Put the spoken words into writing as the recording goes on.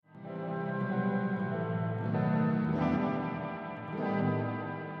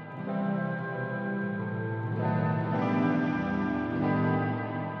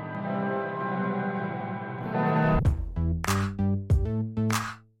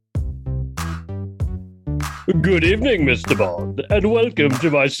Good evening, Mr. Bond, and welcome to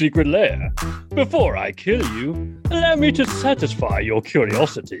my secret lair. Before I kill you, allow me to satisfy your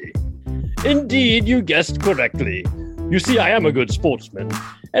curiosity. Indeed, you guessed correctly. You see, I am a good sportsman,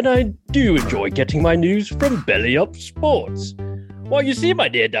 and I do enjoy getting my news from Belly Up Sports. Well, you see, my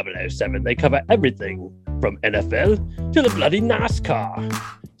dear 007, they cover everything from NFL to the bloody NASCAR.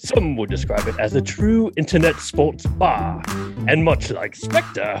 Some would describe it as a true internet sports bar, and much like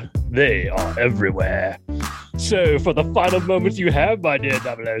Spectre, they are everywhere. So, for the final moments you have, my dear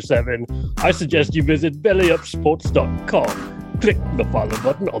 007, I suggest you visit bellyupsports.com, click the follow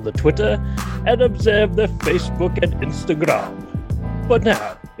button on the Twitter, and observe their Facebook and Instagram. But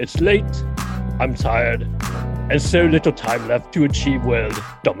now, it's late, I'm tired, and so little time left to achieve world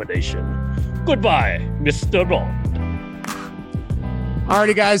domination. Goodbye, Mr. Bond.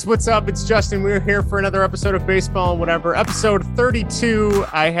 Alrighty, guys, what's up? It's Justin. We're here for another episode of Baseball and Whatever, episode 32.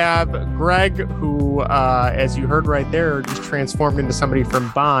 I have Greg, who, as you heard right there, just transformed into somebody from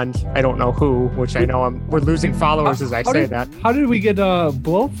Bond. I don't know who, which I know we're losing followers as I say that. How did we get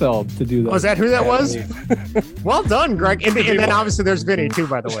Blofeld to do that? Was that who that was? Well done, Greg. And then obviously there's Vinny too,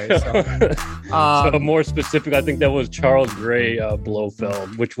 by the way. So more specific, I think that was Charles Gray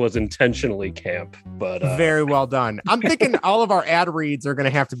Blofeld, which was intentionally camp. But very well done. I'm thinking all of our ad reads are going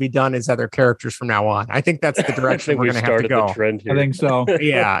to have to be done as other characters from now on. I think that's the direction we're going to have to go. The trend here. I think so.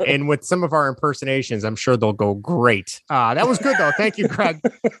 Yeah, and with some of our impersonations, I'm sure they'll go great. That was good though. Thank you, Greg.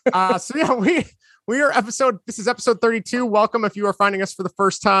 So yeah, we are this is episode 32. Welcome if you are finding us for the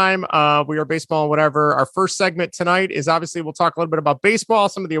first time. We are Baseball and Whatever. Our first segment tonight is obviously we'll talk a little bit about baseball,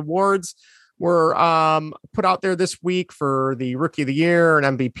 some of the awards were put out there this week for the Rookie of the Year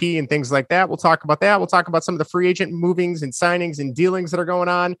and MVP and things like that. We'll talk about that. We'll talk about some of the free agent movings and signings and dealings that are going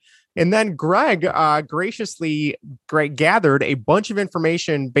on. And then Greg graciously gathered a bunch of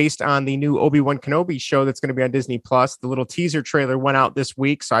information based on the new Obi-Wan Kenobi show that's going to be on Disney Plus. The little teaser trailer went out this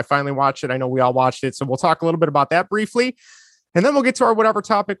week, so I finally watched it. I know we all watched it, so we'll talk a little bit about that briefly. And then we'll get to our whatever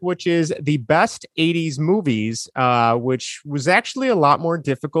topic, which is the best 80s movies, which was actually a lot more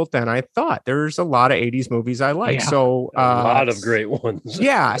difficult than I thought. There's a lot of 80s movies I like. Yeah. So a lot of great ones.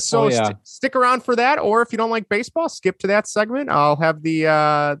 Yeah. So stick around for that. Or if you don't like baseball, skip to that segment. I'll have the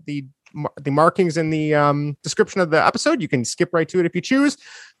markings in the description of the episode. You can skip right to it if you choose.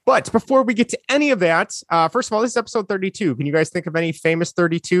 But before we get to any of that, first of all, this is episode 32. Can you guys think of any famous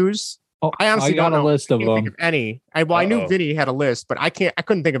 32s? Oh, I honestly got a list of them. Think of any. I knew Vinny had a list, but I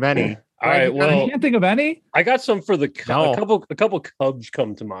couldn't think of any. All right, well, you can't think of any. I got some for a couple Cubs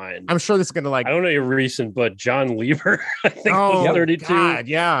come to mind. I'm sure this is gonna I don't know your recent, but John Lieber, I think was 32. God,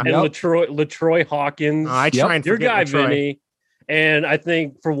 yeah, and LaTroy Hawkins. I try and your guy LaTroy. Vinny. And I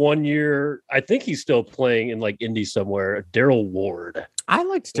think for 1 year, I think he's still playing in like Indy somewhere. Daryl Ward. I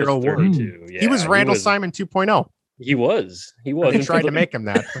liked Daryl Ward. Yeah, he was Randall Simon 2.0. He was. They tried to make him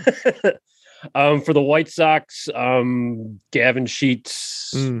that. For the White Sox, Gavin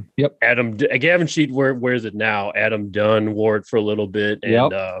Sheets. Yep. Gavin Sheet. Where is it now? Adam Dunn, Ward for a little bit,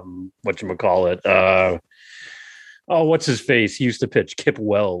 and whatchamacallit? What's his face? He used to pitch. Kip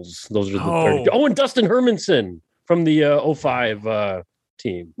Wells. Those are the 30. Oh, and Dustin Hermanson from the 05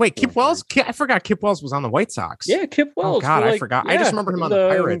 team. Wait, Kip Wells? I forgot Kip Wells was on the White Sox. Yeah, Kip Wells. Oh God, I forgot. Yeah, I just remember him on the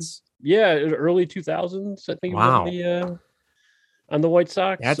Pirates. Yeah, early 2000s. I think. Wow. On the White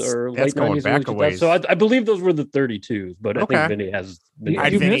Sox that's late going 90s, back a ways. So I believe those were the 32s, but I think Vinny has been.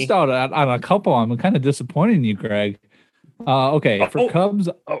 You missed out on a couple. I'm kind of disappointed in you, Greg. For Cubs.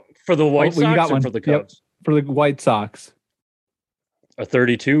 For the White Sox, you got one. For the Cubs? Yep, for the White Sox. A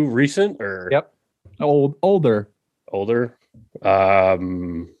 32 recent or? Yep. Older. Hall of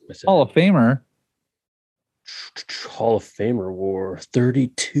Famer. Hall of Famer war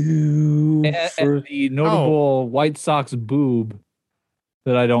 32 and the notable White Sox boob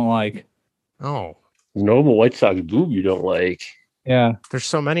that I don't like. Oh, notable White Sox boob you don't like? Yeah, there's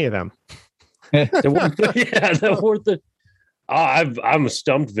so many of them. I'm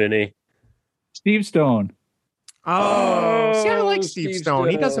stumped, Vinny. Steve Stone. Oh, see, I like Steve Stone.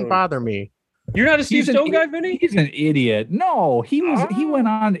 He doesn't bother me. You're not a Steve Stone guy, Vinny? He's an idiot. No, he went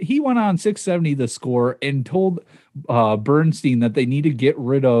on 670 The Score and told Bernstein that they need to get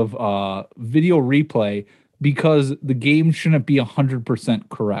rid of video replay because the game shouldn't be 100%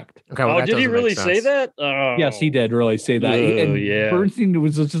 correct. Okay, did he really say that? Yes, he did really say that. And Bernstein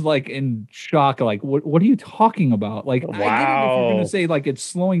was just like in shock, like, what are you talking about? Like, wow. I get it if you're going to say like it's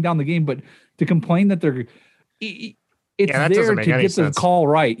slowing down the game, but to complain that they're it's there to get the call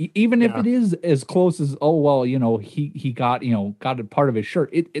right, even if it is as close as he got a part of his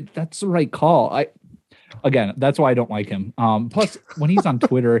shirt. That's the right call. again, that's why I don't like him. Plus, when he's on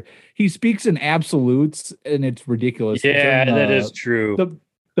Twitter, he speaks in absolutes, and it's ridiculous. Yeah, that is true.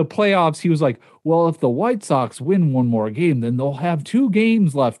 The playoffs, he was like, well, if the White Sox win one more game, then they'll have 2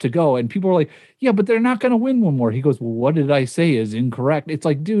 games left to go. And people are like, yeah, but they're not going to win one more. He goes, well, what did I say is incorrect? It's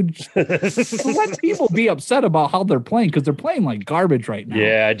like, dude, let people be upset about how they're playing because they're playing like garbage right now.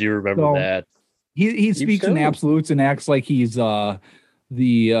 Yeah, I do remember that. He speaks in absolutes and acts like he's the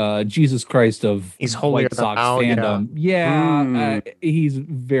Jesus Christ of White Sox fandom. Yeah, he's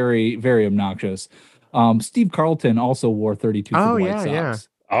very, very obnoxious. Steve Carlton also wore 32 for the White Sox. Yeah.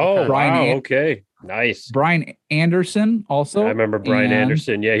 Oh, wow. Okay. Nice. Brian Anderson also. I remember Brian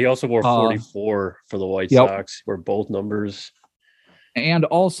Anderson. Yeah, he also wore 44 for the White Sox. Were both numbers. And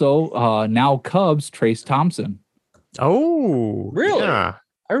also now Cubs, Trace Thompson. Oh, really? Yeah.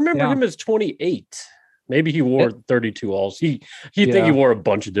 I remember him as 28. Maybe he wore 32 also. He think he wore a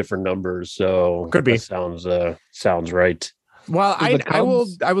bunch of different numbers. So could be. Sounds right. Well, I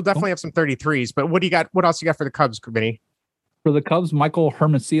will definitely have some 33s, but what do you got? What else you got for the Cubs, Vinny? For the Cubs, Michael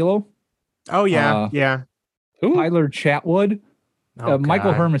Hermosillo. Oh yeah. Who? Tyler Chatwood.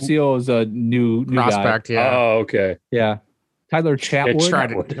 Michael Hermosillo is a new prospect. Guy. Yeah. Oh, okay. Yeah. Tyler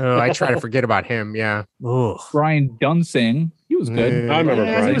Chatwood. I try to forget about him. Yeah. Ugh. Brian Dunsing. He was good. I remember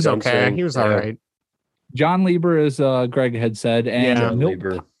Brian. He was Dunsing. Okay. He was all right. John Lieber, as Greg had said, and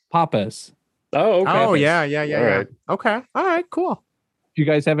Milt Pappas. Oh, okay. Oh, yeah. Right. Okay. All right. Cool. Do you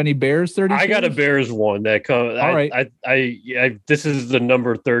guys have any Bears 32? I got a Bears one that comes. All right. I this is the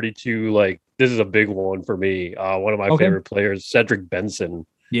number 32. Like, this is a big one for me. One of my favorite players, Cedric Benson.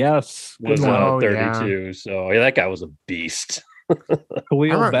 Yes. Was 32. Yeah. So that guy was a beast.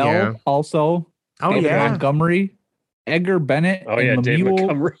 Khalil Bell also. Oh, David yeah. Montgomery, Edgar Bennett. Oh, yeah. David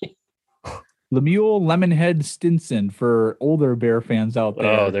Montgomery. Lemuel Lemonhead Stinson for older Bear fans out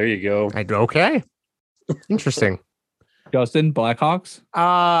there. Oh, there you go. Okay. Interesting. Justin, Blackhawks?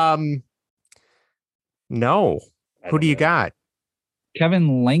 No. Who do you got?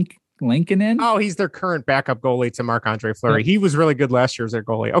 Kevin Lankinen? Oh, he's their current backup goalie to Marc-Andre Fleury. He was really good last year as their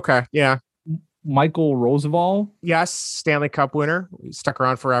goalie. Okay, yeah. Michael Roosevelt? Yes, Stanley Cup winner. He stuck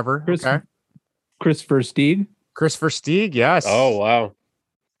around forever. Christopher Stieg? Christopher Stieg, yes. Oh, wow.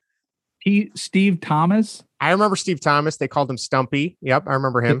 Steve Thomas? I remember Steve Thomas. They called him Stumpy. Yep, I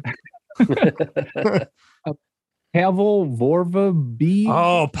remember him. Pavel Vorobiev.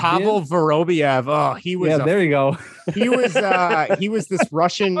 Oh, Pavel Vorobiev. Oh, he was. Yeah, there you go. He was this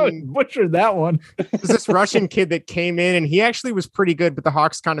Russian. I butchered that one. It was this Russian kid that came in, and he actually was pretty good, but the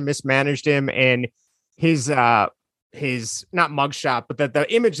Hawks kind of mismanaged him, and his not mugshot, but the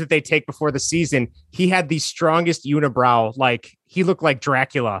image that they take before the season, he had the strongest unibrow. Like, he looked like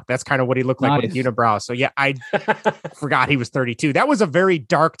Dracula. That's kind of what he looked like with unibrow. So yeah, I forgot he was 32. That was a very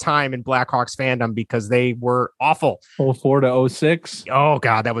dark time in Blackhawks fandom because they were awful. 04 to 06. Oh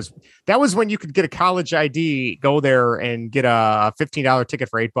God, that was when you could get a college ID, go there and get a $15 ticket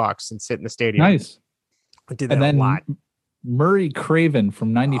for $8 and sit in the stadium. Nice. I did that a lot. Murray Craven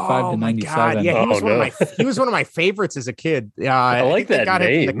from 95 to 97. God. Yeah, he was one of my favorites as a kid. I like that got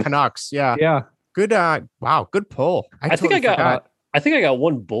name. It from the Canucks. Yeah. Yeah. Good. Wow. Good pull. I think I got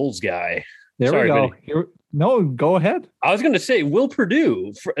one Bulls guy. There we go. No, go ahead. I was going to say Will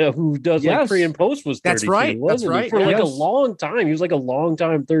Perdue, who does like pre and post, was 32. That's right. Wasn't That's he? For right. like a long time. He was like a long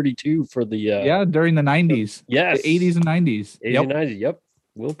time 32 for the. During the 90s. Yes. The 80s and 90s. 80s and 90s. Yep.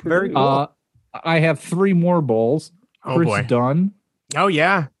 Will Perdue. Very cool. I have 3 more Bulls. Chris Dunn. Oh,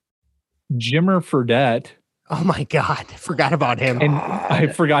 yeah. Jimmer Fredette. Oh, my God. I forgot about him. And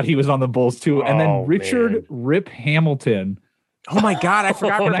I forgot he was on the Bulls, too. And then Richard Rip Hamilton. Oh, my God. I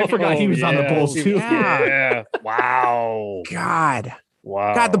forgot. And I forgot he was on the Bulls, too. Yeah. Wow. God.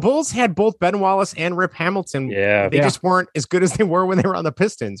 Wow. God, the Bulls had both Ben Wallace and Rip Hamilton. Yeah. They just weren't as good as they were when they were on the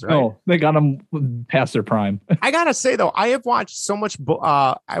Pistons, right? No, they got them past their prime. I gotta say though, I've watched so much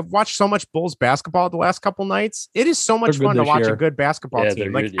Bulls basketball the last couple nights. It is so much fun to watch a good basketball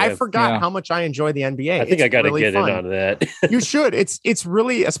team. Like, I forgot how much I enjoy the NBA. I think I gotta get in on that. You should. It's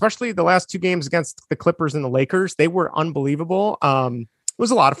really, especially the last 2 games against the Clippers and the Lakers, they were unbelievable. It was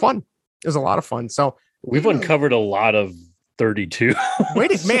a lot of fun. So we've uncovered a lot of 32.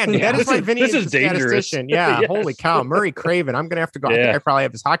 Wait, man, that is like Vinny. This is dangerous. Yeah, yes. Holy cow, Murray Craven. I'm gonna have to go. I think I probably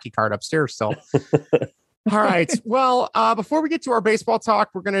have his hockey card upstairs still. All right. Well, before we get to our baseball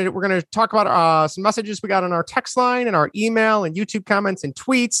talk, we're gonna talk about some messages we got on our text line and our email and YouTube comments and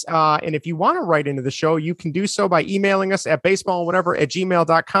tweets. And if you want to write into the show, you can do so by emailing us at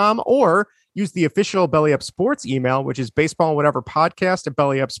baseballwhatever@gmail.com or use the official Belly Up Sports email, which is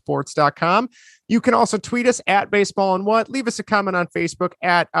baseballwhateverpodcast@bellyupsports.com. You can also tweet us at Baseball and What. Leave us a comment on Facebook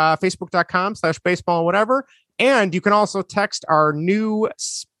at facebook.com/baseball and whatever. And you can also text our new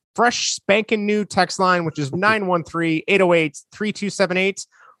fresh spanking new text line, which is 913-808-3278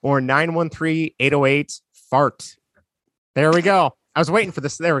 or 913-808-FART. There we go. I was waiting for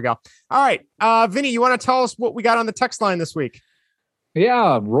this. There we go. All right. Vinny, you want to tell us what we got on the text line this week?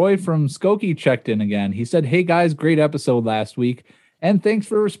 Yeah, Roy from Skokie checked in again. He said, "Hey guys, great episode last week. And thanks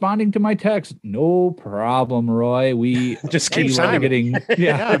for responding to my text." No problem, Roy. We just keep sending.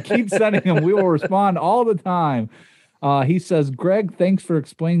 Keep sending them. We will respond all the time. He says, "Greg, thanks for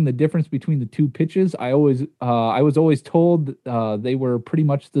explaining the difference between the two pitches. I was always told they were pretty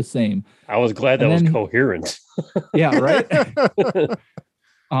much the same." I was glad that was coherent. Yeah, right.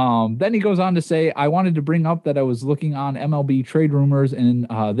 Then he goes on to say, "I wanted to bring up that I was looking on MLB trade rumors, and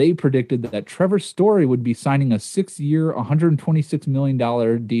they predicted that Trevor Story would be signing a 6-year, $126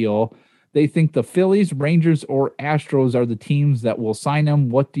 million deal. They think the Phillies, Rangers, or Astros are the teams that will sign him.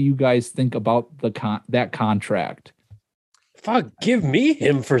 What do you guys think about that contract?" Fuck, give me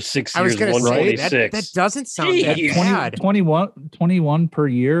him for 6 years, I was going to say, 126. that doesn't sound that bad. 21 per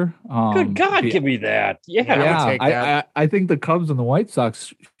year. Good God, give me that. Yeah. I think the Cubs and the White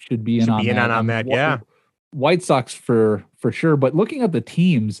Sox should be in on that. Yeah. White Sox for sure. But looking at the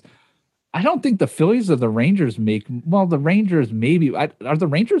teams, I don't think the Phillies or the Rangers the Rangers maybe. Are the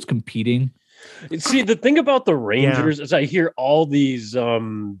Rangers competing? See, the thing about the Rangers is I hear all these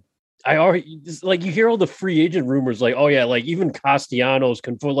you hear all the free agent rumors, like, oh yeah, like even Castellanos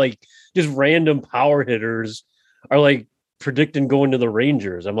can put like just random power hitters are like predicting going to the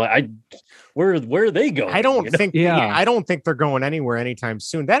Rangers. I'm like, where are they going? I don't think they're going anywhere anytime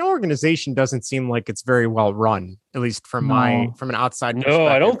soon. That organization doesn't seem like it's very well run, at least from an outside perspective. No,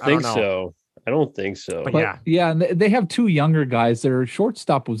 I don't think so. I don't think so. But yeah, and they have two younger guys. Their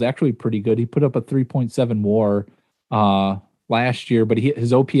shortstop was actually pretty good. He put up a 3.7 WAR last year, but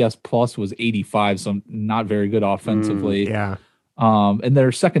his OPS plus was 85, so not very good offensively. And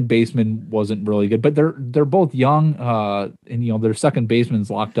their second baseman wasn't really good, but they're both young. And their second baseman's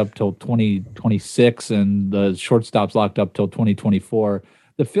locked up till 2026, and the shortstop's locked up till 2024.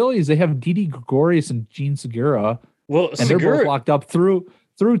 The Phillies, they have Didi Gregorius and Gene Segura. Well, they're both locked up through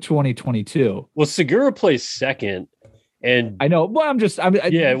 2022. Well, Segura plays second, and I know. Well,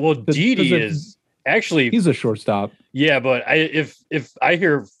 Didi is actually he's a shortstop. Yeah, but if I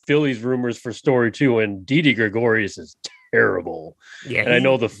hear Phillies rumors for Story too, and Didi Gregorius is terrible. Yeah, and I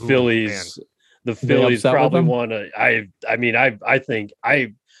know the Phillies probably want to. I think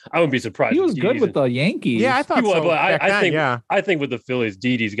I wouldn't be surprised. He was good with the Yankees. Yeah, I thought so. But I think with the Phillies,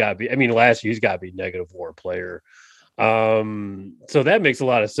 Didi's got to be. I mean, last year he's got to be negative WAR player. So that makes a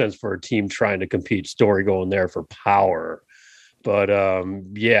lot of sense for a team trying to compete. Story going there for power, but I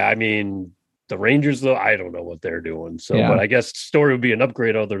mean. The Rangers, though, I don't know what they're doing. So, but I guess Story would be an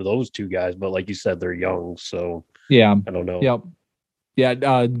upgrade over those two guys. But like you said, they're young. So, I don't know. Yep.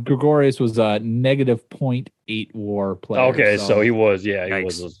 Yeah. Gregorius was a negative 0.8 WAR player. Okay. So he was. Yeah. He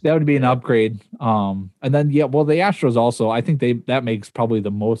was. That would be an upgrade. And then, the Astros also, I think that makes probably the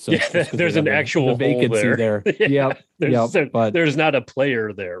most sense. Yeah, there's an actual vacancy there. But there's not a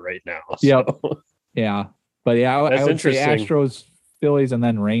player there right now. So. Yep. Yeah. But I would say Astros, Phillies, and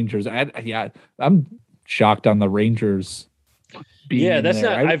then Rangers. I'm shocked on the Rangers. That's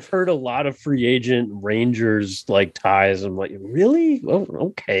there. I've heard a lot of free agent Rangers like ties. I'm like, really? Well,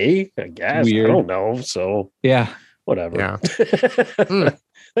 okay, I guess. Weird. I don't know. So whatever. Yeah.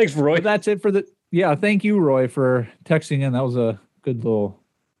 Thanks, Roy. But that's it for the. Yeah, thank you, Roy, for texting in. That was a good little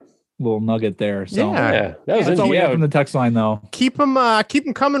nugget there. So that's all we have from the text line, though. Keep them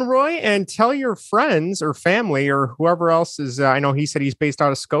coming, Roy, and tell your friends or family or whoever else is. I know he said he's based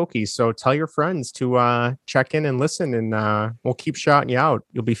out of Skokie, so tell your friends to check in and listen, and we'll keep shouting you out.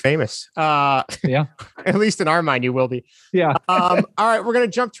 You'll be famous. At least in our mind, you will be. Yeah. All right, we're gonna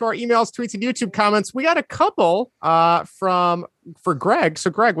jump to our emails, tweets, and YouTube comments. We got a couple for Greg.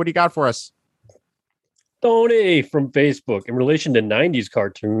 So, Greg, what do you got for us? Tony from Facebook, in relation to 90s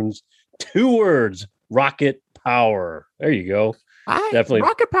cartoons, 2 words: rocket power. There you go. Definitely.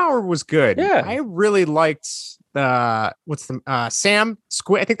 Rocket Power was good. Yeah. I really liked Sam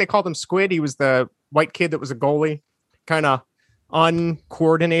Squid. I think they called him Squid. He was the white kid that was a goalie, kind of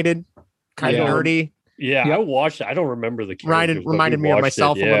uncoordinated, kind of nerdy. Yeah, I watched it. I don't remember the characters. Reminded me of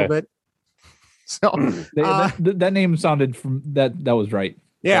myself a little bit. So that name sounded from that was right.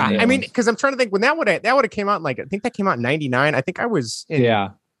 Yeah, I mean, because I'm trying to think when that would have came out. Like, I think that came out in '99. I think I was in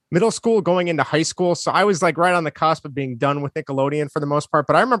middle school going into high school. So I was like right on the cusp of being done with Nickelodeon for the most part.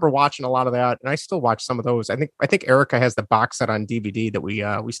 But I remember watching a lot of that, and I still watch some of those. I think Erica has the box set on DVD that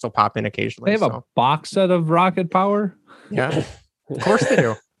we still pop in occasionally. They have a box set of Rocket Power. Yeah, of course they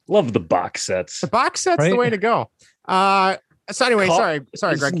do. Love the box sets. The box set's the way to go. So anyway, sorry,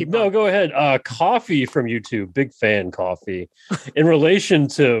 Greg. Keep going. Go ahead. Coffee from YouTube. Big fan, Coffee. In relation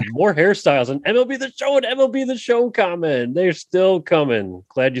to more hairstyles and MLB The Show and MLB The Show comment. They're still coming.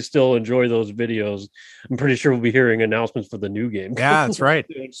 Glad you still enjoy those videos. I'm pretty sure we'll be hearing announcements for the new game. Yeah, that's right.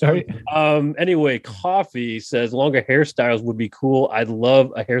 Sorry. Anyway, Coffee says longer hairstyles would be cool. I'd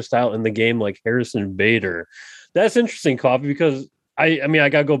love a hairstyle in the game like Harrison Bader. That's interesting, Coffee, because I mean, I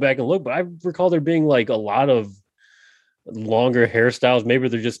got to go back and look, but I recall there being like a lot of longer hairstyles. Maybe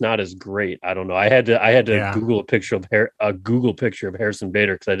they're just not as great. I don't know. I had to Google a picture of Harrison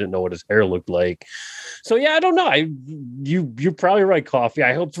Bader because I didn't know what his hair looked like. So yeah, I don't know. You're probably right, Coffee.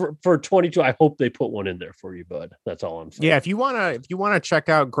 I hope for 22, I hope they put one in there for you, bud. That's all I'm saying. Yeah, if you wanna check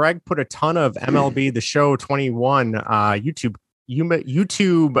out, Greg put a ton of MLB The Show 21 YouTube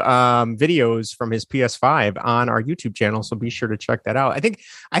videos from his PS5 on our YouTube channel. So be sure to check that out.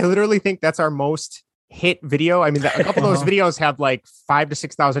 I literally think that's our most hit video. I mean, a couple of those videos have like 5,000 to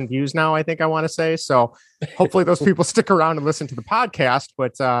 6,000 views now, I think I want to say. So hopefully those people stick around and listen to the podcast.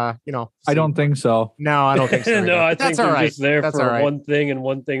 But I don't think so. No, I don't think so. No, I think that's they're all right. just there that's for all right. one thing and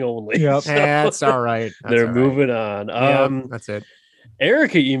one thing only. Yep. So That's all right. they're moving on. That's it.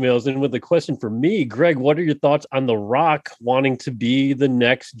 Erica emails in with a question for me. Greg, what are your thoughts on The Rock wanting to be the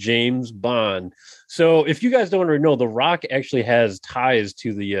next James Bond? So if you guys don't already know, The Rock actually has ties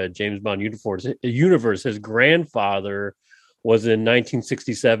to the James Bond universe. His grandfather was in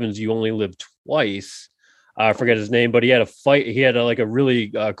 1967's You Only Live Twice. I forget his name, but he had a fight. He had a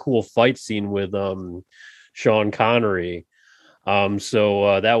really cool fight scene with Sean Connery.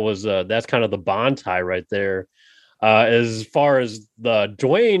 So that's kind of the Bond tie right there. As far as the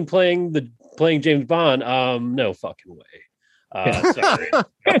Dwayne playing James Bond, no fucking way. Sorry.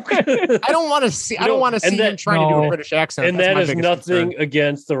 I don't want to see him trying to do a British accent. And that is nothing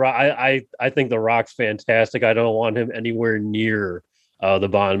against The Rock. I think The Rock's fantastic. I don't want him anywhere near the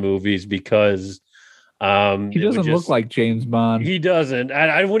Bond movies because he doesn't look like James Bond. He doesn't.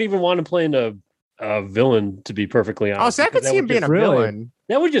 I wouldn't even want him playing a villain, to be perfectly honest. Oh, so I could see him being a villain.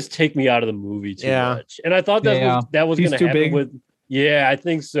 That would just take me out of the movie too much. And I thought that was going to happen with. Yeah, I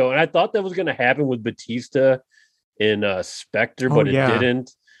think so. And I thought that was going to happen with Batista in Spectre, but it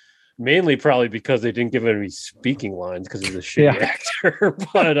didn't. Mainly probably because they didn't give him any speaking lines because he's a shitty actor.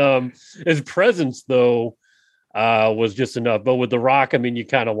 But his presence though was just enough. But with The Rock, I mean, you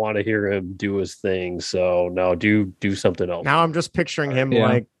kind of want to hear him do his thing. So no, do something else. Now I'm just picturing him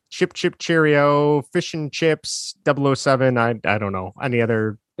like Chip Chip Cheerio, Fish and Chips, 007. I don't know any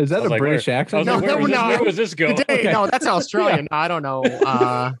other. Is that a British accent? No, where was this go? Today, okay. No, that's Australian. I don't know.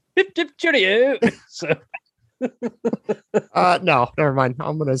 Chip Chip Cheerio. No, never mind.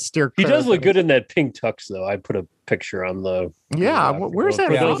 I'm gonna steer. He does look good in that pink tux, though. I put a picture on the. Yeah, where's that?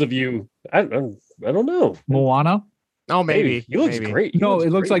 For those of you, I don't know. Moana. Oh, maybe. He looks great. It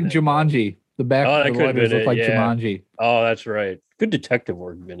looks like Jumanji. The back of the letters look like Jumanji. Oh, that's right. Good detective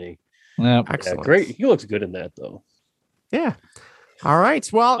work, Vinny. Yeah, excellent. Great. He looks good in that, though. Yeah. All right.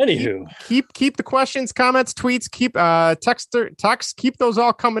 Well, anywho, keep the questions, comments, tweets, keep text, keep those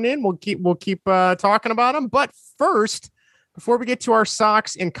all coming in. We'll keep talking about them. But first, before we get to our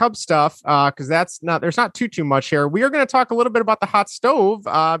socks and Cub stuff, because there's not too much here. We are going to talk a little bit about the hot stove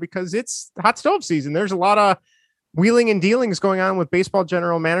because it's hot stove season. There's a lot of wheeling and dealings going on with baseball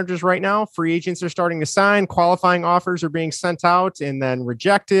general managers right now. Free agents are starting to sign. Qualifying offers are being sent out and then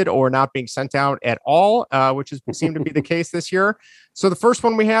rejected or not being sent out at all, which has seemed to be the case this year. So the first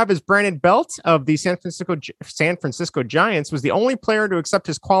one we have is Brandon Belt of the San Francisco Giants was the only player to accept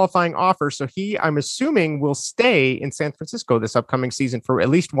his qualifying offer. So he, I'm assuming, will stay in San Francisco this upcoming season for at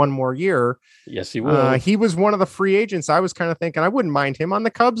least one more year. Yes, he will. He was one of the free agents. I was kind of thinking I wouldn't mind him on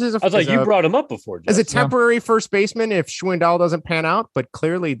the Cubs. You brought him up before, Jeff. As a temporary first baseman if Schwindel doesn't pan out, but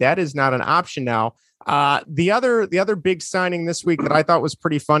clearly that is not an option now. The other big signing this week that I thought was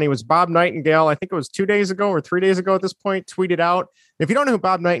pretty funny was Bob Nightingale. I think it was 2 days ago or 3 days ago at this point, tweeted out. If you don't know who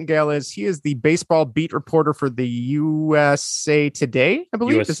Bob Nightingale is, he is the baseball beat reporter for the USA Today, I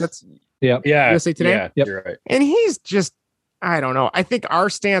believe. USA Today. Yeah, yep. You're right. And he's just, I don't know. I think our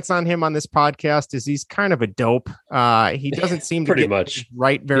stance on him on this podcast is he's kind of a dope. He doesn't seem to get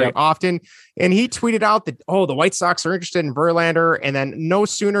right very often. And he tweeted out that, the White Sox are interested in Verlander. And then no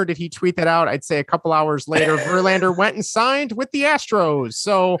sooner did he tweet that out, I'd say a couple hours later, Verlander went and signed with the Astros.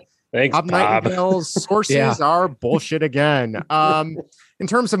 So Thanks, Bob Bob. Nightingale's sources are bullshit again. In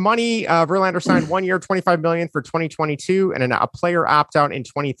terms of money, Verlander signed 1 year, $25 million for 2022, and a player opt out in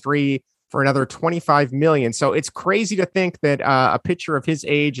 23 for another $25 million. So it's crazy to think that a pitcher of his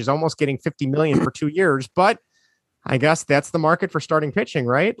age is almost getting $50 million for 2 years, but I guess that's the market for starting pitching,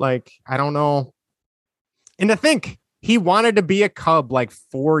 right? Like, I don't know. And to think he wanted to be a Cub like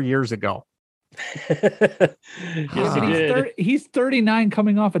 4 years ago. Yes, Yeah, but he did. he's 39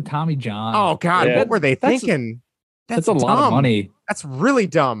 coming off of Tommy John. Oh God, Yeah. what were they That's- thinking? That's a lot of dumb. money. That's really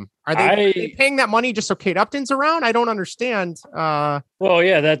dumb. Are they paying that money just so Kate Upton's around? I don't understand. Well,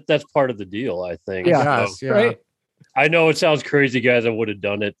 yeah, that's part of the deal, I think. Yeah. So, Yeah. Right. I know it sounds crazy, guys. I would have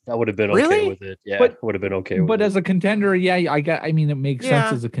done it. I would have been okay Really? with it. Yeah, But- would have been okay with But it. as a contender, I mean, it makes Yeah.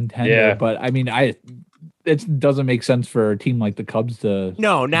 sense as a contender. Yeah. But I mean, it doesn't make sense for a team like the Cubs to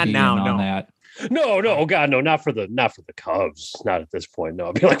No, not be now. in on No. that. No, oh God, no, not for the Cubs. Not at this point. No,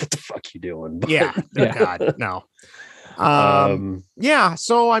 I'd be like, what the fuck you doing? But, Yeah. Oh, Yeah. God, no. um, Yeah.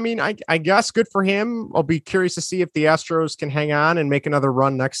 So, I mean, I guess good for him. I'll be curious to see if the Astros can hang on and make another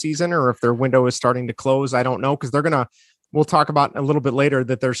run next season, or if their window is starting to close. I don't know, because we'll talk about a little bit later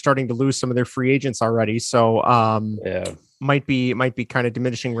that they're starting to lose some of their free agents already. So, yeah. might be kind of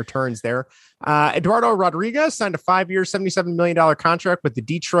diminishing returns there. Eduardo Rodriguez signed a 5-year, $77 million contract with the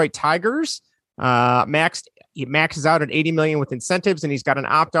Detroit Tigers. He maxes out at $80 million with incentives, and he's got an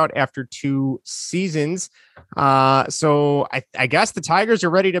opt out after 2 seasons. So I guess the Tigers are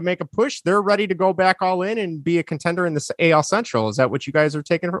ready to make a push. They're ready to go back all in and be a contender in the AL Central. Is that what you guys are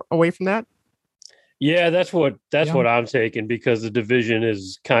taking away from that? Yeah, that's what I'm taking, because the division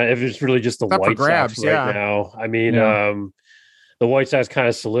is it's really just the It's up for White grabs, Sox right yeah. now. I mean, Yeah. the White Sox kind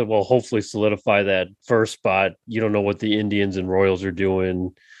of hopefully solidify that first spot. You don't know what the Indians and Royals are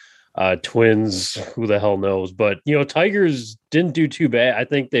doing. Twins, who the hell knows? But Tigers didn't do too bad. I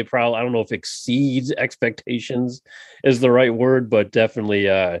think they probably, I don't know if exceeds expectations is the right word, but definitely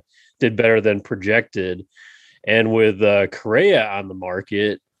did better than projected. And with Correa on the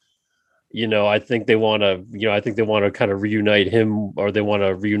market, I think they want to kind of reunite him, or they want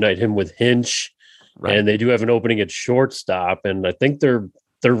to reunite him with Hinch. Right. And they do have an opening at shortstop, and I think they're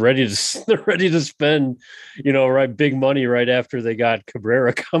ready to spend, right, big money right after they got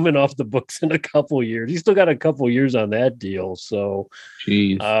Cabrera coming off the books in a couple years. He's still got a couple years on that deal, so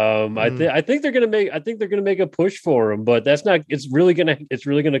Jeez. I think they're gonna make a push for him, but that's not. It's really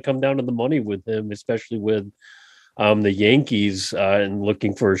gonna come down to the money with him, especially with the Yankees and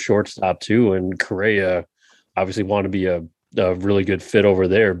looking for a shortstop too, and Correa obviously want to be a really good fit over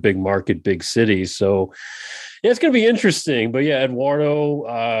there, big market, big city. So yeah, it's going to be interesting. But yeah,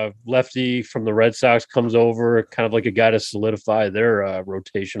 Eduardo, lefty from the Red Sox, comes over, kind of like a guy to solidify their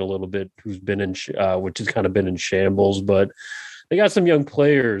rotation a little bit, who's been which has kind of been in shambles, but they got some young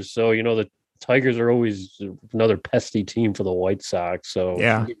players. So, the Tigers are always another pesty team for the White Sox. So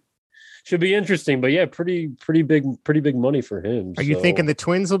Yeah. should be interesting. But yeah, pretty big money for him. Are you So thinking the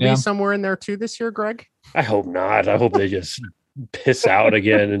Twins will Yeah. be somewhere in there too this year, Greg? I hope not. I hope they just piss out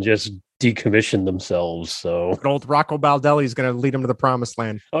again and just decommission themselves. So, But old Rocco Baldelli is going to lead them to the promised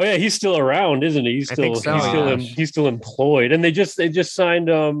land. oh yeah, he's still around, isn't he? He's I still think so, yeah. he's still employed, and they just signed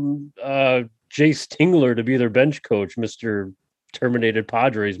Jace Tingler to be their bench coach, Mr. Terminated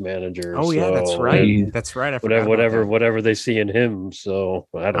Padres manager. Oh yeah, that's So, right. Yeah. That's right. I forgot Whatever, about that. whatever they see in him. So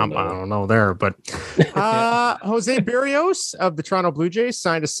I don't I know. don't know there, but Jose Berrios of the Toronto Blue Jays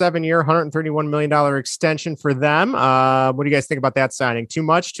signed a 7-year, $131 million extension for them. What do you guys think about that signing? Too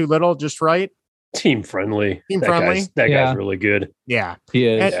much, too little, just right? Team friendly. Team friendly? That Yeah. guy's really good. Yeah. He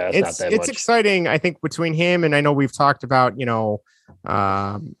is. And Yeah, it's not that it's much. exciting, I think, between him and I know we've talked about, there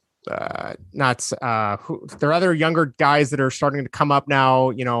are other younger guys that are starting to come up now.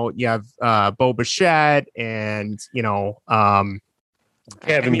 You have Bo Bichette and Kevin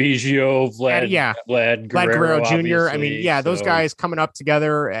Biggio, Vlad Guerrero Jr. I mean, obviously, those so- guys coming up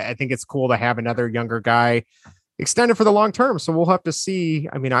together. I think it's cool to have another younger guy extended for the long term. So we'll have to see.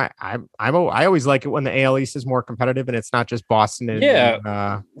 I mean, I always like it when the AL East is more competitive and it's not just Boston and the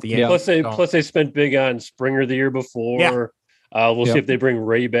Yeah. Yankees. Plus they spent big on Springer the year before. We'll see if they bring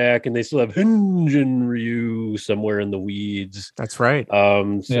Ray back, and they still have Hinge and Ryu somewhere in the weeds. That's right. I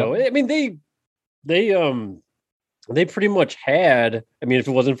mean, they pretty much had. I mean, if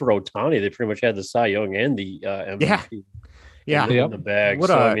it wasn't for Ohtani, they pretty much had the Cy Young and the MVP. Yeah. in the bag.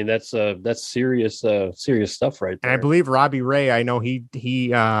 What I mean, that's serious stuff right there. And I believe Robbie Ray, I know he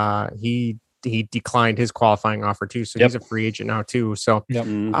he declined his qualifying offer too. So he's a free agent now too. So,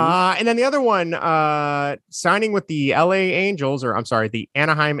 Mhm. and then the other one, signing with the the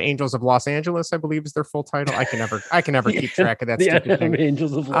Anaheim Angels of Los Angeles, I believe is their full title. I can never keep track of that the stupid Anaheim thing.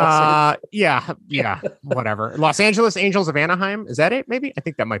 Angels of Los Angeles. Yeah, whatever. Los Angeles Angels of Anaheim. Is that it? Maybe. I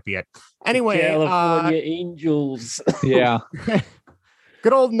think that might be it. Anyway, California Angels. Yeah.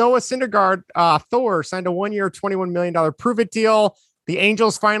 good old Noah Syndergaard, Thor signed a 1 year, $21 million prove it deal. The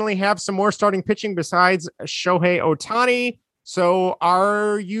Angels finally have some more starting pitching besides Shohei Ohtani. So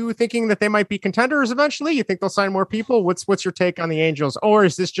are you thinking that they might be contenders eventually? You think they'll sign more people? What's your take on the Angels? Or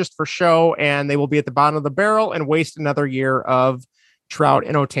is this just for show and they will be at the bottom of the barrel and waste another year of Trout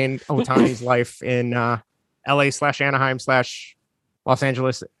and Ohtani's life in LA/Anaheim/Los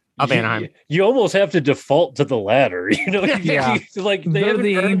Angeles of Anaheim? You almost have to default to the latter, Yeah. Like they They're haven't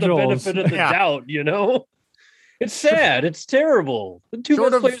the earned the Angels. benefit of the Yeah. doubt, It's sad. It's terrible. The two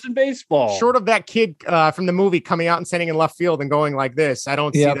Short best of- players in baseball. Short of that kid from the movie coming out and standing in left field and going like this, I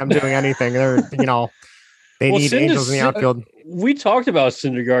don't see Yep. them doing anything. They're, they Well, need Angels in the outfield. We talked about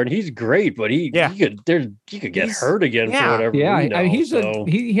Syndergaard. He's great, but he could get He's- hurt again yeah. for whatever. Yeah. we know, I mean, so.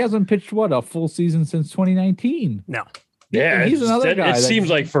 he hasn't pitched a full season since 2019. No. Yeah, he's another it guy. seems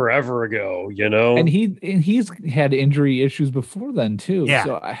like forever ago, And he's had injury issues before then too. Yeah.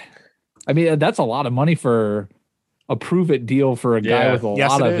 So I mean, that's a lot of money for a prove it deal for a guy Yeah. with a Yes,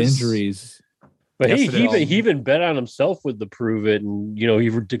 lot it of is. injuries. But Yes, he it is. even bet on himself with the prove it, and he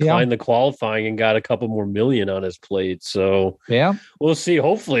declined the qualifying and got a couple more million on his plate. So Yeah. we'll see.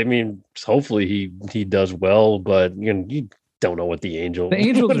 Hopefully he does well, but you don't know what the Angels. The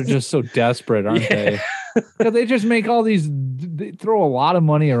Angels are just so desperate, aren't they? Because they just make they throw a lot of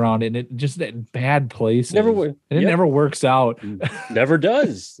money around it, and it just at bad places. And it never works out. never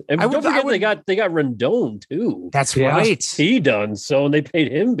does. And I don't would- I forget they got Rendon too. That's Yeah. right. He done so, and they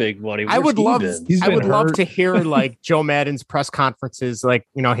paid him big money. I would love He's I been would love hurt. to hear like Joe Madden's press conferences, like,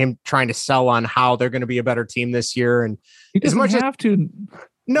 him trying to sell on how they're going to be a better team this year. And He as doesn't much as- have to.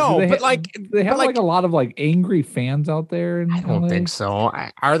 no, They but ha- like, They have but, like a lot of angry fans out there. In I don't LA. think so.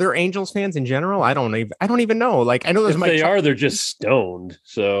 Are there Angels fans in general? I don't even know. Like, I know there's If Mike they Trout- are, they're just stoned.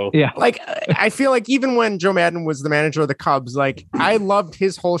 So Yeah. like, I feel like even when Joe Madden was the manager of the Cubs, like I loved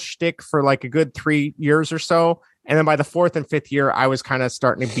his whole shtick for like a good 3 years or so. And then by the 4th and 5th year, I was kind of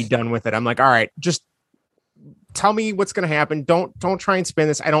starting to be done with it. I'm like, all right, just tell me what's going to happen. Don't try and spin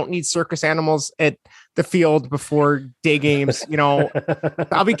this. I don't need circus animals at the field before day games.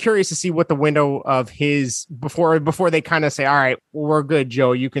 I'll be curious to see what the window of his before they kind of say, all right, we're good,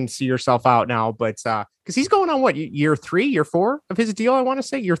 Joe. You can see yourself out now. But because he's going on what, year 3, year 4 of his deal? I want to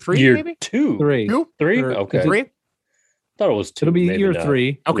say year 3, year maybe 2, Three. 3, Or- okay. 3. Thought it was 2. It'll be maybe year not. 3.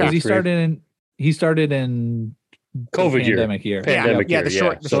 Okay. Because Year he started in COVID the year. pandemic year. Pandemic Yeah, year, the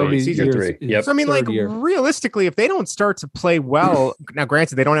short So it'll be season. year years- 3. Yep. So I mean, like Third year. realistically, if they don't start to play well, now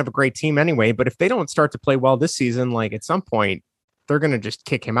granted they don't have a great team anyway, but if they don't start to play well this season, like at some point they're gonna just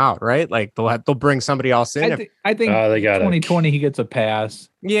kick him out, right? Like they'll bring somebody else in. I think They got 2020 he gets a pass.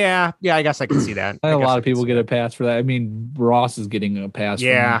 Yeah, I guess I can see that. I think a guess lot I of can people see get that. a pass for that. I mean, Ross is getting a pass.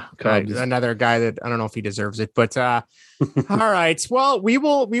 Yeah, from Cubs. another guy that I don't know if he deserves it, but all right. Well, we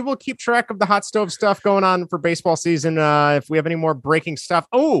will keep track of the hot stove stuff going on for baseball season. If we have any more breaking stuff.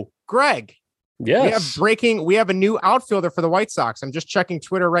 Oh, Greg, Yes. we have a new outfielder for the White Sox. I'm just checking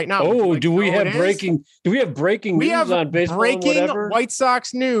Twitter right now. Would you Oh, like do to we know who have it is? breaking? Do we have breaking We news have on baseball? and breaking whatever? White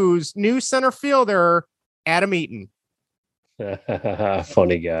Sox news. New center fielder Adam Eaton.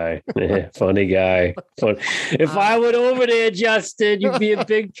 Funny guy. Funny guy. If I went over there, Justin, you'd be in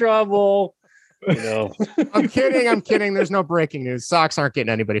big trouble. I'm kidding. There's no breaking news. Sox aren't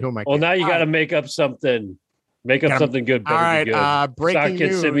getting anybody. Who am I? Well, kidding? now you All got to right. make up something. Make up Gotta- something good. All Better be right. good. Breaking Sox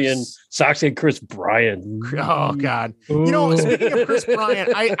get news. Simeon. Sox get Chris Bryant. Oh God. Ooh. Speaking of Chris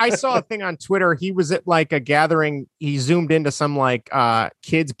Bryant, I saw a thing on Twitter. He was at like a gathering. He zoomed into some like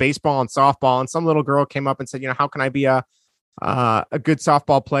kids baseball and softball, and some little girl came up and said, how can I be a good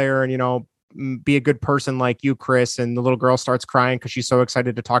softball player and be a good person like you, Chris? And the little girl starts crying because she's so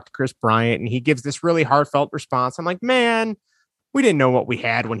excited to talk to Chris Bryant, and he gives this really heartfelt response. I'm like, man, we didn't know what we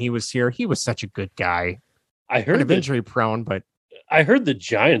had when he was here. He was such a good guy. I Kind heard of that, injury prone, but I heard the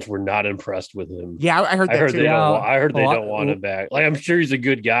Giants were not impressed with him. yeah, I heard I that heard too. they Yeah. don't. I heard they A lot- don't want him back. Like I'm sure he's a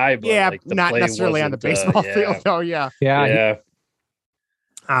good guy, but Yeah, like, the not play necessarily on the wasn't, baseball yeah. field. Oh yeah. Yeah, Yeah.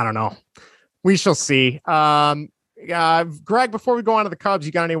 I don't know. We shall see. Greg, before we go on to the Cubs,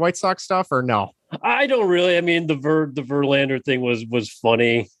 you got any White Sox stuff or no? I don't really. I mean, the Verlander thing was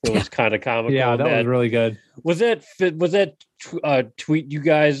funny. It was kind of comical. Yeah, that was really good. Was that tweet you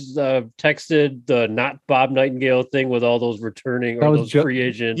guys texted, the not Bob Nightingale thing with all those returning That or was those free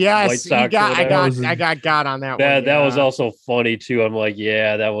agent White Yes, Sox? I got on that one. That was also funny too. I'm like,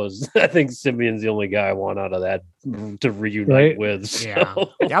 yeah, that was. I think Simeon's the only guy I want out of that to reunite Right? with. So. Yeah.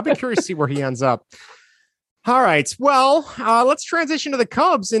 I'll be curious to see where he ends up. All right. Well, let's transition to the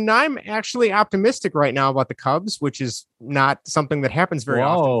Cubs. And I'm actually optimistic right now about the Cubs, which is not something that happens very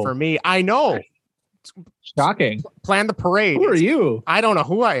often for me. I know. Shocking. Plan the parade. Who are you? I don't know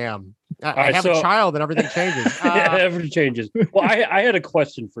who I am. I have a child and everything changes. Yeah, everything changes. Well, I had a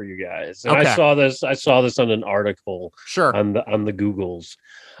question for you guys. And Okay. I saw this on an article Sure. on the Googles.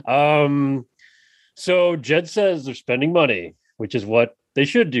 So Jed says they're spending money, which is what they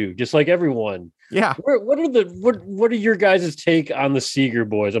should do, just like everyone. Yeah. What are your guys' take on the Seager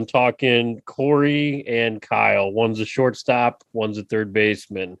boys? I'm talking Corey and Kyle. One's a shortstop, one's a third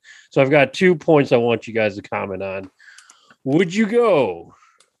baseman. So I've got 2 points I want you guys to comment on. Would you go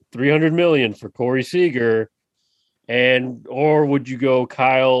 $300 million for Corey Seager, or would you go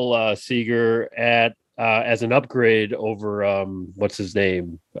Kyle Seager as an upgrade over what's his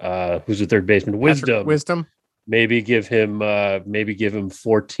name? Who's the third baseman? Wisdom. Maybe give him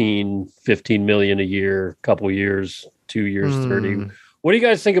 14, 15 million a year, couple years, 2 years, 30. What do you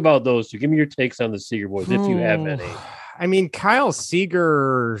guys think about those two? Give me your takes on the Seager boys, if you have any. I mean, Kyle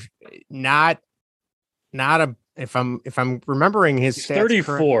Seager, not a, if I'm remembering his He's stats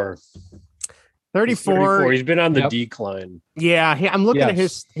 34. 34. He's been on the decline. Yeah, I'm looking at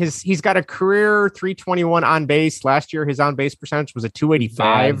his he's got a career 321 on base. Last year his on base percentage was a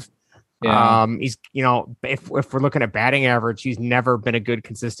 285. Yeah. He's, if we're looking at batting average, he's never been a good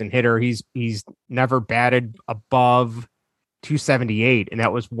consistent hitter. He's never batted above 278, and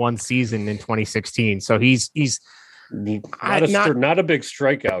that was one season in 2016. So he's not a big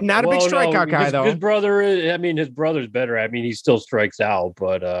strikeout. Not a big strikeout guy, though. His brother's better. I mean, he still strikes out,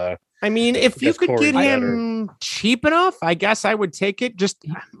 but I mean, if you could Corey's get him cheap enough, I guess I would take it. Just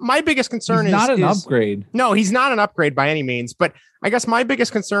my biggest concern He's not an upgrade. No, he's not an upgrade by any means. But I guess my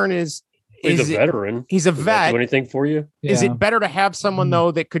biggest concern is he's a veteran. He's a Does that vet. do anything for you? Is it better to have someone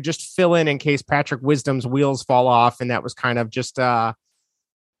though that could just fill in case Patrick Wisdom's wheels fall off, and that was kind of just a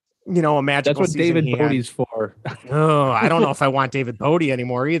magical. That's what David Bodie's for. Oh, I don't know if I want David Bodie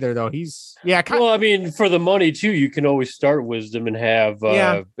anymore either, though. Well, I mean, for the money too, you can always start Wisdom and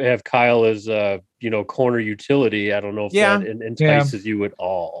have Kyle as corner utility. I don't know if that entices you at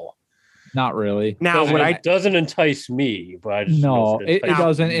all. Not really. Now, it doesn't entice me, but I just it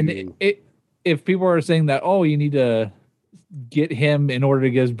doesn't. And if people are saying that, you need to get him in order to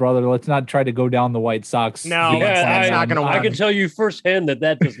get his brother, let's not try to go down the White Sox. No, that's not going to work. I can tell you firsthand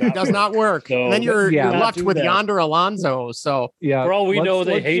that does not. It does not work. So and then you're left with Yonder Alonso. So for all we know,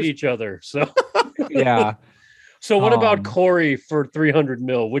 they hate each other. So yeah. So what about Corey for $300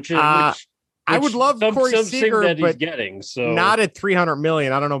 million? Which I would love Corey Seager, that he's but getting so not at $300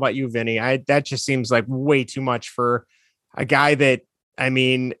 million. I don't know about you, Vinny. That just seems like way too much for a guy that, I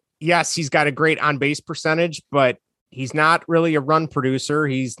mean, yes, he's got a great on base percentage, but he's not really a run producer.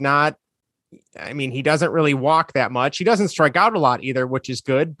 He's not. I mean, he doesn't really walk that much. He doesn't strike out a lot either, which is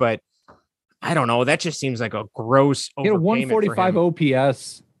good. But I don't know. That just seems like a gross. He had a 145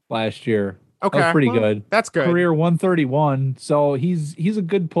 OPS last year. Okay, that's pretty good. That's good. Career 131. So he's a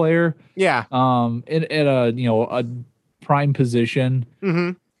good player. Yeah. At a prime position.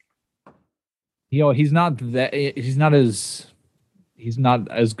 Mm-hmm. He's not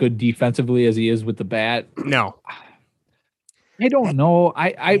as good defensively as he is with the bat. No. I don't know.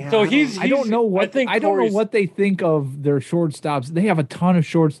 I don't know what they think of their shortstops. They have a ton of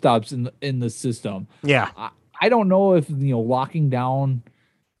shortstops in the system. Yeah. I don't know if locking down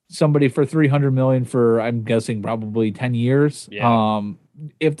somebody for $300 million for, I'm guessing, probably 10 years. Yeah.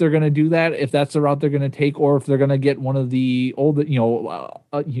 If they're going to do that, if that's the route they're going to take, or if they're going to get one of the old,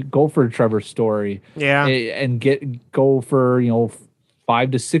 you go for Trevor Story, and go for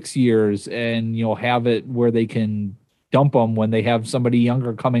 5 to 6 years, and have it where they can dump them when they have somebody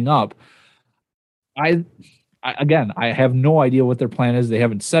younger coming up. I have no idea what their plan is. They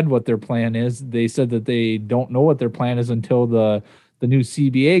haven't said what their plan is. They said that they don't know what their plan is until the new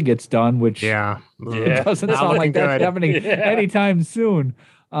CBA gets done, which doesn't sound like that's happening anytime soon.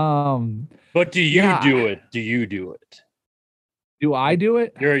 But do you do it? Do you do it? Do I do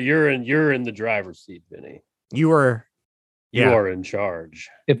it? You're in the driver's seat, Vinny. You are in charge.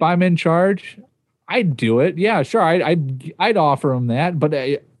 If I'm in charge, I'd do it. Yeah, sure. I'd offer him that. But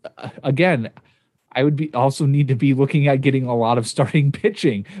again, I would be also need to be looking at getting a lot of starting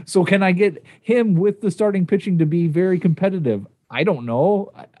pitching. So can I get him with the starting pitching to be very competitive? I don't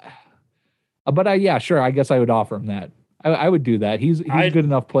know. But yeah, sure. I guess I would offer him that. I would do that. He's a good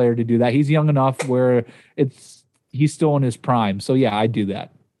enough player to do that. He's young enough where he's still in his prime. So yeah, I'd do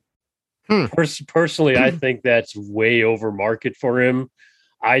that. Personally, I think that's way over market for him.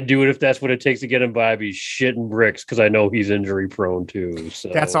 I'd do it if that's what it takes to get him, but I'd be shitting bricks because I know he's injury prone too. So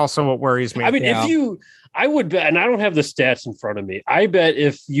that's also what worries me. I mean, I would bet, and I don't have the stats in front of me. I bet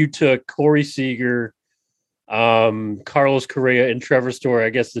if you took Corey Seager, Carlos Correa, and Trevor Story, I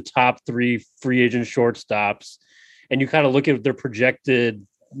guess the top 3 free agent shortstops, and you kind of look at their projected,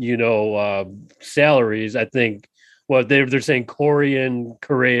 salaries, I think they're saying Corey and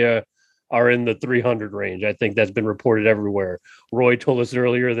Correa are in the 300 range. I think that's been reported everywhere. Roy told us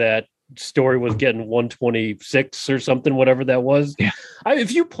earlier that Story was getting 126 or something, whatever that was. Yeah.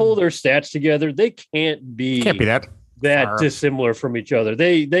 If you pull their stats together, they can't be that dissimilar from each other.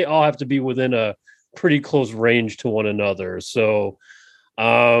 They all have to be within a pretty close range to one another. So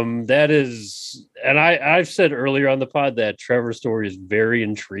that is, and I've said earlier on the pod that Trevor Story is very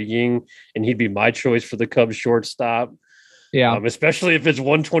intriguing, and he'd be my choice for the Cubs shortstop. Yeah, especially if it's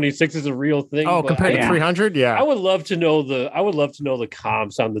 126 is a real thing. Oh, compared to 300, yeah. I would love to know the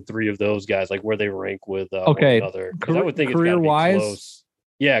comps on the 3 of those guys, like where they rank with one another. I would think career wise, close.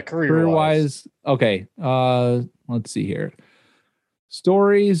 Yeah, career wise. Okay, let's see here.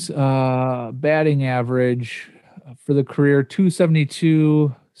 Stories, batting average for the career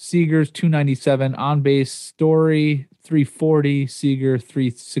 272, Seager's 297, on base Story 340, Seager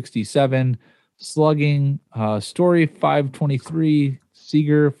 367. Slugging, Story 523,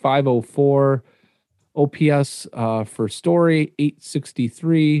 Seager 504, OPS for Story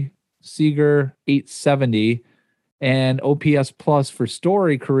 863, Seager 870, and OPS plus for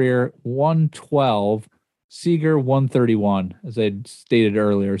Story career 112, Seager 131, as I stated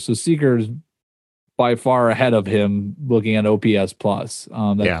earlier. So Seager's by far ahead of him looking at OPS plus.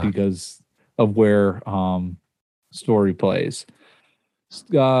 That's because of where Story plays.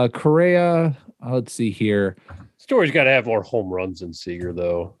 Correa, let's see here. Story's got to have more home runs than Seager,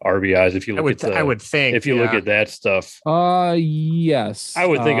 though. RBIs, if you look I would think if you look at that stuff. Yes. I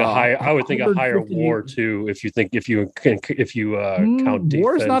would think a higher WAR too. If you count defense.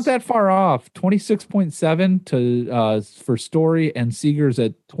 WAR's not that far off. 26.7 to for Story, and Seager's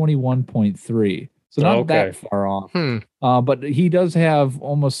at 21.3. So not that far off. But he does have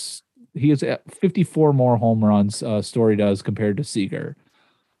he is at 54 more home runs. Story does compared to Seager.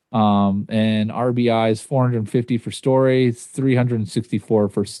 And RBIs 450 for Story, 364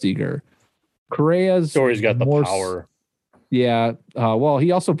 for Seager. Correa's Story's got the power. Yeah. Well,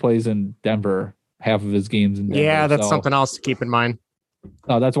 he also plays in Denver. Half of his games in Denver. Yeah, that's something else to keep in mind.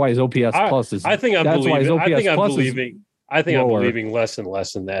 That's why his OPS plus is. I think I'm believing less and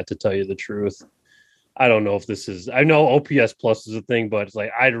less in that, to tell you the truth. I don't know if this is. I know OPS plus is a thing, but it's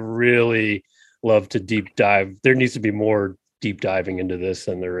like I'd really love to deep dive. There needs to be more deep diving into this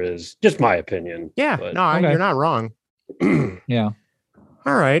than there is. Just my opinion. Yeah, you're not wrong. Yeah.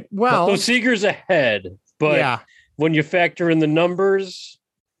 All right. Well, so Seager's ahead, but when you factor in the numbers,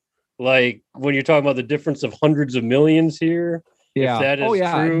 like when you're talking about the difference of hundreds of millions here, if that is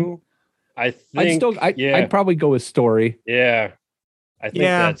true, I think I'd probably go with Story. Yeah. I think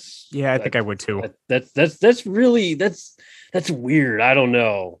I think I would too. That's really weird. I don't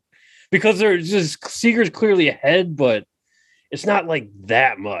know, because there's just Seager's clearly ahead, but it's not like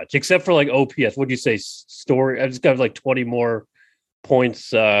that much, except for like OPS. What'd you say, Story? I just got like 20 more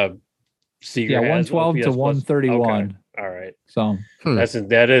points. Seager, 112 to 131. Okay. All right, so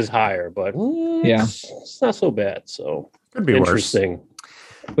that is higher, but it's not so bad. So could be interesting. Worse.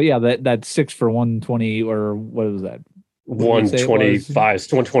 But yeah, that 6 for 120, or what was that? 125,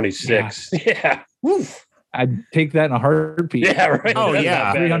 126. Yeah. Woof. I'd take that in a heartbeat. Yeah, right. Oh,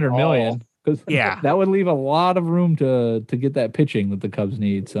 yeah. 300 million. Because that would leave a lot of room to get that pitching that the Cubs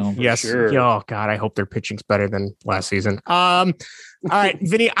need. So yes. Sure. Oh God, I hope their pitching's better than last season. All right,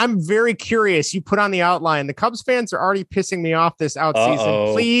 Vinny, I'm very curious. You put on the outline. The Cubs fans are already pissing me off this out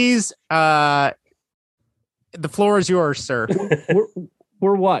season. Please, the floor is yours, sir.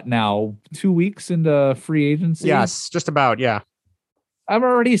 We're what now? 2 weeks into free agency? Yes, just about. Yeah. I'm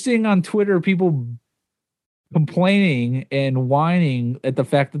already seeing on Twitter people complaining and whining at the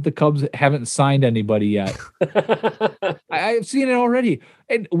fact that the Cubs haven't signed anybody yet. I've seen it already.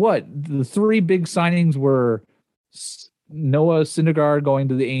 And what? The 3 big signings were Noah Syndergaard going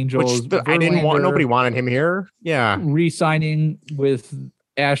to the Angels. Nobody wanted him here. Yeah. Re-signing with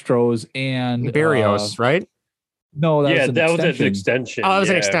Astros and Berrios, right? No, that Yeah, was an that was extension. an extension. Oh, it was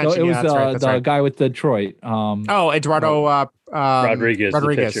an yeah. extension. No, it was that's right, that's the right. guy with Detroit. Eduardo Rodriguez,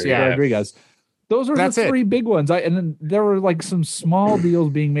 the pitcher, yeah. Rodriguez. Those were That's the it. three big ones. And then there were like some small deals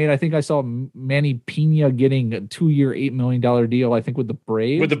being made. I think I saw Manny Pena getting a 2-year, $8 million deal. I think with the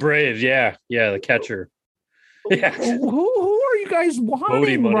Braves. With the Braves, yeah, the catcher. Yeah. Who are you guys Bodie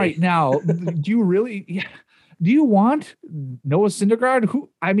wanting money. right now? Do you really? Yeah. Do you want Noah Syndergaard? Who?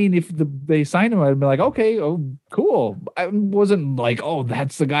 I mean, if they signed him, I'd be like, okay, oh, cool. I wasn't like, oh,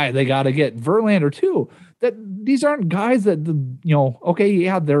 that's the guy they got to get. Verlander too. That these aren't guys that okay,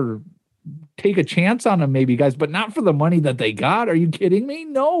 yeah, they're take a chance on them, maybe guys, but not for the money that they got. Are you kidding me?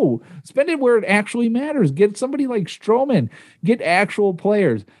 No, spend it where it actually matters. Get somebody like Stroman. Get actual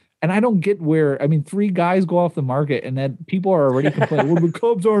players. And I don't get where, I mean, 3 guys go off the market and then people are already complaining, well, the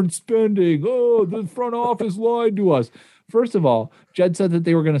Cubs aren't spending. Oh, the front office lied to us. First of all, Jed said that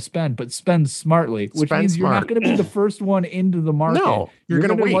they were going to spend, but spend smartly, which means you're not going to be the first one into the market. No, you're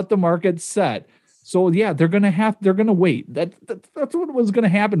going to wait. Let the market set. So yeah, they're going to wait. That's what was going to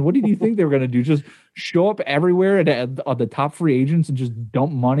happen. What did you think they were going to do? Just show up everywhere at the top free agents and just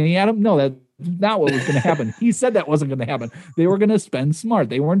dump money at them? No, that's not what was going to happen. He said that wasn't going to happen. They were going to spend smart.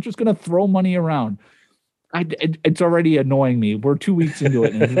 They weren't just going to throw money around. It's already annoying me. We're 2 weeks into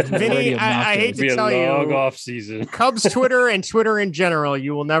it. And Vinny, I hate to tell you, off season. Cubs Twitter and Twitter in general,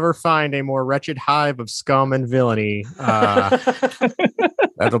 you will never find a more wretched hive of scum and villainy.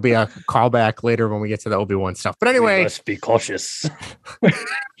 That'll be a callback later when we get to the Obi-Wan stuff. But anyway, let's be cautious.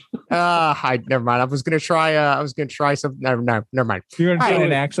 Never mind. I was gonna try some. Never mind. You're gonna try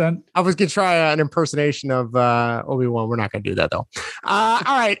an accent. I was gonna try an impersonation of Obi-Wan. We're not gonna do that though. All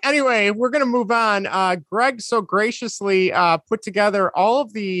right. Anyway, we're gonna move on. Greg so graciously put together all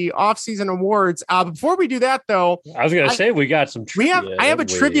of the off-season awards. Before we do that, though, I was gonna say we got some. Trivia, I have a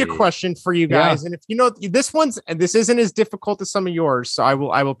trivia question for you guys, and if you know this isn't as difficult as some of yours, so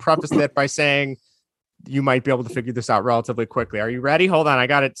I will preface that by saying you might be able to figure this out relatively quickly. Are you ready? Hold on. I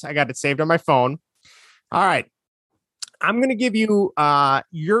got it saved on my phone. All right. I'm going to give you,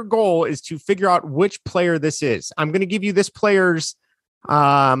 your goal is to figure out which player this is. I'm going to give you this player's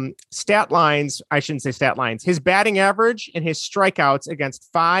stat lines. I shouldn't say stat lines, his batting average and his strikeouts against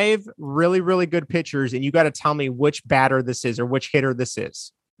 5 really, really good pitchers. And you got to tell me which batter this is or which hitter this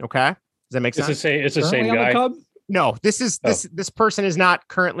is. Okay. Does that make sense? It's the same guy. No, this person is not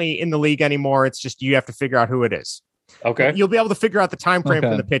currently in the league anymore. It's just you have to figure out who it is. Okay. You'll be able to figure out the time frame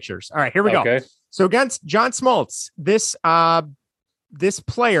from the pitchers. All right, here we go. So against John Smoltz, this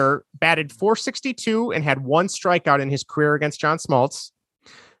player batted .462 and had 1 strikeout in his career against John Smoltz.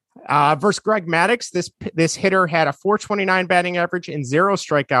 Versus Greg Maddux, this hitter had a .429 batting average and 0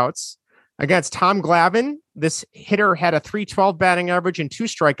 strikeouts. Against Tom Glavine, this hitter had a .312 batting average and 2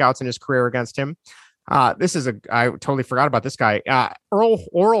 strikeouts in his career against him. I totally forgot about this guy.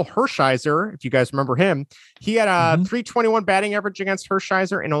 Oral Hershiser, if you guys remember him, he had a .321 batting average against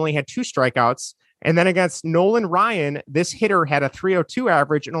Hershiser and only had 2 strikeouts. And then against Nolan Ryan, this hitter had a .302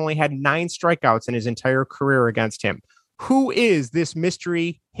 average and only had 9 strikeouts in his entire career against him. Who is this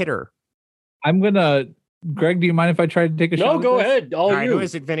mystery hitter? Greg, do you mind if I try to take a shot? No, go ahead. All right, who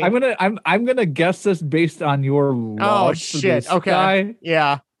is it, Vinny? I'm gonna guess this based on your love. Oh shit! Okay, guy.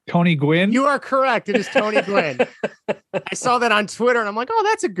 Yeah. Tony Gwynn. You are correct. It is Tony Gwynn. I saw that on Twitter and I'm like, oh,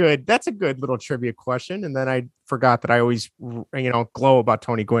 that's a good little trivia question. And then I forgot that I always, glow about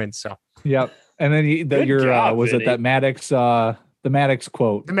Tony Gwynn. So, yep. And then was it that Maddux, the Maddux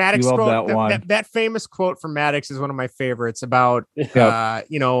quote? The Maddux quote. That one. That famous quote from Maddux is one of my favorites about,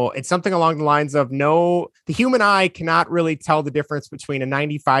 it's something along the lines of the human eye cannot really tell the difference between a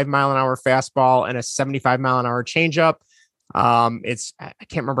 95 mile an hour fastball and a 75 mile an hour changeup. I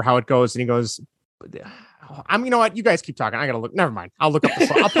can't remember how it goes. And he goes, you know what? You guys keep talking. I got to look. Never mind. I'll look up the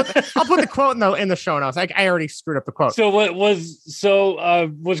quote. I'll put the quote in the show notes. I already screwed up the quote. So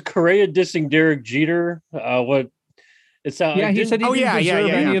was Correa dissing Derek Jeter? He said he didn't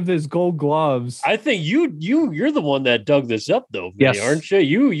deserve any of his Gold Gloves. I think you're the one that dug this up though, Vinny, aren't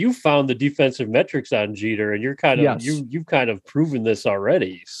you? You found the defensive metrics on Jeter, and you're kind of you've kind of proven this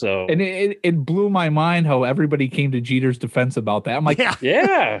already. So and it blew my mind how everybody came to Jeter's defense about that. I'm like,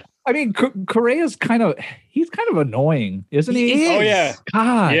 yeah. I mean, Correa's kind of annoying, isn't he? He is. Oh yeah,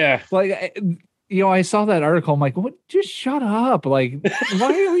 God, yeah. Like, I saw that article. I'm like, what? Just shut up! Like,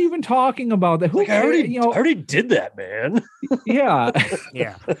 why are we even talking about that? Who cares? I already did that, man. Yeah,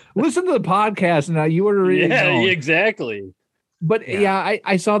 yeah. Listen to the podcast now. You were exactly. But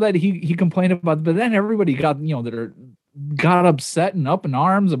I saw that he complained about it, but then everybody got got upset and up in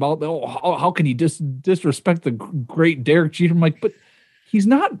arms about how can he disrespect the great Derek Jeter? I'm like, but he's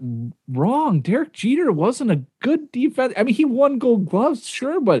not wrong. Derek Jeter wasn't a good defense. I mean, he won Gold Gloves,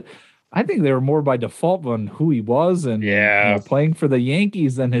 sure, but I think they were more by default on who he was and playing for the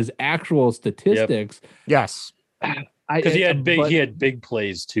Yankees than his actual statistics. Yep. Yes. Because he had big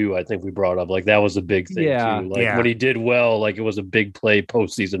plays too. I think we brought up like that was a big thing too. Like when he did well, like it was a big play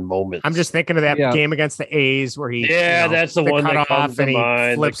postseason moment. I'm just thinking of that game against the A's where he that's the one that comes to mind.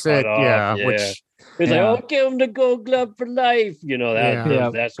 He flips it, which he's like, "Oh, give him the Gold Glove for life,"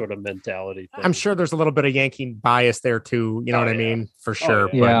 that sort of mentality thing. I'm sure there's a little bit of Yankee bias there too. You know what I mean? For sure.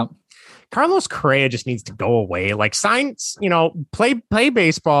 Yeah. Carlos Correa just needs to go away. Like play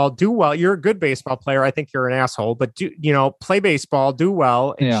baseball, do well. You're a good baseball player. I think you're an asshole, but play baseball, do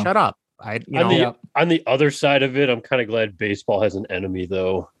well, and shut up. On the other side of it, I'm kind of glad baseball has an enemy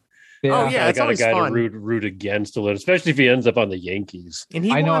though. Yeah. Oh yeah, it's always got a guy to root against a little, especially if he ends up on the Yankees. And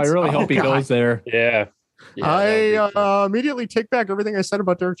I really hope he goes there. Yeah. I immediately take back everything I said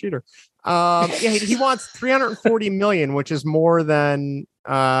about Derek Jeter. He wants $340 million, which is more than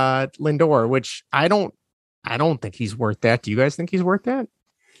Lindor, which I don't think he's worth that. Do you guys think he's worth that?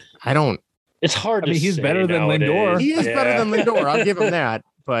 I don't. It's hard. He's better than Lindor. He is better than Lindor. I'll give him that,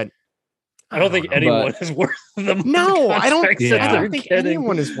 but I don't think anyone is worth them. No, I don't think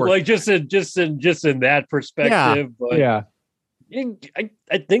anyone is worth. Like just in that perspective. Yeah. But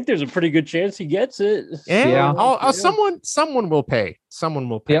I think there's a pretty good chance he gets it. Yeah. Someone will pay. Someone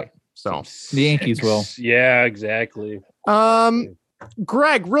will pay. Yep. So the Yankees will. Yeah, exactly.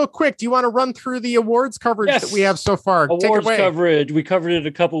 Greg, real quick, do you want to run through the awards coverage that we have so far? Awards coverage. We covered it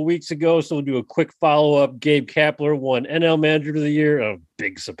a couple weeks ago, so we'll do a quick follow-up. Gabe Kapler won NL Manager of the Year. A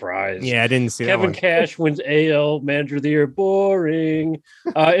big surprise. Yeah, I didn't see Kevin that one. Cash wins AL Manager of the Year. Boring.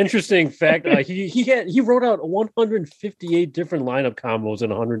 Interesting fact, he wrote out 158 different lineup combos in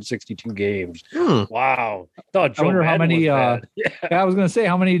 162 games. Wow. Thought Joe Madden how many I was going to say,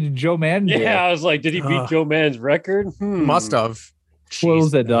 how many did Joe Madden do? Yeah, I was like, did he beat Joe Madden's record? Must have. What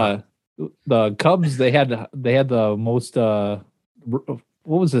was it? The Cubs, they had the most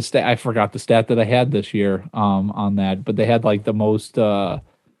what was the stat? I forgot the stat that I had this year on that, but they had like the most was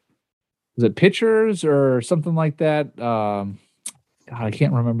it pitchers or something like that? God, I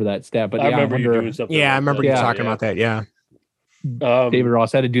can't remember that stat, but I remember you doing something. Yeah, I remember you talking about that. Yeah. David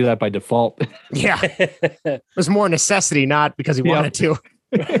Ross had to do that by default. Yeah. It was more necessity, not because he wanted to.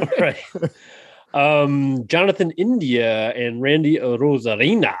 Right. Jonathan India and Randy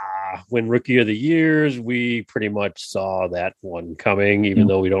Rosarina win Rookie of the Years. We pretty much saw that one coming, even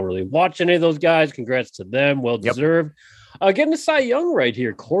though we don't really watch any of those guys. Congrats to them. Well deserved. Getting the Cy Young right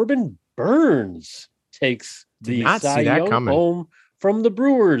here. Corbin Burns takes the Cy Young home from the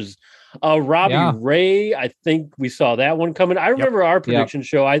Brewers. Robbie Ray, I think we saw that one coming. I remember our prediction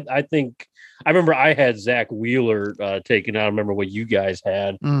show. I remember I had Zach Wheeler taken out. I remember what you guys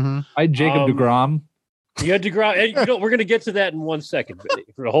had. I had Jacob DeGrom. You had DeGrom. We're going to get to that in 1 second.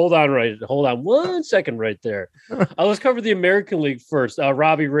 Hold on 1 second right there. Let's cover the American League first.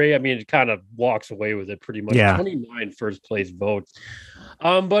 Robbie Ray, it kind of walks away with it pretty much. 29 first place votes.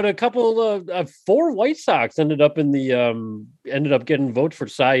 But a couple of 4 White Sox ended up getting votes for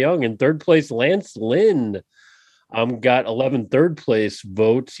Cy Young. In third place, Lance Lynn got 11 third place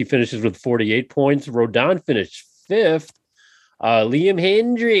votes. He finishes with 48 points. Rodon finished 5th. Liam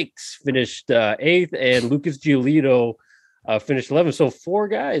Hendricks finished 8th, and Lucas Giolito finished 11th. So 4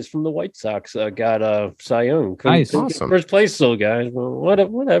 guys from the White Sox got Cy Young. Nice, awesome. First place, though, guys. Well,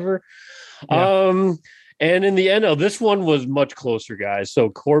 whatever. Yeah. And in the end, this one was much closer, guys. So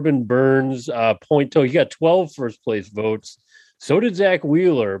Corbin Burns, point total, he got 12 first place votes. So did Zach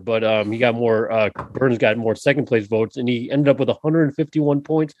Wheeler, but he got more. Burns got more second place votes, and he ended up with 151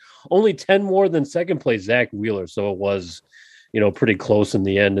 points, only 10 more than second place Zach Wheeler. So it was, pretty close in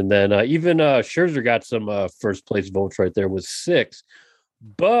the end. And then even Scherzer got some first place votes right there with 6.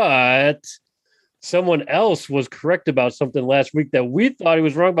 But someone else was correct about something last week that we thought he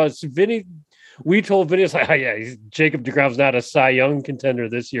was wrong about. Vinny. We told Vinny, Jacob DeGrom's not a Cy Young contender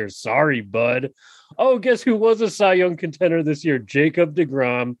this year. Sorry, bud. Oh, guess who was a Cy Young contender this year? Jacob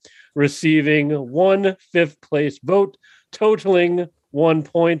DeGrom, receiving 1 5th place vote, totaling 1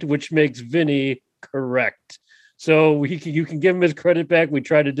 point, which makes Vinny correct. So you can give him his credit back. We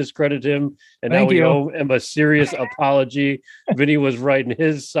tried to discredit him, and now we owe him a serious apology. Vinny was right in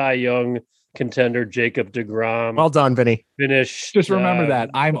his Cy Young contender, Jacob DeGrom. Well done, Vinny. Finished. Just remember that.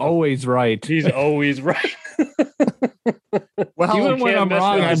 I'm always right. He's always right. Well, even when I'm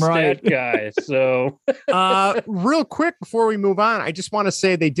wrong, I'm right. Guy, so, real quick before we move on, I just want to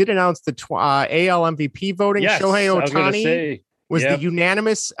say they did announce the AL MVP voting. Yes, Shohei Ohtani was the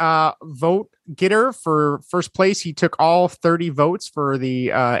unanimous vote getter for first place. He took all 30 votes for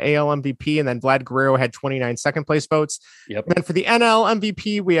the AL MVP, and then Vlad Guerrero had 29 second place votes. Yep. And then for the NL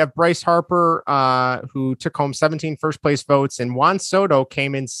MVP, we have Bryce Harper, who took home 17 first place votes, and Juan Soto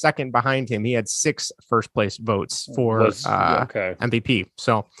came in second behind him. He had 6 first place votes for MVP.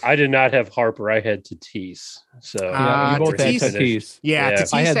 So I did not have Harper. I had Tatis. So you both had Tatis. Yeah,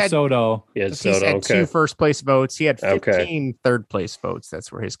 Tatis I had Soto. Tatis had 2 first place votes. He had 15 third place votes.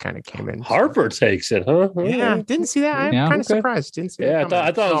 That's where his kind of came in. Harper takes it, huh? Yeah, didn't see that. I'm kind of surprised. Didn't see that.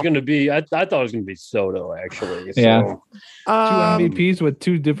 I thought it was going to be. I thought it was going to be Soto actually. So. Yeah, 2 MVPs with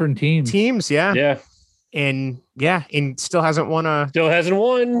 2 different teams. Yeah. And still hasn't won a ring. Hasn't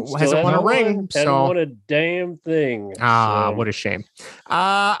won a damn thing. What a shame.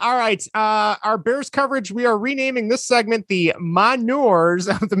 All right. Our Bears coverage, we are renaming this segment the Manures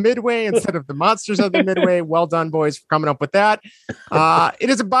of the Midway instead of the Monsters of the Midway. Well done, boys, for coming up with that. It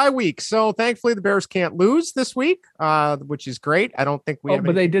is a bye week, so thankfully the Bears can't lose this week, which is great. I don't think we have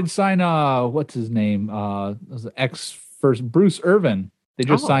but they did sign what's his name? Was the ex-first Bruce Irvin. They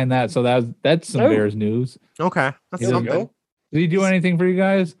just signed that, so that's some Bears news. Okay, that's something. Did he do anything for you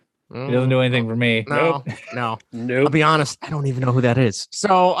guys? He doesn't do anything for me. No. I'll be honest, I don't even know who that is.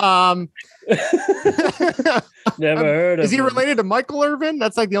 So, never heard of. Is he related to Michael Irvin?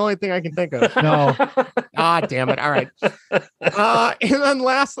 That's like the only thing I can think of. No. Damn it! All right. And then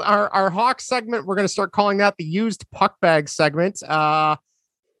last, our Hawks segment, we're going to start calling that the used puck bag segment.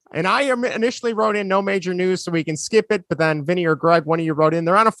 And I initially wrote in no major news so we can skip it. But then Vinny or Greg, one of you wrote in,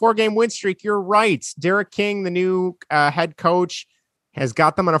 they're on a 4-game win streak. You're right. Derek King, the new head coach, has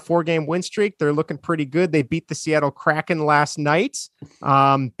got them on a 4-game win streak. They're looking pretty good. They beat the Seattle Kraken last night.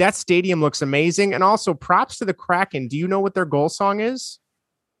 That stadium looks amazing. And also props to the Kraken. Do you know what their goal song is?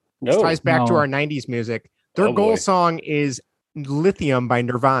 No. This ties back to our 90s music. Their goal song is Lithium by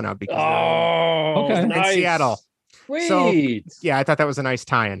Nirvana because they're in Seattle. Sweet. So, yeah, I thought that was a nice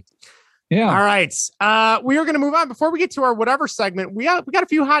tie-in. Yeah. All right. We are going to move on. Before we get to our whatever segment, we got a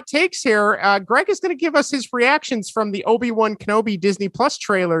few hot takes here. Greg is going to give us his reactions from the Obi-Wan Kenobi Disney Plus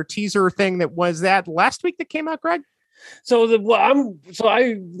trailer teaser thing that was that last week that came out, Greg? So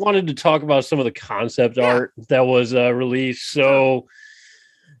I wanted to talk about some of the concept art that was released. So,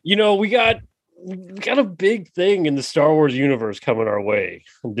 we got a big thing in the Star Wars universe coming our way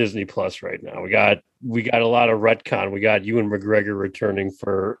on Disney Plus right now. We got a lot of retcon. We got Ewan McGregor returning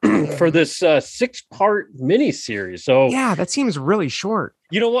for this 6-part miniseries. So yeah, that seems really short.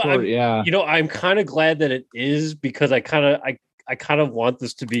 You know what? I'm kind of glad that it is because I kind of want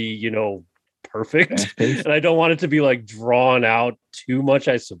this to be, perfect. And I don't want it to be like drawn out too much,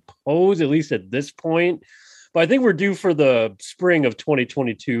 I suppose, at least at this point. But I think we're due for the spring of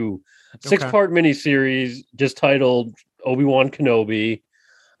 2022. 6-part miniseries just titled Obi-Wan Kenobi.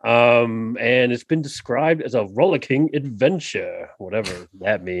 And it's been described as a rollicking adventure, whatever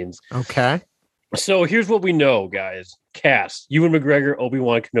that means. Okay. So here's what we know, guys. Cast: Ewan McGregor,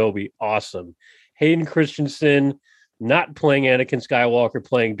 Obi-Wan Kenobi, awesome. Hayden Christensen, not playing Anakin Skywalker,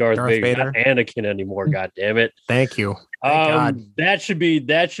 playing Darth Vader. Not Anakin anymore, god damn it. Thank you. Thank God. That should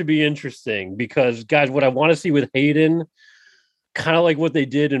be interesting because, guys, what I want to see with Hayden, kind of like what they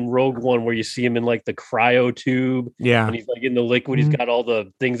did in Rogue One, where you see him in like the cryo tube. Yeah. And he's like in the liquid. He's got all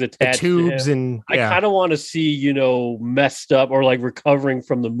the things attached the tubes to him. I kind of want to see, messed up or like recovering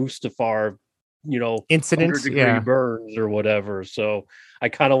from the Mustafar, incidents, 100-degree burns or whatever. So I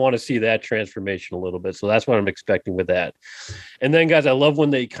kind of want to see that transformation a little bit. So that's what I'm expecting with that. And then, guys, I love when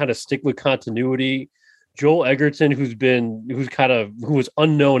they kind of stick with continuity. Joel Egerton, who was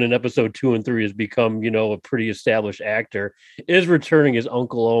unknown in episode 2 and 3, has become, a pretty established actor, is returning as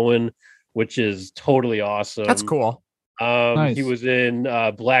Uncle Owen, which is totally awesome. That's cool. Nice. He was in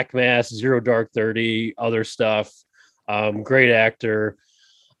Black Mass, Zero Dark 30, other stuff. Great actor.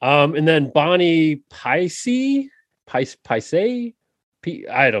 And then Bonnie Piesse,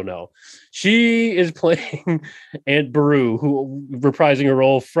 I don't know. She is playing Aunt Beru, who reprising a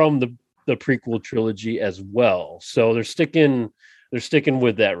role from the prequel trilogy as well. So they're sticking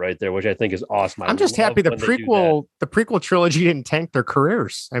with that right there, which I think is awesome. I'm just happy the prequel trilogy didn't tank their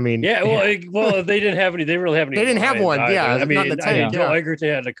careers. I mean, they didn't have any. They didn't really have any. They didn't have one. Either. Yeah, Joel Egerton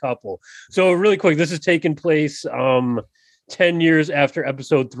had a couple. So really quick, this is taking place 10 years after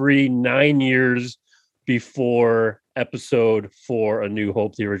episode 3, 9 years before episode 4, A New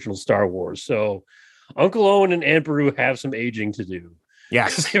Hope, the original Star Wars. So Uncle Owen and Aunt Beru have some aging to do. Yeah,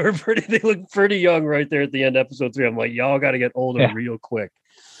 they look pretty young right there at the end of episode 3. I'm like, y'all got to get older real quick.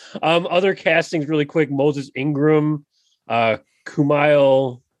 Other castings really quick: Moses Ingram,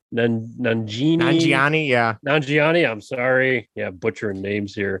 Kumail Nanjiani, yeah. Nanjiani, I'm sorry. Yeah, butchering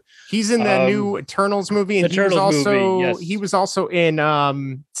names here. He's in the new Eternals movie, and he was also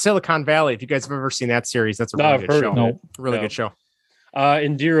in Silicon Valley. If you guys have ever seen that series, that's a really good show. Really good show.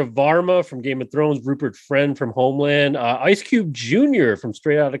 Indira Varma from Game of Thrones, Rupert Friend from Homeland, Ice Cube Jr. from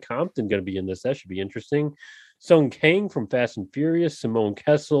Straight Outta Compton going to be in this. That should be interesting. Sung Kang from Fast and Furious, Simone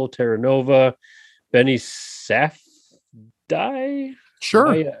Kessel, Terra Nova, Benny Safdie.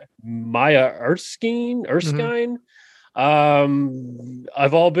 Sure. Maya Erskine.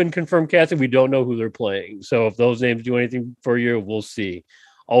 I've all been confirmed casting. We don't know who they're playing. So if those names do anything for you, we'll see.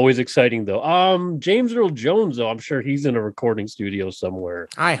 Always exciting though. James Earl Jones, though, I'm sure he's in a recording studio somewhere.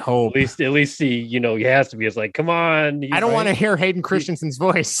 I hope. At least he, he has to be. It's like, come on. I don't want to hear Hayden Christensen's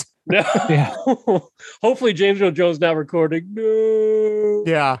voice. No. Yeah. Hopefully James Earl Jones not recording. No.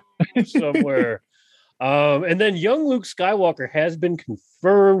 Yeah. Somewhere. And then young Luke Skywalker has been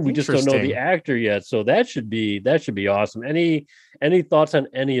confirmed. We just don't know the actor yet, so that should be awesome. Any thoughts on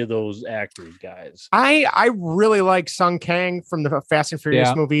any of those actors, guys? I really like Sung Kang from the Fast and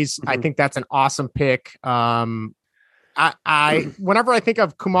Furious movies. Mm-hmm. I think that's an awesome pick. I whenever I think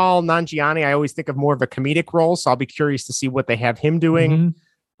of Kumail Nanjiani, I always think of more of a comedic role, so I'll be curious to see what they have him doing.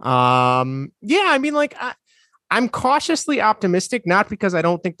 Mm-hmm. I'm cautiously optimistic, not because I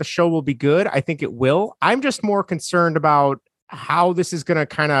don't think the show will be good. I think it will. I'm just more concerned about how this is going to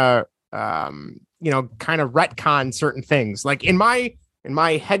kind of retcon certain things. Like in my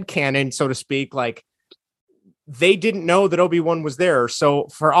headcanon, so to speak, like they didn't know that Obi-Wan was there. So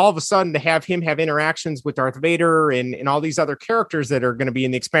for all of a sudden to have him have interactions with Darth Vader and all these other characters that are going to be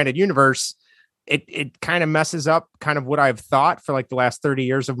in the expanded universe, it kind of messes up kind of what I've thought for like the last 30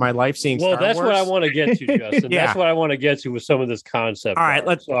 years of my life seeing Star Wars. That's what I want to get to, Justin. That's what I want to get to with some of this concept. All right,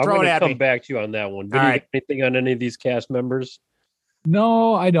 let's I'm going to come back to you on that one. Did you get anything on any of these cast members?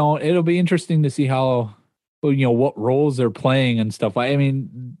 No, I don't. It'll be interesting to see how, what roles they're playing and stuff. I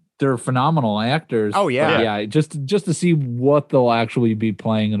mean, they're phenomenal actors. Oh yeah. Yeah. Just to see what they'll actually be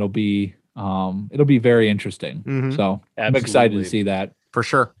playing. It'll be very interesting. Mm-hmm. So I'm excited to see that for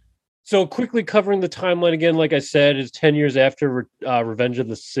sure. So quickly covering the timeline again, like I said, it's 10 years after Revenge of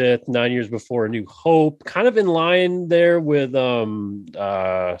the Sith, 9 years before A New Hope, kind of in line there with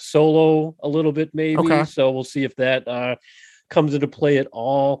Solo a little bit maybe. Okay. So we'll see if that comes into play at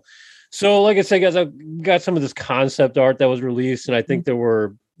all. So like I said, guys, I got some of this concept art that was released, and I think there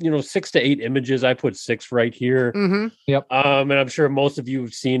were 6 to 8 images. I put 6 right here. Mm-hmm. Yep. And I'm sure most of you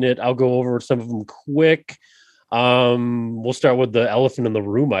have seen it. I'll go over some of them quick. We'll start with the elephant in the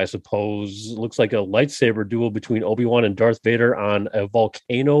room, I suppose. It looks like a lightsaber duel between Obi-Wan and Darth Vader on a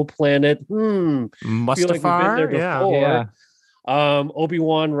volcano planet. Mustafar, feel like we've been there before. Yeah.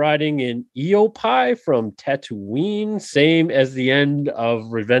 Obi-Wan riding in Eopai from Tatooine, same as the end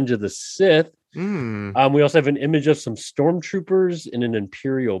of Revenge of the Sith. We also have an image of some stormtroopers in an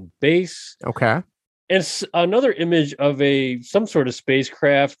Imperial base. Okay. And another image of some sort of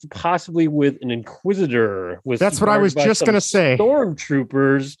spacecraft, possibly with an Inquisitor. That's what I was just going to say.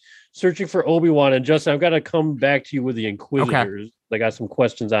 Stormtroopers searching for Obi-Wan. And Justin, I've got to come back to you with the Inquisitors. Okay. I got some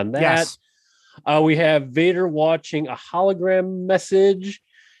questions on that. Yes. We have Vader watching a hologram message.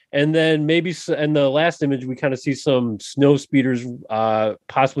 And then maybe in the last image, we kind of see some snow speeders,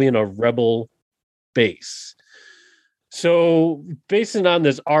 possibly in a rebel base. So basing on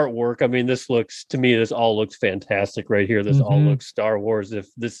this artwork, I mean, this all looks fantastic right here. This all looks Star Wars. If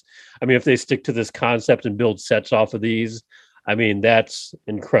they stick to this concept and build sets off of these, I mean, that's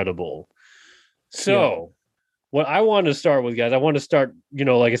incredible. So what I want to start with, guys,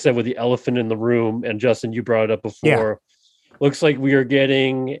 like I said, with the elephant in the room, and Justin, you brought it up before. Yeah. Looks like we are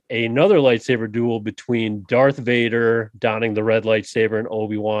getting another lightsaber duel between Darth Vader donning the red lightsaber and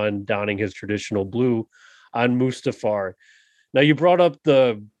Obi-Wan donning his traditional blue on Mustafar. Now you brought up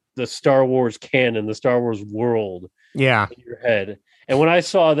the Star Wars canon, the Star Wars world in your head. And when I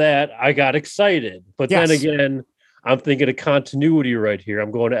saw that, I got excited. But then again, I'm thinking of continuity right here.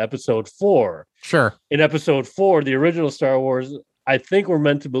 I'm going to episode 4. Sure. In episode 4, the original Star Wars, I think we're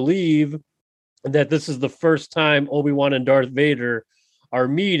meant to believe that this is the first time Obi-Wan and Darth Vader are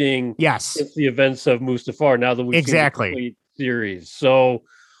meeting since the events of Mustafar, now that we've seen the complete series. So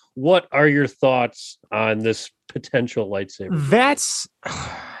what are your thoughts on this potential lightsaber?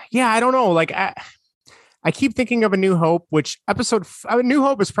 I don't know. Like I keep thinking of A New Hope, which A New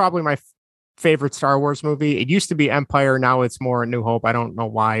Hope is probably my favorite Star Wars movie. It used to be Empire. Now it's more A New Hope. I don't know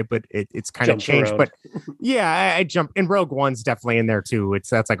why, but it's kind of changed. Around. But I jump, and Rogue One's definitely in there too.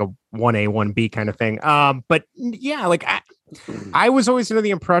 That's like a 1A, 1B kind of thing. But yeah, like I was always under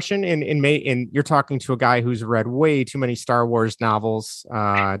the impression, and you're talking to a guy who's read way too many Star Wars novels.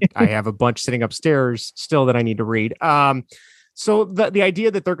 I have a bunch sitting upstairs still that I need to read. So the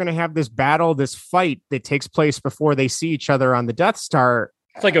idea that they're going to have this battle, this fight that takes place before they see each other on the Death Star.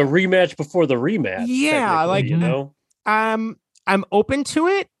 It's like a rematch before the rematch. Yeah, like, you know, I'm open to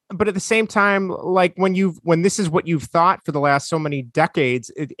it, but at the same time, like when this is what you've thought for the last so many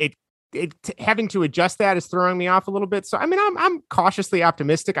decades, it having to adjust that is throwing me off a little bit. So I mean, I'm cautiously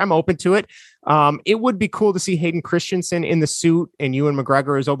optimistic. I'm open to it. It would be cool to see Hayden Christensen in the suit and Ewan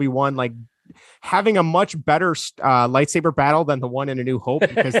McGregor as Obi-Wan, like having a much better lightsaber battle than the one in A New Hope,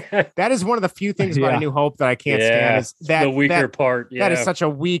 because that is one of the few things about A New Hope that I can't stand, is that the weaker part. Yeah. That is such a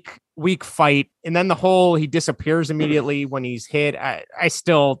weak fight. And then he disappears immediately when he's hit. I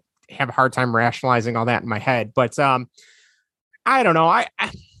still have a hard time rationalizing all that in my head, but I don't know.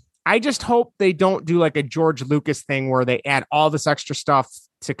 I just hope they don't do like a George Lucas thing where they add all this extra stuff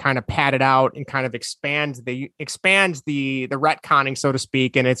to kind of pad it out and kind of expand the retconning, so to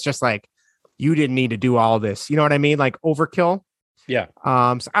speak. And it's just like, you didn't need to do all this. You know what I mean? Like overkill. Yeah.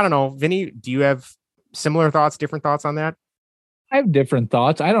 So I don't know. Vinny, do you have similar thoughts, different thoughts on that? I have different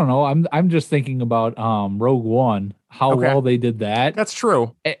thoughts. I don't know. I'm just thinking about Rogue One, how well they did that. That's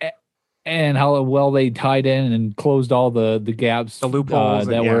true. And how well they tied in and closed all the gaps, the loopholes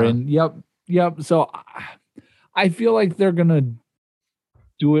that were in. Yep. So I feel like they're gonna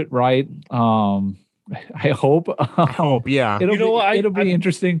do it right. I hope. Yeah. It'll be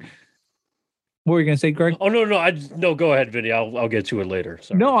interesting. What were you gonna say, Greg? Oh no, go ahead, Vinny. I'll get to it later.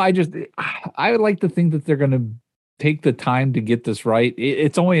 Sorry. No, I would like to think that they're gonna take the time to get this right.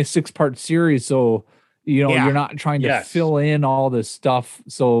 It's only a 6-part series, so you're not trying to fill in all this stuff.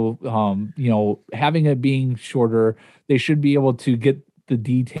 So having it being shorter, they should be able to get the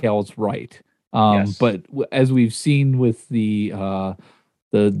details right. But as we've seen with the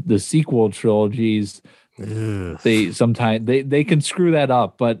sequel trilogies, they sometimes they can screw that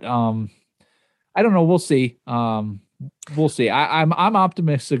up. But I don't know. We'll see. We'll see. I'm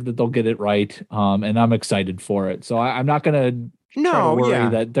optimistic that they'll get it right. And I'm excited for it. So I'm not going to worry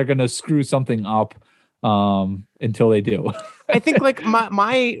that they're going to screw something up until they do. I think like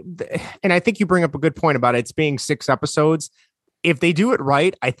and I think you bring up a good point about it's being 6 episodes. If they do it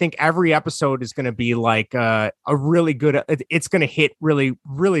right, I think every episode is going to be like a really good, it's going to hit really,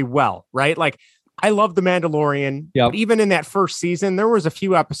 really well. Right. Like I love The Mandalorian. But even in that first season, there was a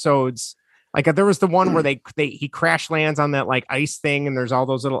few episodes. Like there was the one where he crash lands on that like ice thing, and there's all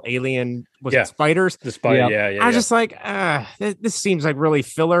those little alien spiders. The spider, I was just like, this seems like really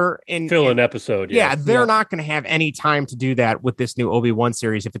filler an episode. They're not going to have any time to do that with this new Obi-Wan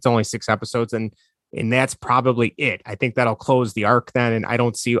series if it's only 6 episodes, and that's probably it. I think that'll close the arc then, and I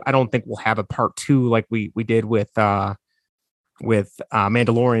don't think we'll have a part 2 like we did with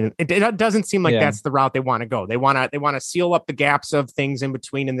Mandalorian. It doesn't seem like that's the route they want to go. They want to seal up the gaps of things in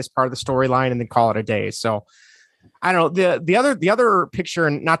between in this part of the storyline and then call it a day. So I don't know. The other picture,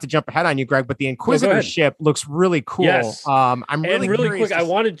 and not to jump ahead on you, Greg, but the Inquisitor ship looks really cool. Yes. I'm really quick.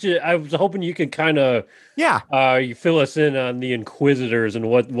 I was hoping you could kind of you fill us in on the Inquisitors and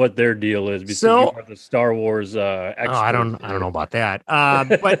what their deal is, because you are the Star Wars expert. I don't know about that.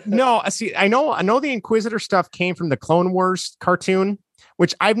 But no, see, I know the Inquisitor stuff came from the Clone Wars cartoon,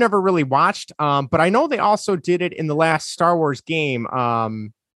 which I've never really watched. But I know they also did it in the last Star Wars game.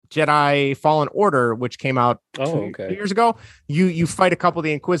 Jedi Fallen Order, which came out 2 years ago. You fight a couple of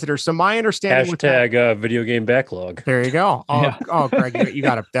the Inquisitors. So my understanding # video game backlog. There you go. Greg, you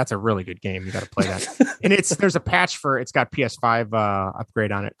got that's a really good game. You got to play that. And there's a patch it's got PS5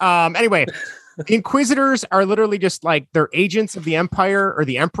 upgrade on it. Anyway, the Inquisitors are literally just like they're agents of the Empire or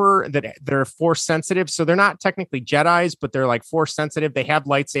the Emperor that they're force sensitive. So they're not technically Jedis, but they're like force sensitive. They have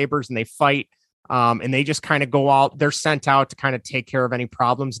lightsabers and they fight. And they just kind of go out, they're sent out to kind of take care of any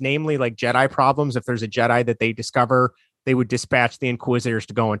problems, namely like Jedi problems. If there's a Jedi that they discover, they would dispatch the Inquisitors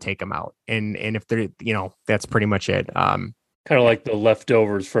to go and take them out. And if they're, that's pretty much it. Kind of like the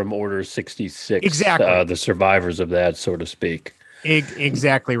leftovers from Order 66. Exactly. The survivors of that, so to speak.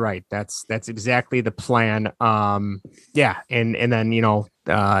 Exactly right. That's exactly the plan. And then,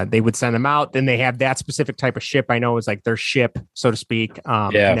 they would send them out. Then they have that specific type of ship. I know is like their ship, so to speak.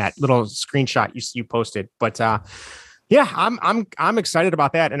 In that little screenshot you posted. But Yeah, I'm excited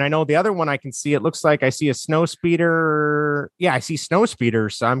about that. And I know the other one I can see, it looks like I see a snow speeder. Yeah, I see snow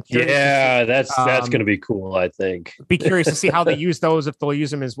speeders. So I'm curious. Yeah, that's going to be cool, I think. Be curious to see how they use those, if they'll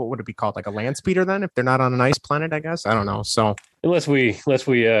use them as, what would it be called? Like a land speeder then, if they're not on an ice planet, I guess. I don't know. So unless we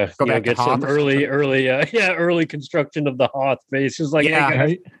get some early construction of the Hoth base. It's like, hey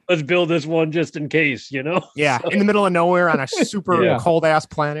guys, let's build this one just in case, Yeah, so. In the middle of nowhere on a super cold ass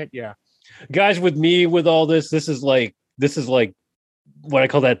planet. Yeah. Guys, with me with all this is like what I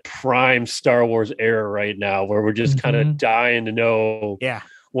call that prime Star Wars era right now, where we're just kind of dying to know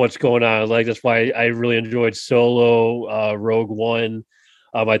what's going on. Like, that's why I really enjoyed Solo, Rogue One.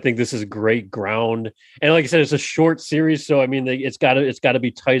 I think this is great ground, and like I said, it's a short series, so I mean, it's got to be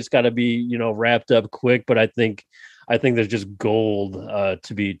tight, it's got to be wrapped up quick. But I think there's just gold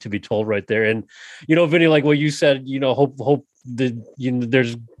to be told right there. And Vinny, like what you said, hope that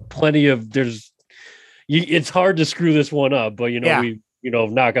there's plenty of it's hard to screw this one up, but we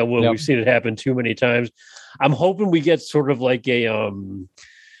knock on wood, we've seen it happen too many times. I'm hoping we get sort of like a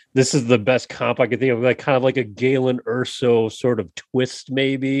this is the best comp I could think of, like kind of like a Galen Erso sort of twist,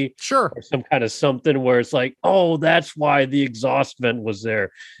 maybe. Sure. Or some kind of something where it's like, oh, that's why the exhaust vent was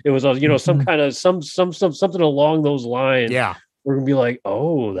there. It was, some kind of something along those lines. Yeah. We're gonna be like,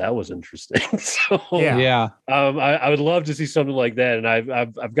 oh, that was interesting. So I would love to see something like that, and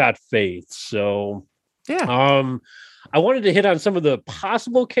I've got faith. So I wanted to hit on some of the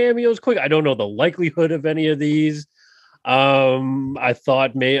possible cameos quick. I don't know the likelihood of any of these. I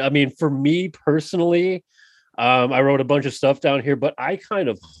thought for me personally, I wrote a bunch of stuff down here, but I kind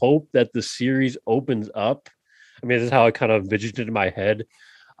of hope that the series opens up. I mean, this is how I kind of envisioned it in my head,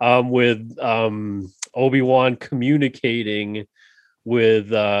 with Obi-Wan communicating with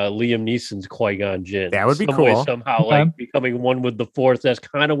Liam Neeson's Qui-Gon Jinn. That would be cool. Somehow, like becoming one with the Force. That's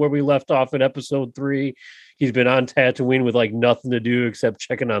kind of where we left off in Episode 3. He's been on Tatooine with like nothing to do except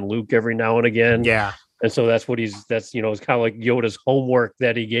checking on Luke every now and again. Yeah. And so that's what it's kind of like Yoda's homework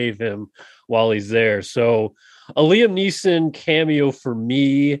that he gave him while he's there. So a Liam Neeson cameo for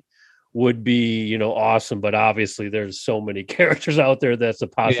me would be, awesome. But obviously there's so many characters out there that's a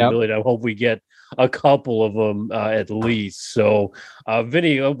possibility. I hope we get a couple of them at least. So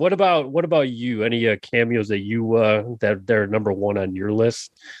Vinny, what about you? Any cameos that you that they're number one on your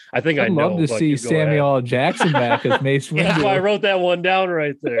list? I think I'd love to see Samuel L. Jackson back as Mace Windu. That's why I wrote that one down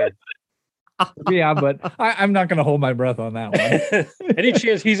right there. Yeah, but I'm not going to hold my breath on that one. Any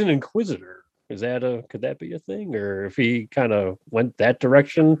chance he's an Inquisitor? Could that be a thing? Or if he kind of went that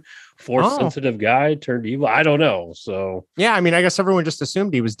direction, Force sensitive guy turned evil? I don't know. So yeah, I mean, I guess everyone just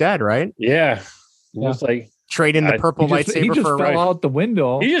assumed he was dead, right? Yeah. Just like trade in the purple lightsaber. He just fell out the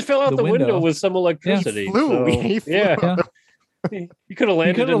window. He just fell out the window with some electricity. He flew. So, he flew. He could have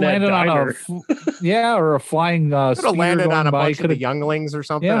landed in that diner. Or a flying could have landed on a bunch of the younglings or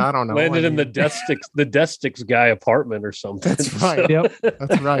something. I don't know. Landed in the Destics guy apartment or something. That's right. Yep.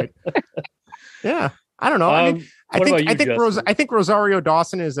 That's right. Yeah. I don't know. I think Rosario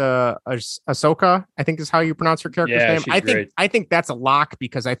Dawson is Ahsoka, I think is how you pronounce her character's name. I think that's a lock,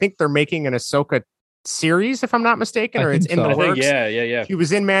 because I think they're making an Ahsoka series, if I'm not mistaken, or it's in the works. Yeah. She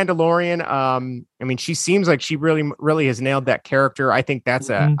was in Mandalorian. I mean, she seems like she really has nailed that character. I think that's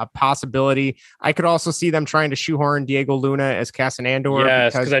a possibility. I could also see them trying to shoehorn Diego Luna as Cassian Andor.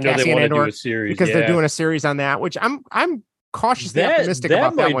 Yes, because I know they want to do a series. Because they're doing a series on that, which I'm cautiously optimistic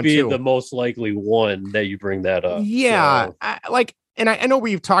about that one too. That might be the most likely one that you bring that up. Yeah, so. And I know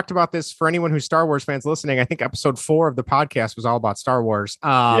we've talked about this. For anyone who's Star Wars fans listening, I think episode 4 of the podcast was all about Star Wars.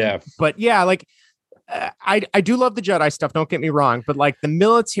 But yeah, like I do love the Jedi stuff. Don't get me wrong, but like the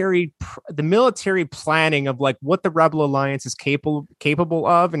military planning of like what the Rebel Alliance is capable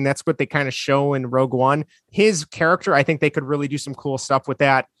of, and that's what they kind of show in Rogue One. His character, I think they could really do some cool stuff with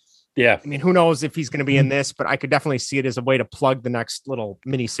that. Yeah. I mean, who knows if he's going to be in this, but I could definitely see it as a way to plug the next little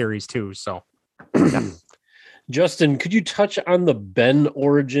mini series too. So, yeah. Justin, could you touch on the Ben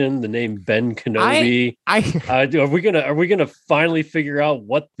origin, the name Ben Kenobi? Are we gonna finally figure out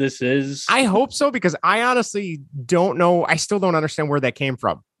what this is? I hope so, because I honestly don't know. I still don't understand where that came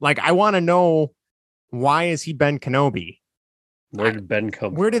from. Like, I want to know, why is he Ben Kenobi? Where did Ben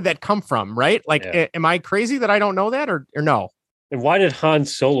come? Where did that come from? Right? Like, am I crazy that I don't know that, or no? And why did Han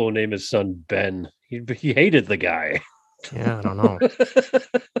Solo name his son Ben? He hated the guy. Yeah, I don't know.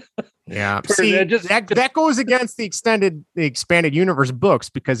 Yeah, see, that goes against the expanded universe books,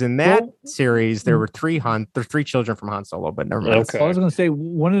 because in that series there were three children from Han Solo, but never mind. Okay. I was going to say,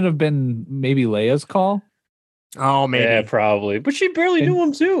 wouldn't it have been maybe Leia's call? Oh, maybe. Yeah, probably. But she barely knew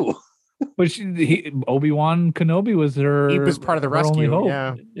him too. But Obi-Wan Kenobi was her. He was part of the rescue.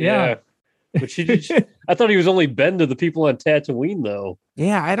 Yeah. But she did. I thought he was only Ben to the people on Tatooine, though.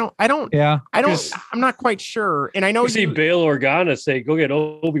 Yeah, I don't. Yeah. I'm not quite sure. And I know You see Bail Organa say, "Go get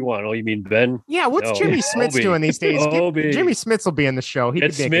Obi-Wan." Oh, you mean Ben? Yeah, what's No. Jimmy Smits Obi. doing these days? Obi. Jimmy Smits will be in the show. He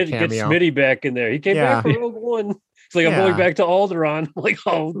Get could make a cameo. Smitty back in there. He came back for Rogue One. It's like I'm going back to Alderaan. I'm like,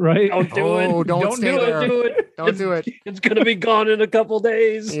 oh, Right. don't do it. Don't stay there. Do it. Don't do it. It's gonna be gone in a couple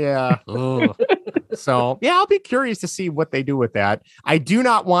days. Yeah. Ugh. So yeah, I'll be curious to see what they do with that. I do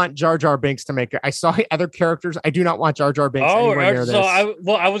not want Jar Jar Binks to make it. I saw other characters. I do not want Jar Jar Binks anywhere near this.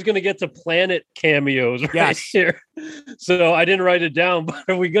 I was gonna get to planet cameos right here. So I didn't write it down, but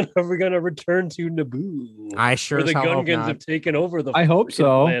are we gonna return to Naboo? I sure where the as hell hope Gungans not. have taken over the I hope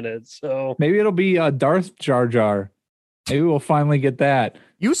so. planet. So Maybe it'll be Darth Jar Jar. Maybe we'll finally get that.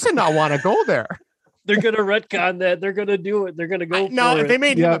 You should not want to go there. they're gonna retcon that. They're gonna do it. They're gonna go. No, for if they it.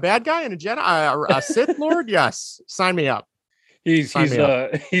 made him a bad guy and a Jedi or a Sith Lord, yes, sign me up. He's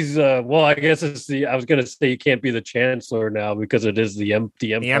well, I guess it's I was gonna say he can't be the Chancellor now because it is the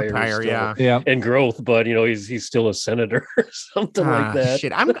Empire. The Empire, still Yeah. in growth, but he's still a senator or something like that.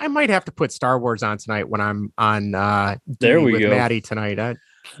 Shit, I might have to put Star Wars on tonight when I'm on. There duty we with go. Maddie tonight. I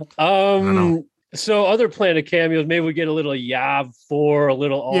don't know. So other planet cameos, maybe we get a little Yav 4, a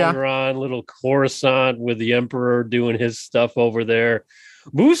little Alderaan, a little Coruscant with the Emperor doing his stuff over there.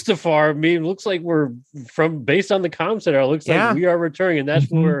 Mustafar, I mean, looks like we're based on the comms center. It looks like we are returning, and that's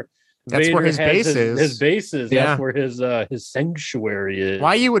where Vader his base is. His base is. Yeah. That's where his sanctuary is.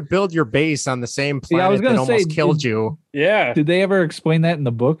 Why you would build your base on the same planet I was gonna that almost say, killed you? Yeah. Did they ever explain that in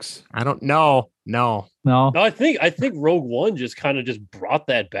the books? I don't know. No. No. No, I think Rogue One just kind of just brought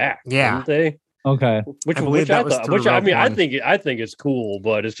that back. Yeah. Didn't they? Okay. Which I believe that was thought, through which I Rogue mean, One. I think it's cool,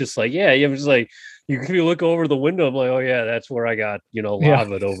 but it's just like, yeah, it's like you look over the window. I'm like, oh yeah, that's where I got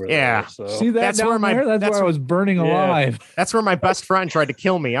lava over Yeah. there. So See that That's down where my- there? That's that's where I was burning Yeah. alive. That's where my best friend tried to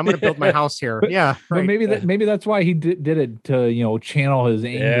kill me. I'm going to build my house here. Yeah. But Right. maybe that's why he did it to channel his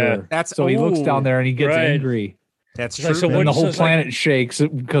anger. That's So he looks down there and he gets right. angry. That's It's like, true. so And what- the whole it's like- planet shakes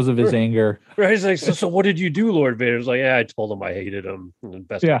because of his anger. right, he's like, so what did you do, Lord Vader? It's like, yeah, I told him I hated him. The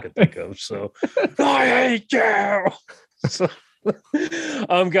best I Yeah. could think of. So I hate you. So,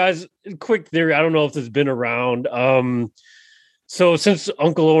 guys, quick theory. I don't know if this has been around. So since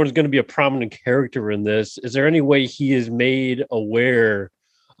Uncle Owen is going to be a prominent character in this, is there any way he is made aware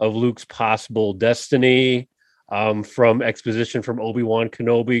of Luke's possible destiny from exposition from Obi-Wan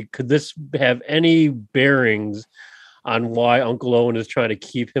Kenobi? Could this have any bearings on why Uncle Owen is trying to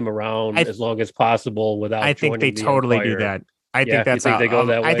keep him around as long as possible without I think they joining the totally do Empire? that. I Yeah, think that's you think they go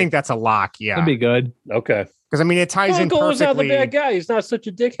that I way? think that's a lock. Yeah. That'd be good. Okay. Because I mean, it ties in Uncle Owen's not the perfectly. bad guy. He's not such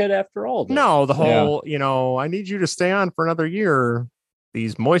a dickhead after all. though. No, the Yeah. whole, I need you to stay on for another year.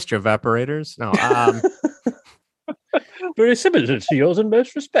 These moisture evaporators. No, Very similar to yours in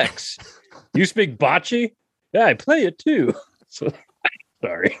most respects. You speak bocce? Yeah, I play it too. So,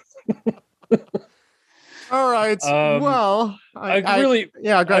 sorry. all right. Well, Really,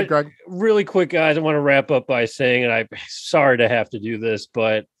 go ahead, Greg. really quick, guys. I want to wrap up by saying, and I'm sorry to have to do this,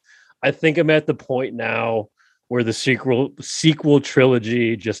 but I think I'm at the point now where the sequel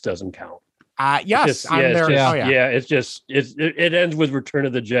trilogy just doesn't count. Yes, I'm there. It ends with Return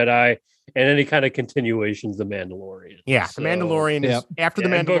of the Jedi and any kind of continuations, The Mandalorian. Yeah, So- the Mandalorian is after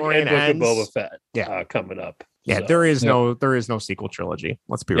the and Mandalorian Book ends. of Boba Fett. Yeah. Coming up. Yeah, So, there is no sequel trilogy.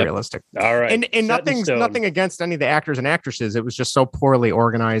 Let's be realistic. all right. And Set in stone. nothing against any of the actors and actresses. It was just so poorly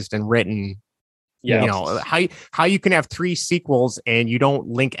organized and written. Yeah. You know, how you can have 3 sequels and you don't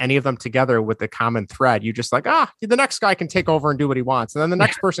link any of them together with a common thread. You just like, the next guy can take over and do what he wants. And then the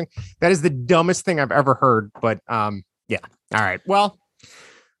next person, that is the dumbest thing I've ever heard. But yeah. All right. Well,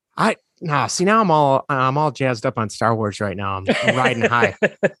 see, now I'm all jazzed up on Star Wars right now. I'm riding high.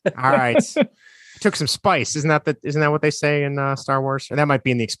 All right. Took some spice. Isn't that what they say in Star Wars? Or that might be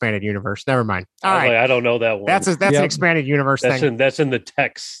in the expanded universe. Never mind. All right. I don't know that one. That's an expanded universe thing. That's in the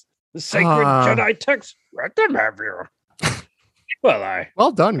text. The sacred Jedi text. I didn't have you. Well,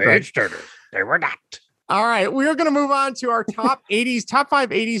 Well done, Greg. page turners. They were not. All right, we're going to move on to our top 5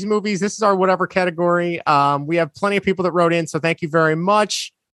 80s movies. This is our whatever category. We have plenty of people that wrote in, so thank you very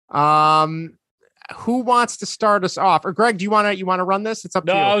much. Who wants to start us off? Or Greg, do you want to run this? It's up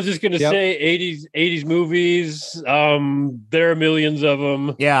to you. I was just going to say 80s movies. There are millions of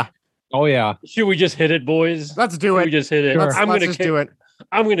them. Yeah. Oh yeah. Should we just hit it, boys? Let's do it. We just hit it. Sure. Let's just do it.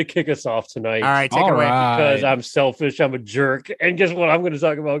 I'm going to kick us off tonight. All right, take it All away. right. Because I'm selfish. I'm a jerk. And guess what I'm going to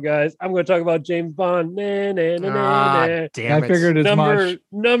talk about, guys? I'm going to talk about James Bond. Damn I it. figured as much.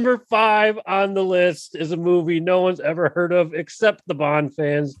 Number 5 on the list is a movie no one's ever heard of except the Bond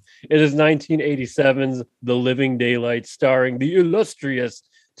fans. It is 1987's The Living Daylights, starring the illustrious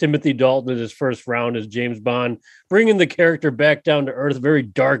Timothy Dalton in his first round as James Bond, bringing the character back down to earth. Very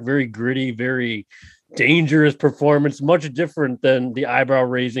dark, very gritty, very dangerous performance, much different than the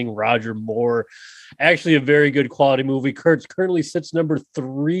eyebrow-raising Roger Moore. Actually, a very good quality movie. Currently sits number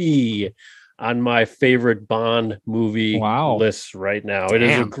 3 on my favorite Bond movie list right now. It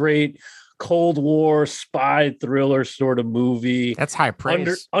is a great Cold War spy thriller sort of movie. That's high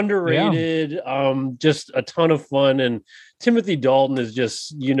praise. Underrated, just a ton of fun. And Timothy Dalton is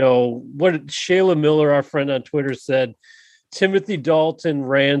just, what Shayla Miller, our friend on Twitter, said, Timothy Dalton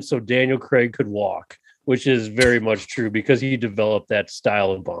ran so Daniel Craig could walk, which is very much true because he developed that style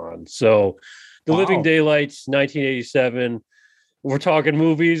of Bond. So The Living Daylights, 1987. We're talking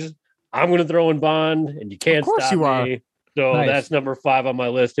movies. I'm going to throw in Bond, and you can't stop me. So that's number 5 on my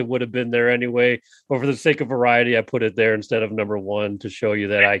list. It would have been there anyway, but for the sake of variety, I put it there instead of number 1 to show you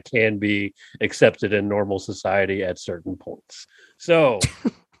that I can be accepted in normal society at certain points. So,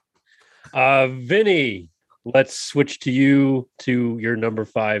 Vinny, let's switch to you to your number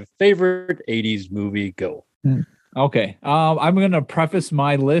 5 favorite 80s movie. Go. Okay. I'm going to preface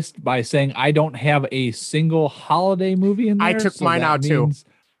my list by saying I don't have a single holiday movie in there. I took mine out too.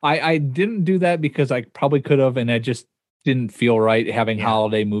 I didn't do that because I probably could have, and I just didn't feel right having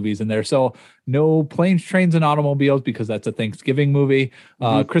holiday movies in there. So no Planes, Trains, and Automobiles because that's a Thanksgiving movie.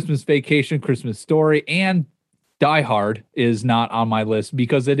 Christmas Vacation, Christmas Story, and Die Hard is not on my list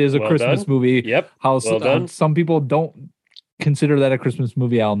because it is a Christmas movie. Yep. Some people don't consider that a Christmas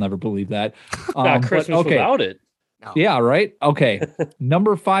movie. I'll never believe that. Not Christmas without it. No. Yeah, right. Okay.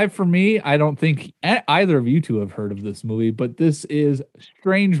 Number 5 for me. I don't think either of you two have heard of this movie, but this is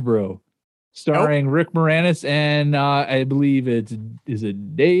Strange Brew, starring Rick Moranis and I believe is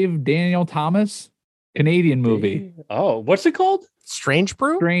it Daniel Thomas? Canadian movie. Oh, what's it called? Strange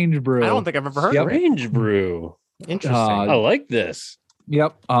Brew? Strange Brew. I don't think I've ever heard of it. Strange Brew. Interesting. I like this.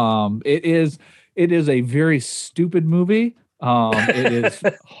 Yep. It is a very stupid movie. It is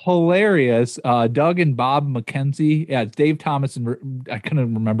hilarious. Doug and Bob McKenzie. Yeah, it's Dave Thomas and I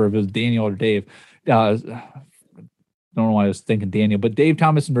couldn't remember if it was Daniel or Dave. Don't know why I was thinking Daniel, but Dave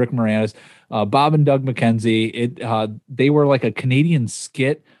Thomas and Rick Moranis, Bob and Doug McKenzie. They were like a Canadian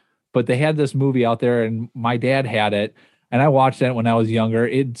skit, but they had this movie out there, and my dad had it, and I watched it when I was younger.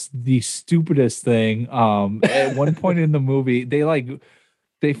 It's the stupidest thing. At one point in the movie,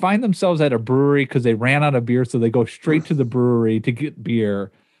 they find themselves at a brewery because they ran out of beer, so they go straight to the brewery to get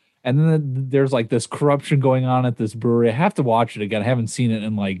beer. And then there's like this corruption going on at this brewery. I have to watch it again. I haven't seen it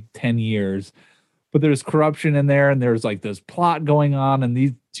in like 10 years. But there's corruption in there, and there's like this plot going on, and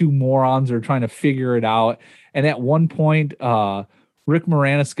these two morons are trying to figure it out. And at one point, Rick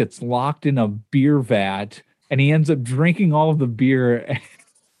Moranis gets locked in a beer vat, and he ends up drinking all of the beer.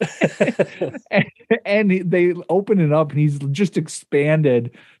 and they open it up, and he's just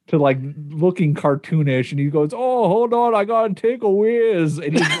expanded to like looking cartoonish, and he goes, "Oh, hold on, I gotta take a whiz."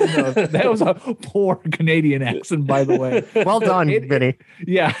 And that was a poor Canadian accent, by the way. Well done, Vinny.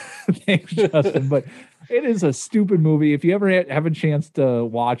 Yeah, thanks, Justin. But it is a stupid movie. If you ever have a chance to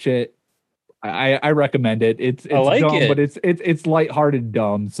watch it, I recommend it. It's dumb, but it's lighthearted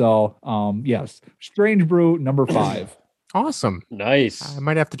dumb. So yes, Strange Brew number 5. Awesome. Nice. I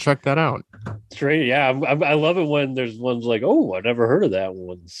might have to check that out. Strange. Yeah. I love it when there's ones like, oh, I never heard of that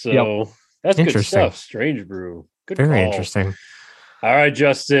one. So that's good stuff. Strange Brew. Good Very call. Interesting. All right,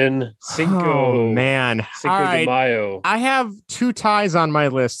 Justin. Cinco. Oh, man. Cinco de Mayo. I have 2 ties on my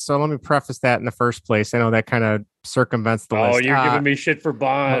list. So let me preface that in the first place. I know that kind of circumvents the list. Oh, you're giving me shit for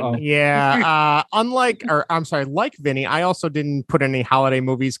Bond. Yeah. Like Vinny, I also didn't put any holiday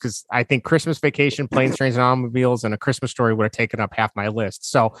movies because I think Christmas Vacation, Planes, Trains, and Automobiles, and A Christmas Story would have taken up half my list.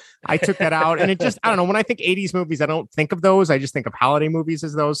 So I took that out. And it just, I don't know, when I think 80s movies, I don't think of those. I just think of holiday movies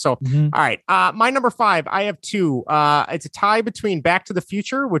as those. So, all right. My number 5, I have 2. It's a tie between Back to the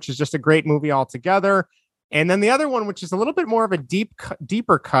Future, which is just a great movie altogether. And then the other one, which is a little bit more of a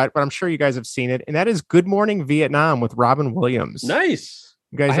deeper cut, but I'm sure you guys have seen it. And that is Good Morning Vietnam with Robin Williams. Nice.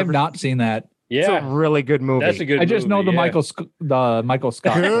 You guys I have not seen that. Yeah. It's a really good movie. That's a good movie. I just know the Michael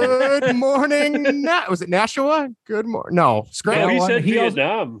Scott. Good morning. Was it Nashua? Good morning. No, No, he said He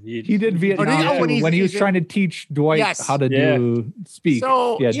Vietnam. He did Vietnam when he was trying to teach Dwight how to do speak.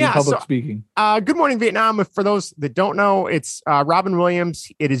 So, do public speaking. Good Morning Vietnam. For those that don't know, it's Robin Williams.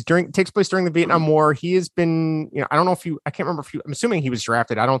 It takes place during the Vietnam War. He has been, I don't know I can't remember I'm assuming he was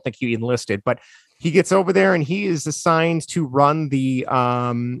drafted. I don't think he enlisted, but he gets over there and he is assigned to run the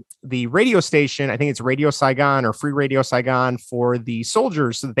radio station. I think it's Radio Saigon or Free Radio Saigon for the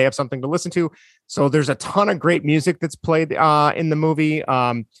soldiers so that they have something to listen to. So there's a ton of great music that's played in the movie.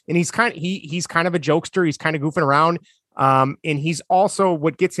 And he's kind of a jokester. He's kind of goofing around. And he's also,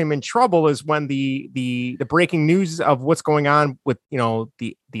 what gets him in trouble is when the breaking news of what's going on with,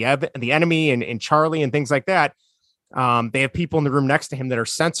 the enemy and Charlie and things like that. They have people in the room next to him that are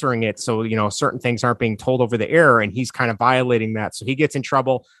censoring it. So, certain things aren't being told over the air, and he's kind of violating that. So he gets in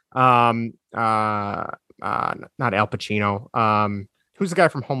trouble. Not Al Pacino. Who's the guy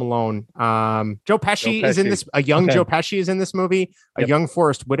from Home Alone? Joe Pesci is in this. A young Joe Pesci is in this movie. A young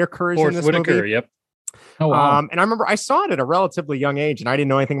Forrest Whitaker is in this movie. Yep. Oh, wow. And I remember I saw it at a relatively young age, and I didn't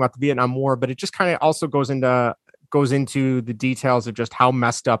know anything about the Vietnam War, but it just kind of also goes into the details of just how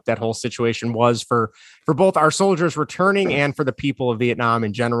messed up that whole situation was for both our soldiers returning and for the people of Vietnam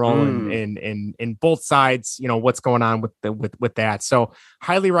in general, and both sides, what's going on with that. So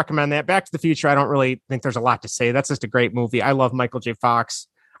highly recommend that. Back to the Future, I don't really think there's a lot to say. That's just a great movie. I love Michael J. Fox.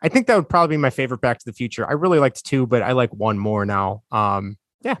 I think that would probably be my favorite Back to the Future. I really liked 2, but I like 1 more now.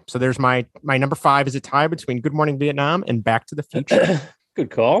 Yeah, so there's my number 5 is a tie between Good Morning Vietnam and Back to the Future. Good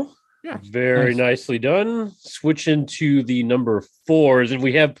call. Yeah, very nicely done. Switching to the number 4s, and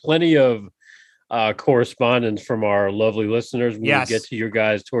we have plenty of correspondence from our lovely listeners. We'll get to your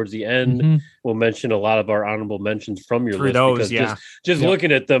guys towards the end. Mm-hmm. We'll mention a lot of our honorable mentions from your list. Those, because just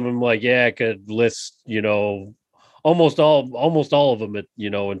looking at them, I'm like, I could list, almost all of them at,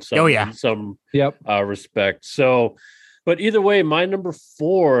 in some respect. So. But either way, my number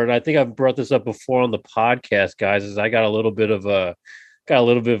 4, and I think I've brought this up before on the podcast, guys, is I got a little bit of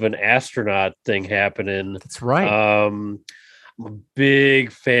an astronaut thing happening. That's right. I'm a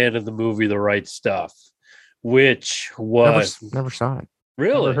big fan of the movie The Right Stuff, which was never saw it.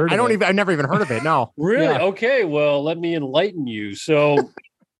 Really? I've never even heard of it. No. Really? Yeah. Okay. Well, let me enlighten you. So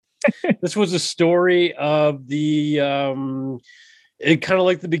this was a story of the it kind of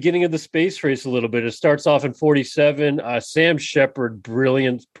like the beginning of the space race a little bit. It starts off in 1947. Sam Shepard,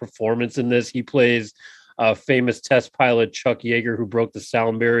 brilliant performance in this. He plays famous test pilot Chuck Yeager, who broke the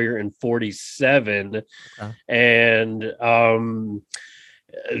sound barrier in 1947. Okay. And,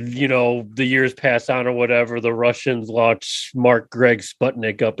 the years pass on or whatever. The Russians launched Mark Gregg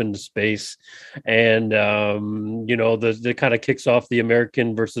Sputnik up into space. And, that kind of kicks off the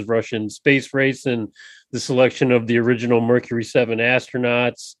American versus Russian space race and the selection of the original Mercury 7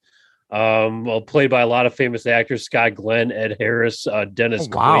 astronauts. Played by a lot of famous actors: Scott Glenn, Ed Harris, Dennis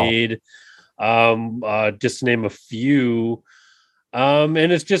Quaid, just to name a few. And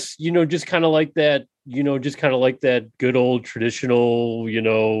it's just kind of like that, good old traditional,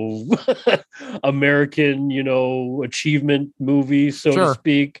 American, achievement movie, so to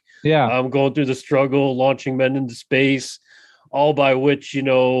speak. Yeah. Going through the struggle, launching men into space, all by which,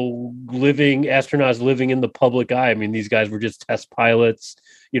 astronauts living in the public eye. I mean, these guys were just test pilots,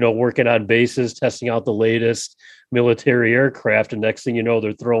 working on bases, testing out the latest military aircraft. And next thing you know,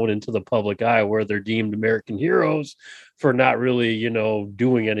 they're thrown into the public eye where they're deemed American heroes for not really,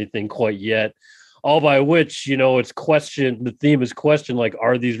 doing anything quite yet. All by which, it's questioned. The theme is questioned, like,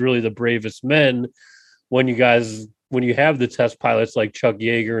 are these really the bravest men when you have the test pilots like Chuck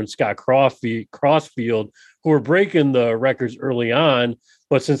Yeager and Scott Crossfield, who were breaking the records early on,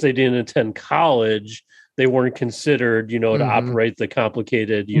 but since they didn't attend college, they weren't considered, to operate the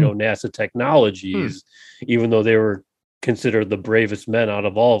complicated, NASA technologies, even though they were considered the bravest men out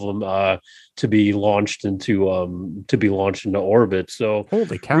of all of them to be launched into orbit. So,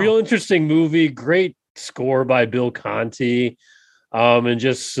 holy cow. Real interesting movie, great score by Bill Conti, and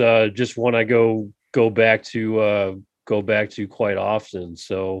just one I go back to quite often.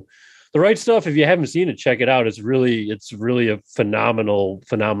 So The Right Stuff, if you haven't seen it, check it out. It's really a phenomenal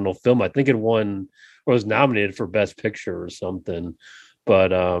film. I think it won or was nominated for Best Picture or something,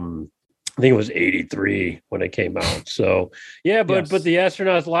 but I think it was 1983 when it came out. So yeah, but the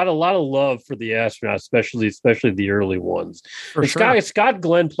astronauts, a lot of love for the astronauts, especially the early ones. For sure. Scott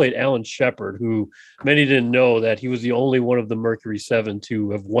Glenn played Alan Shepard, who many didn't know that he was the only one of the Mercury 7 to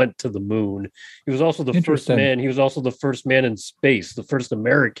have went to the moon. He was also the first man. He was also the first man in space, the first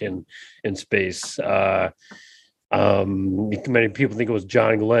American in space. Many people think it was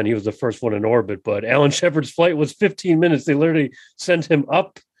John Glenn. He was the first one in orbit, but Alan Shepard's flight was 15 minutes. They literally sent him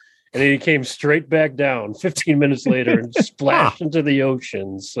up and he came straight back down 15 minutes later and splashed into the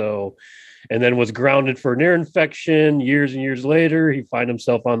ocean. So, and then was grounded for an ear infection. Years and years later, he found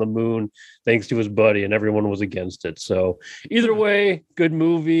himself on the moon thanks to his buddy, and everyone was against it. So either way, good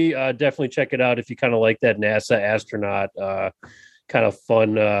movie. Definitely check it out if you kind of like that NASA astronaut kind of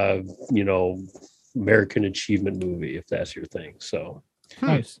fun, American achievement movie, if that's your thing. So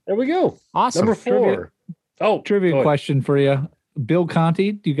nice. There we go. Awesome. Number 4. Trivia question for you. Bill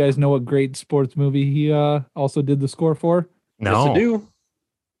Conti, do you guys know what great sports movie he also did the score for? No. Yes, I do.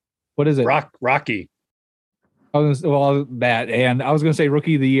 What is it? Rocky. That, and I was going to say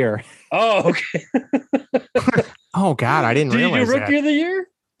Rookie of the Year. Oh, okay. Oh God, I didn't Did you realize do Rookie that. of the Year?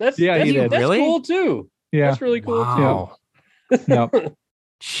 That's Yeah, he did. That's Really? cool too. Yeah, That's really cool Wow. Yep.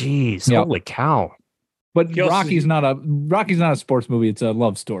 Jeez, Yep. holy cow. But He also- Rocky's not a sports movie. It's a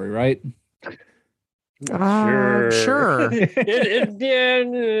love story, right? Sure.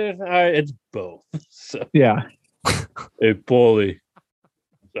 It's both. So, Yeah. hey, Paulie.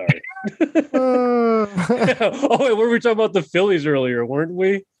 Sorry. Oh wait, we were talking about the Phillies earlier, weren't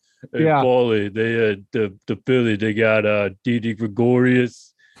we? Hey, Yeah. Paulie, they the Philly, they got Didi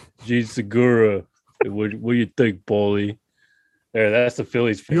Gregorius, Gene Segura. What do you think, Paulie? There, that's the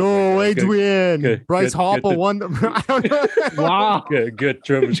Phillies. fan Yo, right there. Adrian. good- Bryce good- Harper good- won the. I don't know. Wow. Good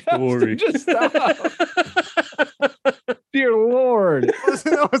Trevor Story. Just stop. Dear Lord.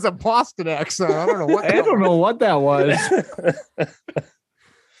 That was a Boston accent. I don't know what. I don't know what that was.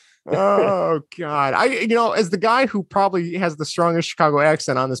 Oh God. As the guy who probably has the strongest Chicago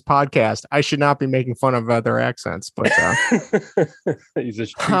accent on this podcast, I should not be making fun of other accents, but He's a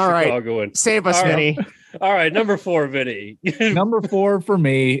true All right. Chicagoan. save us, All right. Vinny. All right, number 4, Vinny. Number 4 for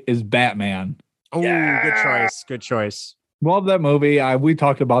me is Batman. Oh, Yeah. good choice. Good choice. Love that movie. We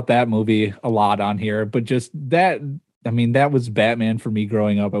talked about that movie a lot on here, but just that, that was Batman for me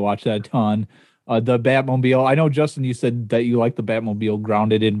growing up. I watched that a ton. The Batmobile. I know, Justin, you said that you like the Batmobile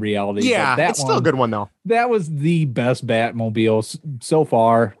grounded in reality. Yeah, but that it's still a good one though. That was the best Batmobile so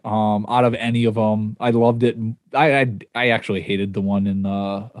far, out of any of them. I loved it. I actually hated the one in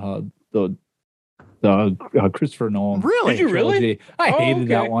the Christopher Nolan. Really? Did you really? trilogy. I hated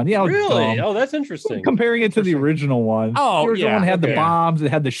that one. Yeah, it was Really? dumb. Oh, that's interesting. Comparing it to the original one. Oh, the original yeah, one had the okay. bombs, it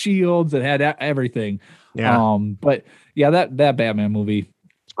had the shields, it had everything. Yeah. But yeah, that Batman movie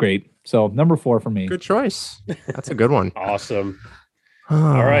is great. So number 4 for me. Good choice. That's a good one. Awesome.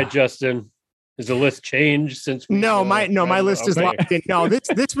 All right, Justin. Has the list changed since we My list is okay. locked in. No,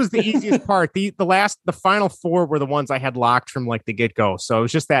 this was the easiest part. The final 4 were the ones I had locked from like the get-go. So it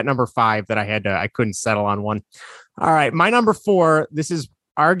was just that number 5 that I couldn't settle on one. All right, my number 4, this is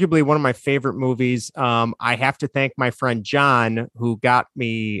arguably one of my favorite movies. I have to thank my friend John who got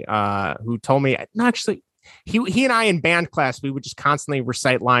me who told me, no, actually he and I in band class, we would just constantly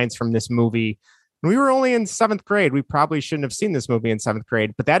recite lines from this movie. And we were only in 7th grade. We probably shouldn't have seen this movie in 7th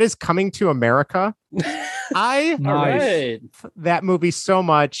grade, but that is Coming to America. I All right. that movie so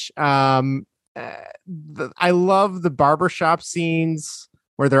much. I love the barbershop scenes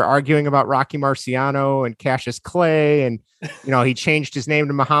where they're arguing about Rocky Marciano and Cassius Clay, and he changed his name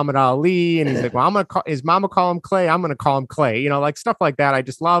to Muhammad Ali, and he's like, "Well, I'm gonna call his mama call him Clay. I'm gonna call him Clay." Like stuff like that. I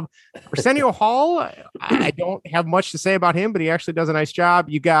just love Arsenio Hall. I don't have much to say about him, but he actually does a nice job.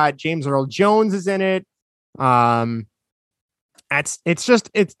 You got James Earl Jones is in it. It's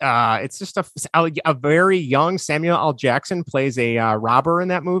just a very young Samuel L. Jackson plays a robber in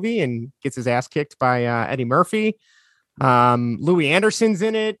that movie and gets his ass kicked by Eddie Murphy. Louis Anderson's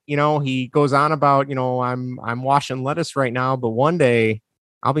in it. He goes on about, I'm washing lettuce right now, but one day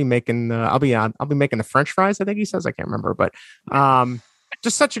I'll be making the French fries. I think he says, I can't remember, but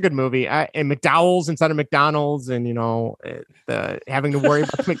just such a good movie. And McDowell's inside of McDonald's, and having to worry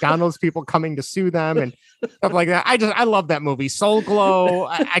about McDonald's people coming to sue them and stuff like that. I love that movie. Soul Glow.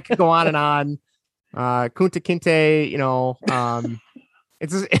 I could go on and on. Kunta Kinte.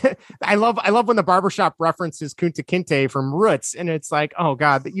 It's just, I love when the barbershop references Kunta Kinte from Roots, and it's like, oh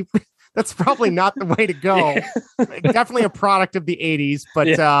God, that's probably not the way to go. Definitely a product of the 80s, but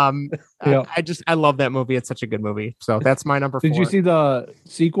I love that movie. It's such a good movie. So that's my number 4. Did you see the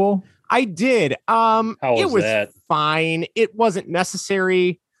sequel? I did. How it was that? fine. It wasn't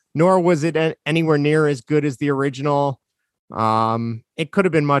necessary, nor was it anywhere near as good as the original. It could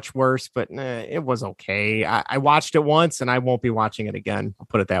have been much worse, but it was okay. I watched it once and I won't be watching it again. I'll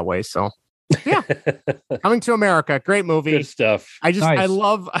put it that way. So yeah, Coming to America, great movie. Good stuff. I Nice.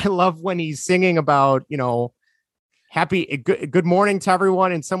 love when he's singing about, good morning to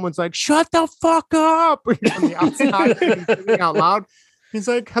everyone. And someone's like, shut the fuck up from the outside, and he's singing out loud. He's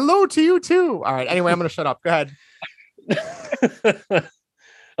like, hello to you too. All right. Anyway, I'm going to shut up. Go ahead.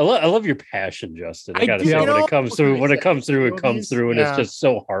 I love your passion, Justin. I gotta do, say, you know, when it comes through, movies, it comes through, and yeah. it's just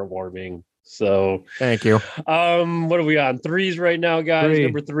so heartwarming. So, Thank you. what are we on? 3s right now, guys? 3.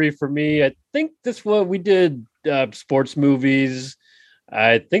 Number 3 for me. I think this one we did sports movies.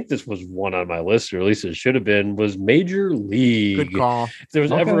 I think this was one on my list, or at least it should have been. Was Major League. Good call. If there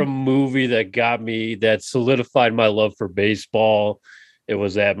was Okay. ever a movie that solidified my love for baseball, it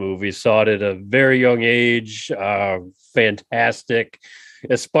was that movie. Saw it at a very young age. Fantastic.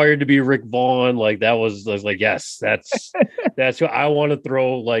 Aspired to be Rick Vaughn. Like that was like, yes, that's what I want to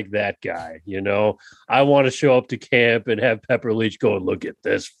throw like that guy. You know, I want to show up to camp and have Pepper Leach go and look at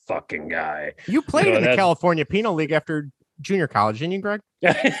this fucking guy. You played in the California Penal League after junior college, didn't you, Greg?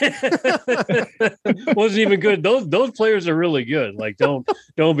 Wasn't even good. Those players are really good. Like don't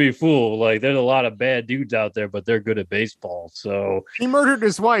be fooled. Like there's a lot of bad dudes out there, but they're good at baseball. So he murdered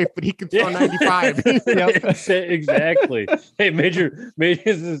his wife, but he can throw 95. Exactly. Hey, major the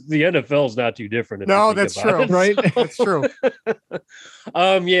NFL is not too different. No, that's true. Right? That's true.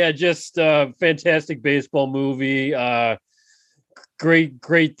 Yeah, just fantastic baseball movie.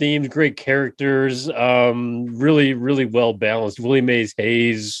 Great themes, great characters, really well balanced. Willie Mays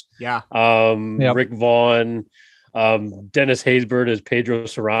Hayes, Rick Vaughn, Dennis Haysbert as Pedro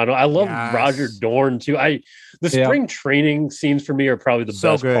Serrano. I love Roger Dorn too. The spring training scenes for me are probably the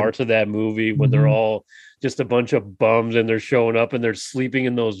best parts of that movie when they're all just a bunch of bums and they're showing up and they're sleeping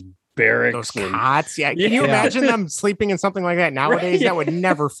in those barracks, those cots. Can you imagine them sleeping in something like that nowadays? That would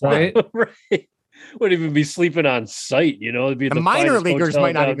never fly. Right. Wouldn't even be sleeping on site, you know. It'd be the minor leaguers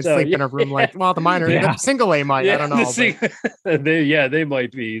might not even sleep in a room like. Well, the single A might. I don't know. They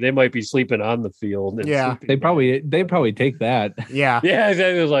might be sleeping on the field. And they probably take that. Yeah.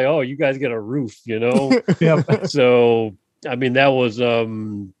 Exactly. It was like, oh, you guys get a roof, you know. So I mean, that was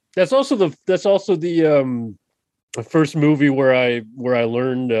that's also the first movie where I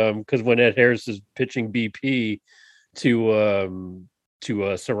learned because when Ed Harris is pitching BP to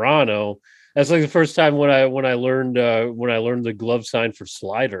Serrano. That's like the first time when I learned the glove sign for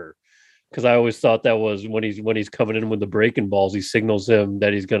slider, because I always thought that was when he's coming in with the breaking balls, he signals him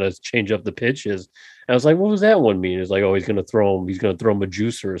that he's going to change up the pitches. And I was like, what was that one mean? It's like, oh, he's going to throw him a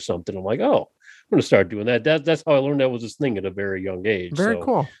juicer or something. I'm like, oh, I'm going to start doing that. That's how I learned that was this thing at a very young age. Very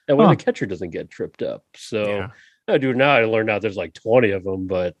cool. That way the catcher doesn't get tripped up. So I do now. I learned out there's like 20 of them,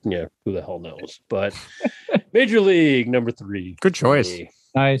 but yeah, who the hell knows? But Major League number 3. Good choice.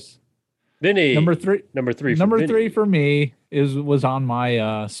 Nice. Vinny, number three for me was on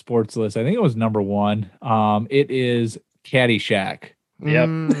my sports list. I think it was number 1. It is Caddyshack.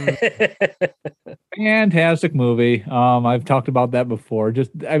 Yep. Fantastic movie. I've talked about that before.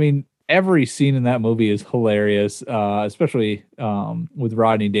 Every scene in that movie is hilarious, especially with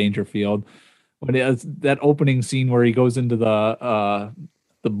Rodney Dangerfield. When it's that opening scene where he goes into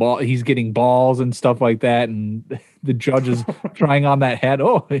the ball, he's getting balls and stuff like that, and the judge is trying on that hat.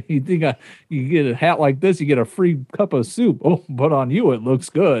 Oh, you think you get a hat like this, you get a free cup of soup. Oh, but on you it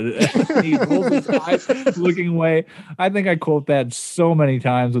looks good. He rolls his eyes, looking away. I think I quote that so many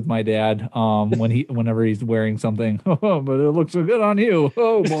times with my dad. Whenever he's wearing something. Oh, but it looks so good on you.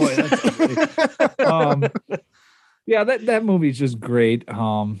 Oh boy, that's yeah, that movie's just great.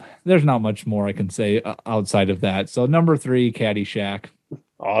 There's not much more I can say outside of that. So number 3, Caddyshack.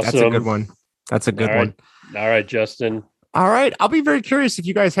 Awesome. That's a good one. That's a good one. All right, Justin. All right. I'll be very curious if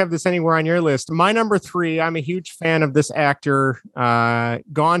you guys have this anywhere on your list. My number 3, I'm a huge fan of this actor,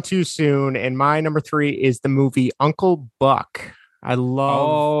 Gone Too Soon. And my number 3 is the movie Uncle Buck. I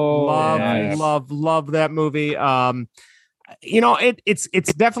love that movie.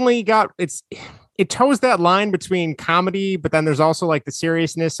 It's definitely got it toes that line between comedy, but then there's also like the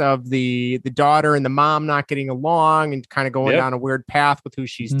seriousness of the daughter and the mom not getting along and kind of going down a weird path with who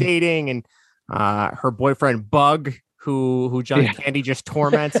she's dating, and her boyfriend Bug, who John Candy just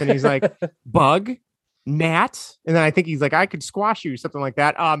torments, and he's like, Bug, Nat, and then I think he's like, I could squash you, something like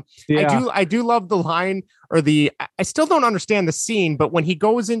that. I do love the line, or I still don't understand the scene, but when he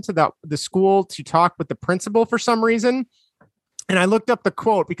goes into the school to talk with the principal for some reason. And I looked up the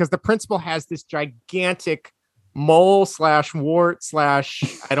quote because the principal has this gigantic mole / wart / I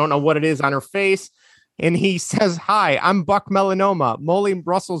don't know what it is on her face. And he says, "Hi, I'm Buck Melanoma. Molly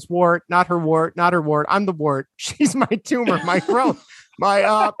Russell's wart, not her wart, not her wart. I'm the wart. She's my tumor, my growth,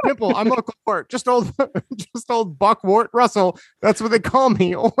 my pimple. I'm Uncle Wart. Just old Buck Wart Russell. That's what they call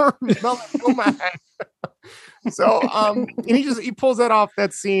me, or melanoma." So and he pulls that off,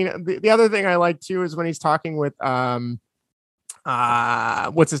 that scene. The other thing I like too is when he's talking with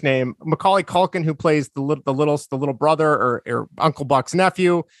what's his name, Macaulay Culkin, who plays the little brother or Uncle Buck's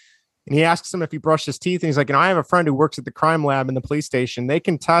nephew, and he asks him if he brushed his teeth, and he's like, I have a friend who works at the crime lab in the police station. They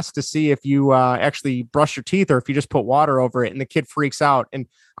can test to see if you actually brush your teeth or if you just put water over it. And the kid freaks out. And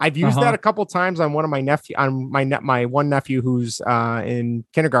I've used that a couple times on one of my my one nephew who's in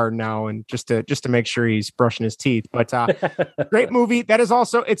kindergarten now, and just to make sure he's brushing his teeth. But great movie. It's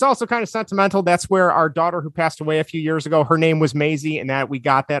also kind of sentimental. That's where our daughter, who passed away a few years ago, her name was Maisie, and that we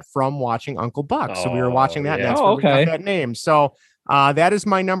got that from watching Uncle Buck. So we were watching that, and that's where we got that name. So That is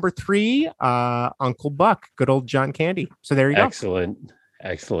my number 3, Uncle Buck, good old John Candy. So there you go.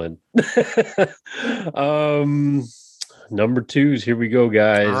 Excellent. Number 2s. Here we go,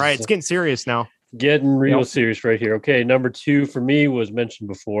 guys. All right, it's getting serious now. Getting real serious right here. Okay, number 2 for me was mentioned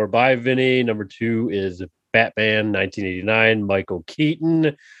before by Vinny. Number 2 is Batman 1989, Michael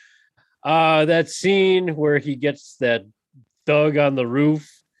Keaton. That scene where he gets that thug on the roof,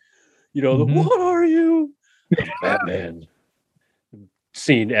 what are you? Batman.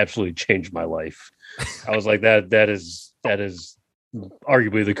 Scene absolutely changed my life. I was like, that is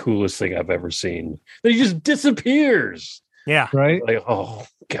arguably the coolest thing I've ever seen. He just disappears. Yeah. Right. Like, oh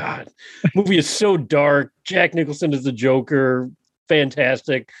God. Movie is so dark. Jack Nicholson is the Joker.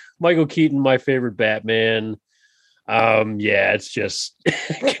 Fantastic. Michael Keaton, my favorite Batman. It's just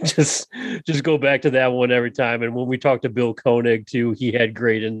just go back to that one every time. And when we talked to Bill Koenig too, he had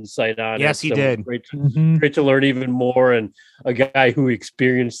great insight on it. Yes, he did. Great to learn even more. And a guy who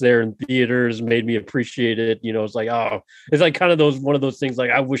experienced there in theaters made me appreciate it. It's like, it's like kind of one of those things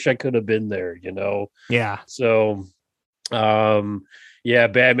like I wish I could have been there, Yeah. So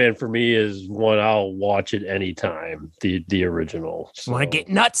Batman for me is one I'll watch it anytime. The original. So. Want to get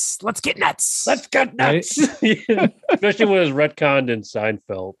nuts? Let's get nuts. Let's get nuts. Right? Yeah. Especially when it's retconned in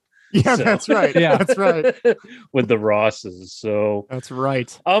Seinfeld. Yeah, so. That's right. Yeah, that's right. With the Rosses. So that's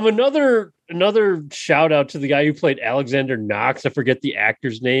right. Another shout out to the guy who played Alexander Knox. I forget the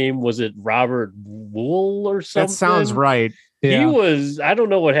actor's name. Was it Robert Wool or something? That sounds right. Yeah. He was, I don't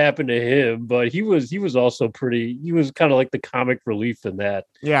know what happened to him, but he was also he was kind of like the comic relief in that.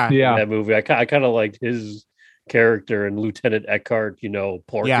 Yeah. That movie. I kind of liked his character and Lieutenant Eckhart,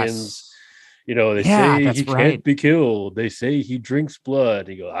 Porkins. Yes. They say he can't be killed. They say he drinks blood.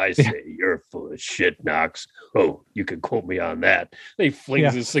 He goes, I say you're full of shit, Knox. Oh, you can quote me on that. He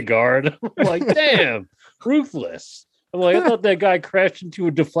flings his cigar. And I'm like, damn, ruthless. I'm like, I thought that guy crashed into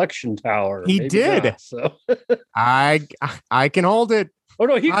a deflection tower. He did. Not, so I can hold it. Oh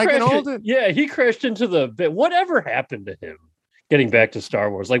no, he crashed. Yeah, he crashed into the. Whatever happened to him? Getting back to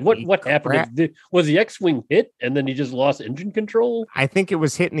Star Wars, like what happened? Was the X-wing hit and then he just lost engine control? I think it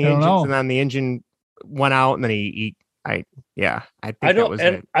was hitting the engines and then the engine went out and then I think that was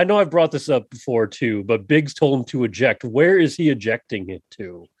it. I know I've brought this up before too, but Biggs told him to eject. Where is he ejecting it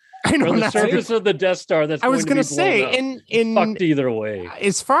to? I know, from the surface of the Death Star. That's I was going to say in fucked either way.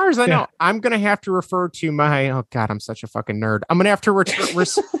 As far as I know, I'm going to have to refer to my. Oh God, I'm such a fucking nerd. I'm going to have to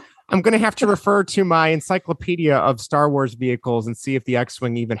I'm going to have to refer to my encyclopedia of Star Wars vehicles and see if the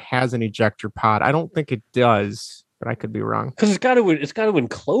X-wing even has an ejector pod. I don't think it does, but I could be wrong. Because it's got to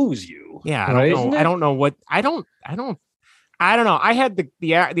enclose you. Yeah, I don't know. I don't know what. I don't know. I had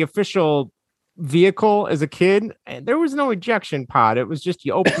the official vehicle as a kid, and there was no ejection pod. It was just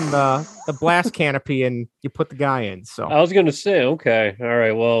you open the blast canopy and you put the guy in. So I was going to say, okay, all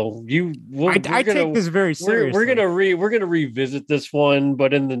right. Well, I take this very seriously. We're gonna revisit this one,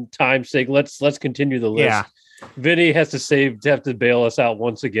 but in the time's sake, let's continue the list. Yeah. Vinny has to bail us out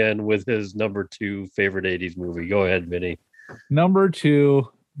once again with his number 2 favorite 80s movie. Go ahead, Vinny. Number 2.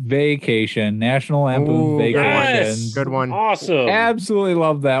 Vacation, National Lampoon Vacation. Yes, good one. Awesome. Absolutely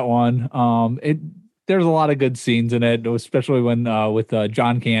love that one. There's a lot of good scenes in it, especially when with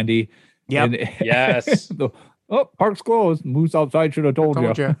John Candy. Yep. Yes. Park's closed. Moose outside should have told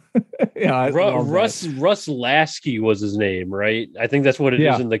you. Yeah. Russ Lasky was his name, right? I think that's what it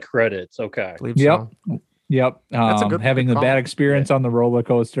is in the credits. Okay. Yep. Yep. Having a bad experience on the roller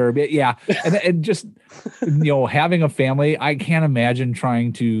coaster. But yeah. And just, having a family, I can't imagine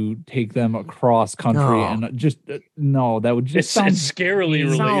trying to take them across country and just, no, that would just sound scarily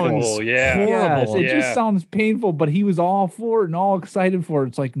relatable. Yeah. Horrible. Yes, it just sounds painful, but he was all for it and all excited for it.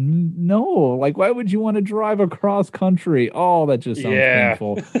 It's like, no, like, why would you want to drive across country? Oh, that just sounds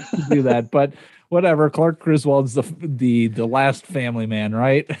painful to do that. But whatever. Clark Griswold's the last family man,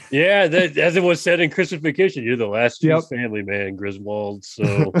 right? Yeah, as it was said in Christmas Vacation, you're the last family man, Griswold.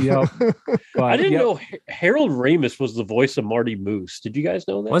 So But, I didn't know Harold Ramis was the voice of Marty Moose. Did you guys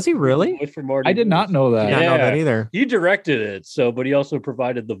know that? Was he really? For Marty I did not know that. I did not know that either. He directed it, but he also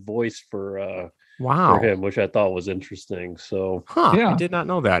provided the voice for him, which I thought was interesting. So I did not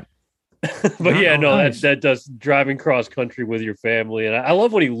know that. But that does driving cross country with your family, and I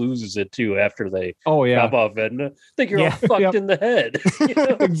love when he loses it too after they pop off and think you're all fucked in the head.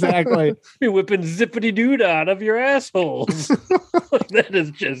 Exactly. You're whipping zippity dood out of your assholes. that is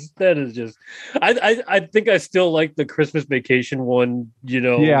just. I think I still like the Christmas Vacation one.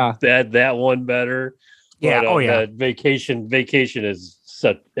 That one better. Yeah. But, Vacation is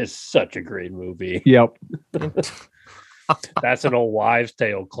such a great movie. Yep. That's an old wives'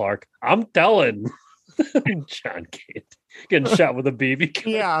 tale, Clark. I'm telling. John Candy. getting shot with a BB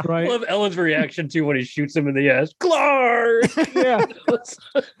gun. Yeah. I Right. love Ellen's reaction to when he shoots him in the ass. Clark. Yeah.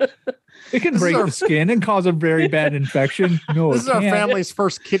 It can This is break our- the skin and cause a very bad infection. No, This it is our can't. family's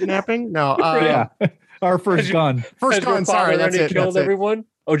first kidnapping. No. Yeah. Our first gun. First Has your gun. Sorry. father That's already it. killed That's it. everyone.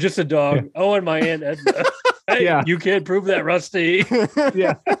 Oh, just a dog. Oh, and my aunt Edna. Hey, Yeah. you can't prove that, Rusty.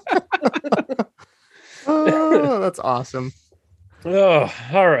 Yeah. Oh, that's awesome. Oh,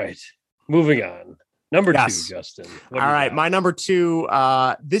 all right. Moving on. Number Yes. 2, Justin. All right, my number 2.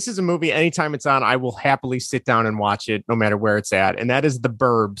 This is a movie. Anytime it's on, I will happily sit down and watch it, no matter where it's at. And that is The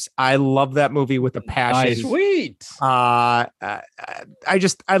Burbs. I love that movie with a passion. Nice. Sweet. I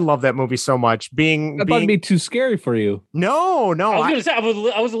love that movie so much. I thought it'd be too scary for you. No. I was gonna say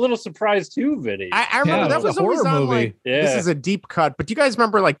I was a little surprised too, Vinny. I remember Yeah, that it was a always horror on movie. like Yeah. this is a deep cut. But do you guys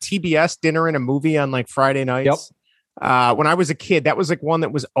remember like TBS dinner and a movie on like Friday nights? Yep. When I was a kid, that was like one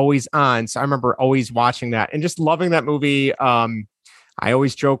that was always on. So I remember always watching that and just loving that movie. I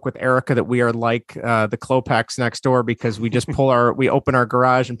always joke with Erica that we are like the Klopex next door because we just we open our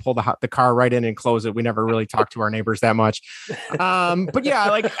garage and pull the car right in and close it. We never really talk to our neighbors that much. But yeah,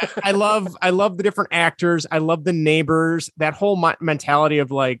 like I love the different actors. I love the neighbors, that whole mentality of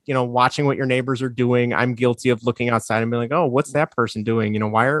like, watching what your neighbors are doing. I'm guilty of looking outside and being like, oh, what's that person doing?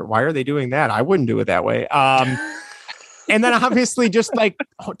 Why are they doing that? I wouldn't do it that way. And then obviously just like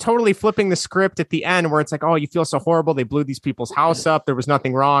totally flipping the script at the end where it's like, oh, you feel so horrible. They blew these people's house up. There was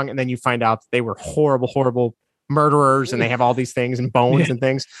nothing wrong. And then you find out that they were horrible, horrible murderers and they have all these things and bones and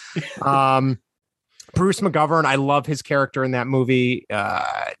things. Bruce McGovern, I love his character in that movie.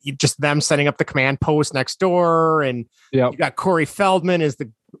 Just them setting up the command post next door. And you got Corey Feldman as the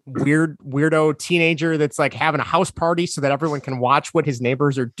weirdo teenager that's like having a house party so that everyone can watch what his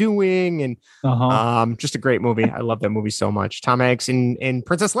neighbors are doing. And just a great movie. I love that movie so much. Tom Hanks in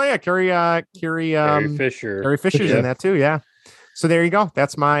Princess Leia, Carrie Fisher. Carrie Fisher's in that too. Yeah. So there you go.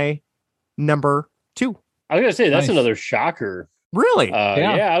 That's my number 2. I was gonna say that's Nice. another shocker. Really?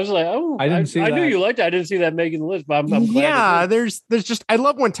 Yeah, I was like, oh, I didn't see I knew that. you liked it. I didn't see that making the list, but I'm glad. Yeah. it did. There's just, I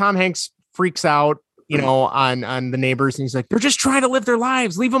love when Tom Hanks freaks out, on the neighbors. And he's like, they're just trying to live their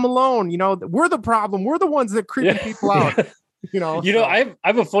lives. Leave them alone. We're the problem. We're the ones that creeping people out. I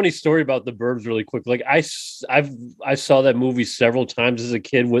have a funny story about The Burbs really quick. Like I saw that movie several times as a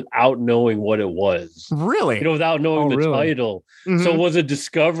kid without knowing what it was. Really? Without knowing the really? title. Mhm. So it was a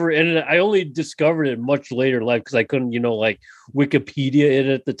discovery, and I only discovered it much later in life because I couldn't, like Wikipedia it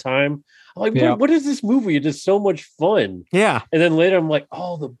at the time. I'm like, Yeah. what is this movie? It is so much fun. Yeah. And then later I'm like,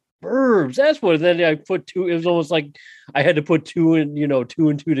 oh, The Burbs. That's what. Then I put 2. It was almost like I had to put 2 and 2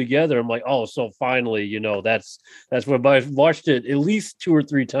 and 2 together. I'm like, oh, so finally, that's what. But I've watched it at least 2 or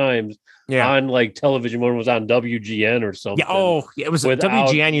 3 times on like television when it was on WGN or something. Yeah. Oh, it was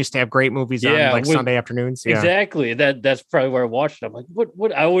WGN used to have great movies on like Sunday afternoons. Yeah. Exactly. That's probably where I watched it. I'm like,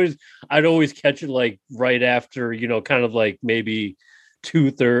 what? I'd always catch it like right after, kind of like maybe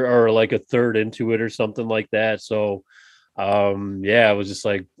 2/3 or like a third into it or something like that. So it was just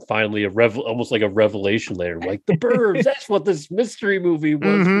like finally almost like a revelation later. Like The Burbs, that's what this mystery movie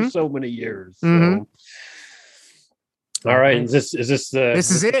was for so many years. So. All right, is this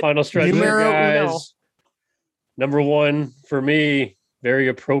the final stretch here, guys? Number 1 for me, very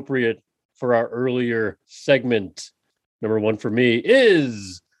appropriate for our earlier segment. Number 1 for me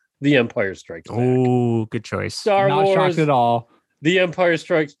is The Empire Strikes Back. Oh, good choice. Star Not Wars, shocked at all. The Empire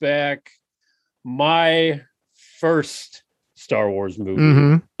Strikes Back, my first Star Wars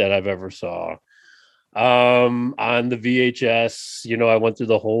movie that I've ever saw. On the VHS, I went through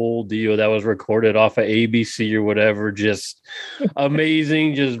the whole deal that was recorded off of ABC or whatever. Just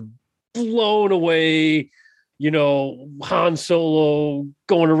amazing, just blown away. Han Solo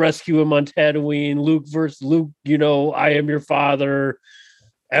going to rescue him on Tatooine, Luke versus Luke, I am your father.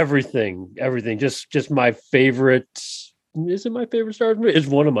 Everything. Just my favorite. Is it my favorite Star Wars movie? It's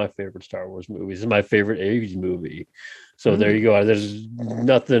one of my favorite Star Wars movies. It's my favorite 80s movie. So there you go. There's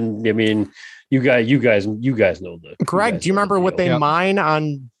nothing. I mean, you guys know the. Greg, do you remember what they mine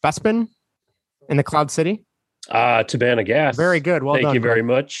on Bespin in the Cloud City? Tabana gas. Very good. Well done. Thank you very Greg.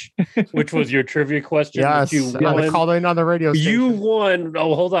 much. Which was your trivia question? Yes, You I called in on the radio station. You won.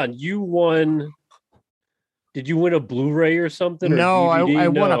 Oh, hold on. You won. Did you win a Blu-ray or something? No, or DVD? I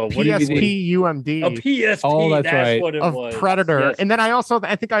won a What did you win? PSP UMD. A PSP. Oh, that's right. What it of was. Predator. Yes. And then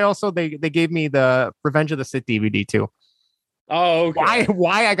I think they gave me the Revenge of the Sith DVD too. Oh, okay.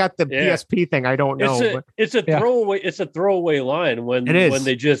 Why I got the PSP thing, I don't know. It's a throwaway. It's a throwaway line when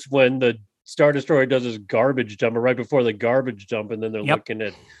the Star Destroyer does his garbage dump, or right before the garbage dump, and then they're looking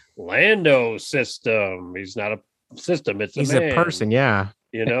at Lando system. He's not a system. He's a person. Yeah.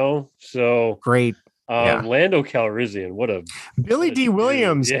 So great. Lando Calrissian, what a Billy D.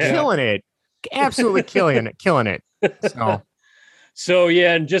 Williams killing it, absolutely killing it. So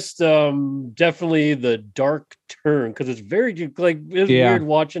yeah, and just definitely the dark turn, because it's very like it was weird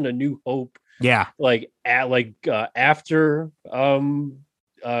watching A New Hope. Yeah, after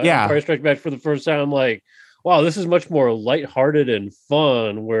Empire Strikes Back for the first time, I'm like, wow, this is much more lighthearted and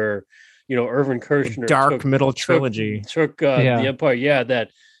fun. Where Irvin Kershner dark middle trilogy took the Empire,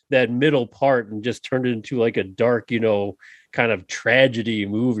 that middle part, and just turned it into like a dark, kind of tragedy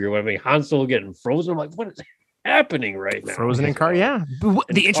movie. Or I mean, Han Solo getting frozen. I'm like, what is happening right now? Frozen in car,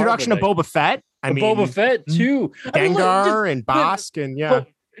 the introduction of Boba Fett. Boba Fett too. Dengar and Bosk, and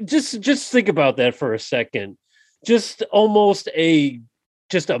just think about that for a second. Just almost a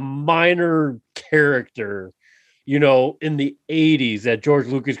minor character, in the 80s that George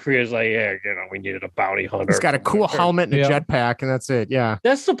Lucas created. Is like, we needed a bounty hunter. He's got a cool helmet and a jetpack, and that's it. Yeah,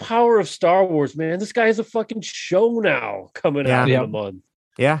 that's the power of Star Wars, man. This guy has a fucking show now coming out in a month.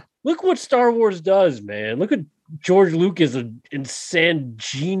 Yeah. Look what Star Wars does, man. Look at George Lucas, an insane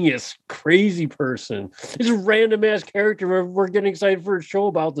genius, crazy person. This random ass character. We're getting excited for a show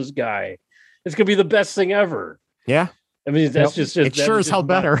about this guy. It's gonna be the best thing ever. Yeah. I mean, that's just it sure as hell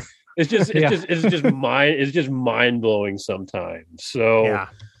better. It's just mind blowing sometimes. So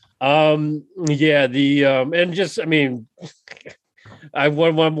and just, I mean,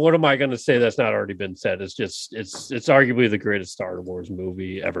 what am I going to say that's not already been said? It's arguably the greatest Star Wars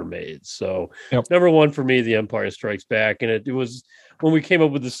movie ever made. So number one for me, The Empire Strikes Back, and it was, when we came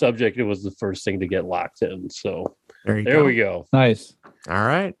up with the subject, it was the first thing to get locked in. So there we go. Nice. All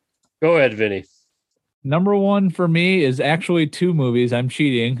right, go ahead, Vinny. Number one for me is actually two movies. I'm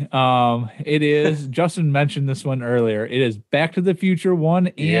cheating. It is, Justin mentioned this one earlier. It is Back to the Future 1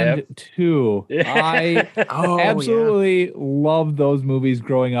 and 2. I absolutely loved those movies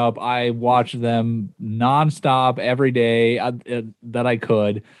growing up. I watched them nonstop every day that I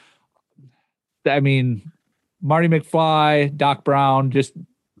could. I mean, Marty McFly, Doc Brown, just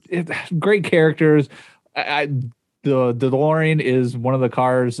great characters. The DeLorean is one of the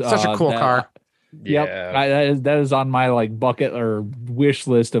cars. Such a cool car. Yep, that is on my like bucket or wish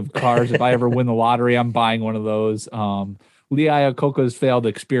list of cars. If I ever win the lottery, I'm buying one of those. Lee Iacocca's failed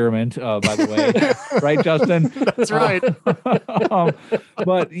experiment, by the way, right, Justin? That's right.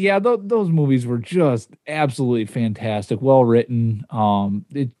 But yeah, those movies were just absolutely fantastic, well written.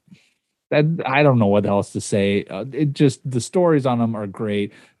 I don't know what else to say. The stories on them are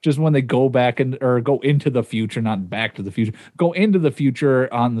great. Just when they go back or go into the future, not back to the future, go into the future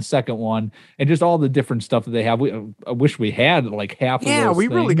on the second one, and just all the different stuff that they have. I wish we had like half of those. Yeah, we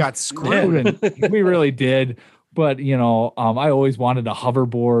really got screwed. We really did. But I always wanted a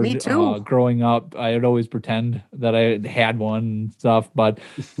hoverboard. Me too. Growing up, I would always pretend that I had one and stuff, but.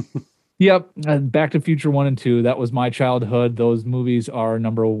 Yep, Back to Future 1 and 2. That was my childhood. Those movies are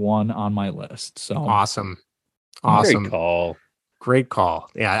number one on my list. So awesome. Great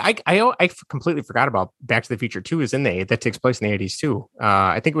call. Yeah, I completely forgot about Back to the Future 2 that takes place in the 80s too.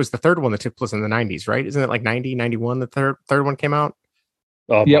 I think it was the third one that took place in the 90s, right? Isn't it like 90, 91? The third one came out.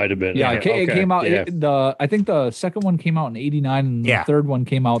 Oh, yep. Might have been. Yeah, it came out. Yeah. I think the second one came out in 89, and the third one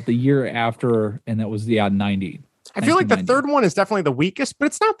came out the year after, and it was 90. I feel like the third one is definitely the weakest, but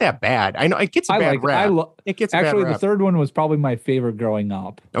it's not that bad. I know it gets a bad rap. It gets actually a bad rap. The third one was probably my favorite growing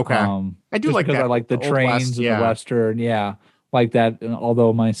up. Okay, I do like because that. I like the trains and the Western, like that. And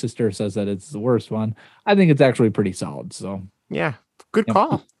although my sister says that it's the worst one, I think it's actually pretty solid. So yeah, good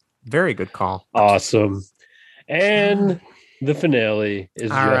call. Very good call. Awesome. And the finale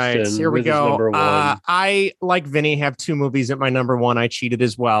is all right. Here we go. Number one. I, like Vinny, have two movies at my number one. I cheated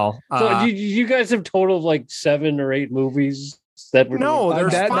as well. So you guys have total of like 7 or 8 movies that were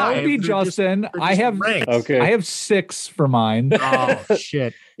there's 5. That would be Justin. I have 6 for mine. Oh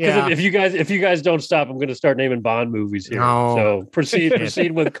shit. Yeah. If you guys don't stop, I'm going to start naming Bond movies here. No. So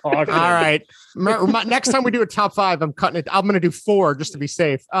proceed with caution. All right. Next time we do a top 5, I'm cutting it. I'm going to do 4 just to be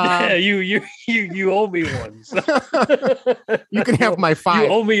safe. You owe me one. So. You can have my 5. You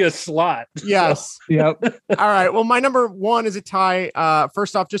owe me a slot. Yes. So. Yep. All right. Well, my number 1 is a tie.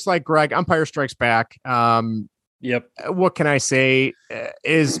 First off, just like Greg, Empire Strikes Back. Yep. What can I say?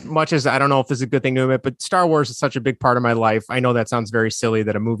 As much as I don't know if this is a good thing to admit, but Star Wars is such a big part of my life. I know that sounds very silly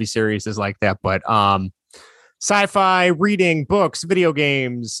that a movie series is like that, but sci-fi, reading books, video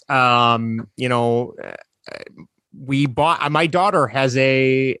games. We bought. My daughter has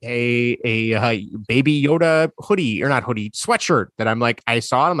a Baby Yoda hoodie, or not hoodie, sweatshirt that I'm like, I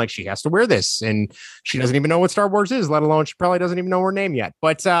saw it. I'm like, she has to wear this, and she doesn't even know what Star Wars is, let alone she probably doesn't even know her name yet.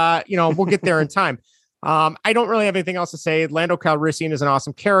 But we'll get there in time. I don't really have anything else to say. Lando Calrissian is an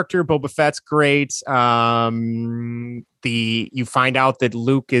awesome character. Boba Fett's great. You find out that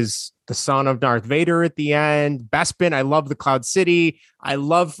Luke is the son of Darth Vader at the end. Bespin, I love the Cloud City. I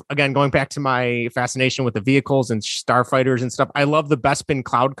love, again, going back to my fascination with the vehicles and starfighters and stuff. I love the Bespin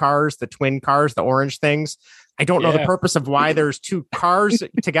cloud cars, the twin cars, the orange things. I don't know the purpose of why there's two cars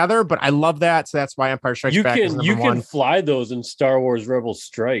together, but I love that. So that's why Empire Strikes Back is number one. You can fly those in Star Wars Rebel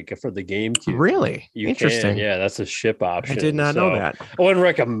Strike for the GameCube. Really? Interesting. Yeah, that's a ship option. I did not know that. I wouldn't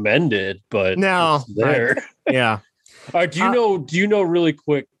recommend it, but no, it's there. Yeah. All right. Do you know really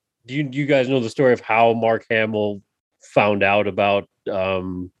quick? Do you guys know the story of how Mark Hamill found out about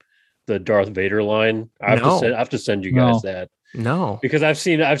the Darth Vader line? I have to send you guys that. No, because I've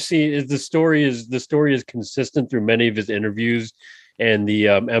seen the story is consistent through many of his interviews and the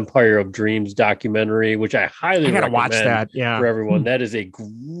Empire of Dreams documentary, which I highly recommend watch that. Yeah, for everyone. That is a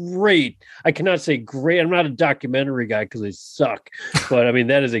great. I cannot say great. I'm not a documentary guy because they suck, but I mean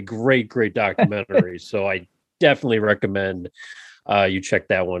that is a great documentary. So I definitely recommend you check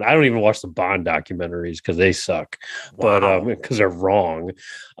that one. I don't even watch the Bond documentaries because they suck, but because they're wrong.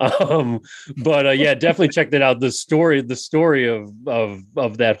 Yeah, definitely check that out. The story of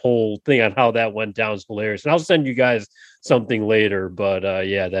that whole thing on how that went down is hilarious. And I'll send you guys something later, but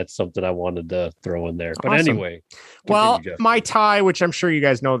yeah, that's something I wanted to throw in there. But anyway, well, my tie, which I'm sure you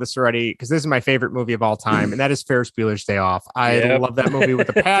guys know this already, because this is my favorite movie of all time, and that is Ferris Bueller's Day Off. I love that movie with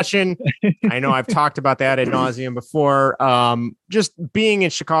a passion. I know I've talked about that ad nauseum before. Just being in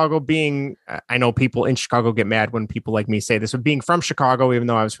Chicago, I know people in Chicago get mad when people like me say this, but being from Chicago, even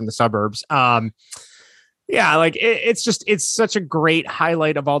though I was from the suburbs, yeah, like it's such a great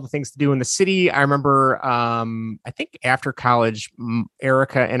highlight of all the things to do in the city. I remember, I think after college,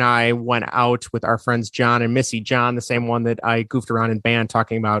 Erica and I went out with our friends John and Missy. John, the same one that I goofed around in band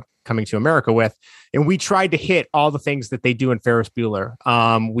talking about Coming to America with, and we tried to hit all the things that they do in Ferris Bueller.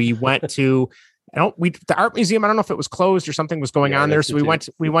 We went to the art museum. I don't know if it was closed or something was going on there. So we went,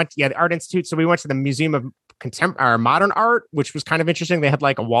 the Art Institute. So we went to the Museum of Modern Art, which was kind of interesting. They had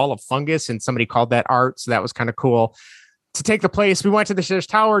like a wall of fungus and somebody called that art. So that was kind of cool to take the place. We went to the Sears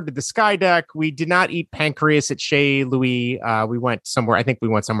Tower, did the Sky Deck. We did not eat pancreas at Chez Louis. We went somewhere. I think we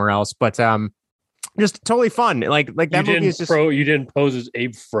went somewhere else, but, just totally fun. Like that movie is just you didn't pose as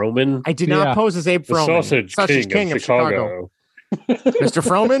Abe Froman. I did not pose as Abe Froman. Sausage King of Chicago. Mr.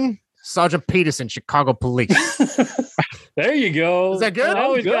 Froman, Sergeant Peterson, Chicago Police. There you go. Is that good?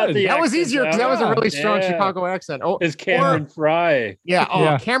 That was easier because that was a really strong Chicago accent. Oh, it's Cameron Fry. Yeah.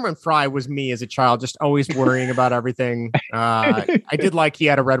 Oh, Cameron Fry was me as a child, just always worrying about everything. I did like he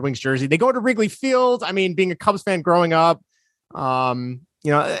had a Red Wings jersey. They go to Wrigley Field. I mean, being a Cubs fan growing up,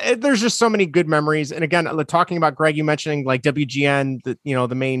 there's just so many good memories. And again, talking about Greg, you mentioning like WGN,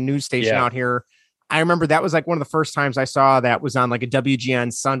 the main news station out here. I remember that was like one of the first times I saw that was on like a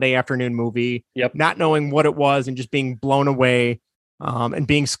WGN Sunday afternoon movie, not knowing what it was and just being blown away and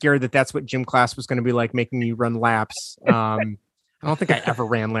being scared that that's what gym class was going to be like, making you run laps. I don't think I ever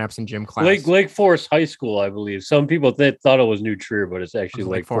ran laps in gym class. Lake Forest High School, I believe. Some people thought it was New Trier, but it's actually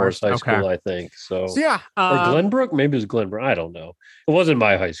Lake Forest High School, I think. So yeah. Or Glenbrook? Maybe it was Glenbrook. I don't know. It wasn't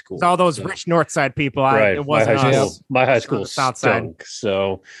my high school. It's all those rich North Side people. Right. It wasn't my high school South Side.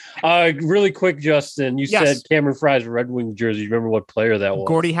 So really quick, Justin, you said Cameron Fry's Red Wings jersey. You remember what player that was?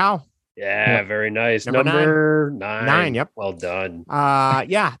 Gordie Howe. Yeah, very nice. Number 9. Yep. Well done.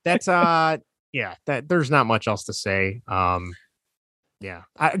 That's there's not much else to say.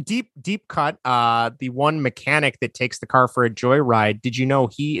 Deep cut. The one mechanic that takes the car for a joyride. Did you know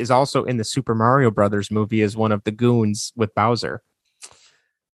he is also in the Super Mario Brothers movie as one of the goons with Bowser?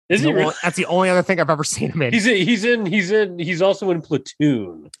 Is he really? That's the only other thing I've ever seen him in. He's also in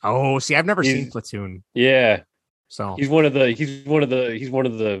Platoon. Oh, see, I've never seen Platoon. Yeah. So he's one of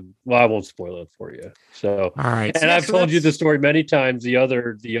the well, I won't spoil it for you. So all right. And I've told you the story many times. The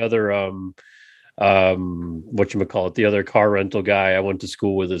other whatchamacallit, the other car rental guy, I went to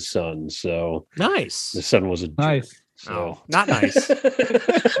school with his son. So nice. The son was a nice. jerk, so not nice.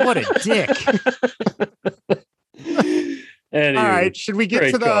 What a dick. Anyway, all right. Should we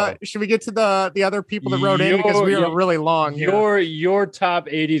get to the other people that wrote in, because we are really long here. Your top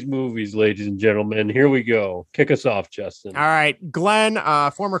 80s movies, ladies and gentlemen. Here we go. Kick us off, Justin. All right. Glenn,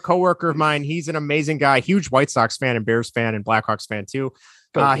 former coworker of mine. He's an amazing guy, huge White Sox fan and Bears fan and Blackhawks fan too.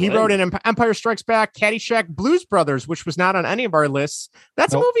 He wrote in Empire Strikes Back, Caddyshack, Blues Brothers, which was not on any of our lists.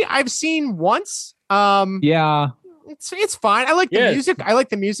 That's a movie I've seen once. Yeah, it's fine. I like the music. I like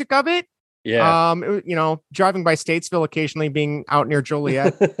the music of it. Yeah. Driving by Statesville occasionally, being out near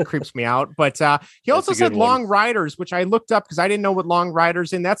Joliet creeps me out. But he also a said good one. Long Riders, which I looked up because I didn't know what Long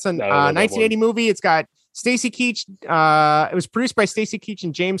Riders in. That's a I don't know that 1980 movie. It's got Stacy Keach. It was produced by Stacy Keach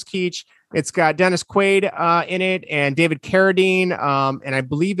and James Keach. It's got Dennis Quaid in it and David Carradine. And I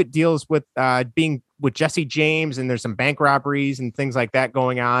believe it deals with being with Jesse James, and there's some bank robberies and things like that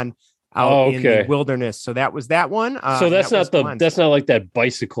going on out in the wilderness. So that was that one. So that's not like that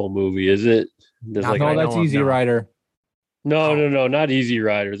bicycle movie, is it? There's no, that's Easy Rider. No, not Easy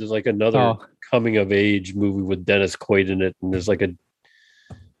Rider. There's like another coming of age movie with Dennis Quaid in it, and there's like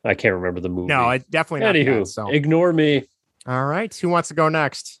I can't remember the movie. No, it's definitely not. Anywho, so ignore me. All right, who wants to go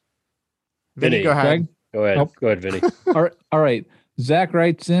next? Vinny, go ahead. Greg? Go ahead. Go ahead, Vinny. All right. Zach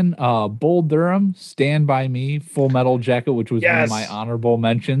writes in Bull Durham, Stand By Me, Full Metal Jacket, which was one of my honorable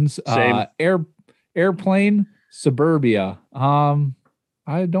mentions. Same. Airplane, Suburbia.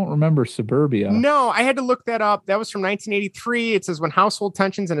 I don't remember Suburbia. No, I had to look that up. That was from 1983. It says when household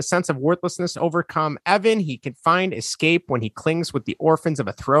tensions and a sense of worthlessness overcome Evan, he can find escape when he clings with the orphans of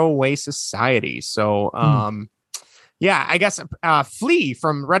a throwaway society. So, yeah, I guess Flea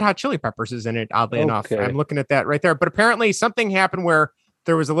from Red Hot Chili Peppers is in it, oddly enough. I'm looking at that right there. But apparently something happened where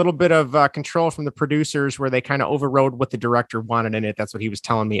there was a little bit of control from the producers where they kind of overrode what the director wanted in it. That's what he was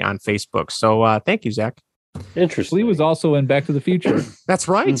telling me on Facebook. So thank you, Zach. Interesting. Flea was also in Back to the Future. That's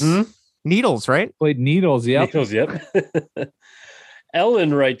right. Mm-hmm. Needles, right? Played Needles, yep.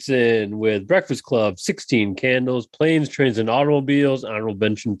 Ellen writes in with Breakfast Club, 16 Candles, Planes, Trains, and Automobiles. Honorable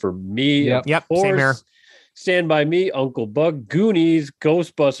mention for me. Yep. Same here. Stand By Me, Uncle Bug, Goonies,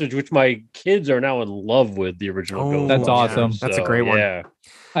 Ghostbusters, which my kids are now in love with the original Ghostbusters. That's awesome. That's a great one. Yeah.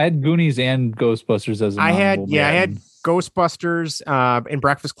 I had Goonies and Ghostbusters as I had Ghostbusters in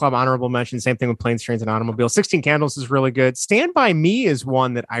Breakfast Club, honorable mention. Same thing with Planes, Trains, and Automobiles. 16 Candles is really good. Stand By Me is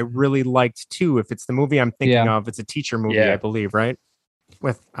one that I really liked too. If it's the movie I'm thinking of, it's a teacher movie, I believe, right?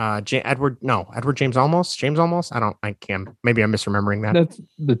 With Edward James Olmos. I can't. Maybe I'm misremembering that. That's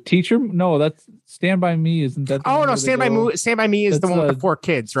the teacher. No, that's Stand By Me. Isn't that? Stand By Me is the one with the 4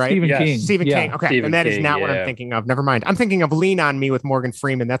 kids, right? Stephen King. Okay, Stephen and that King, is not what I'm thinking of. Never mind. I'm thinking of Lean on Me with Morgan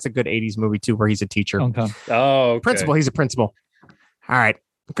Freeman. That's a good 80s movie too, where he's a teacher. Okay. Oh, okay. Principal. He's a principal. All right,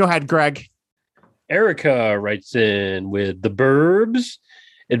 go ahead, Greg. Erica writes in with The Burbs,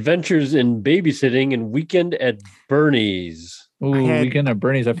 Adventures in Babysitting, and Weekend at Bernie's. Weekend at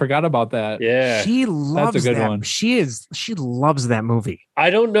Bernie's. I forgot about that. Yeah. She loves That's a good that. one. She loves that movie.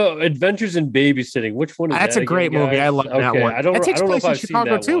 I don't know. Adventures in Babysitting. Which one is That's that a great again, movie. guys? I love that one. That takes place in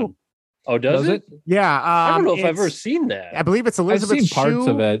Chicago too. One. Oh, does it? Yeah. I don't know if I've ever seen that. I believe it's Elizabeth I've seen parts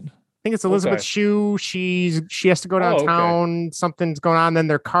of it. I think it's Elizabeth Shue. She has to go downtown. Something's going on. Then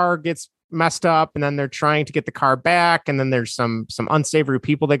their car gets messed up, and then they're trying to get the car back. And then there's some unsavory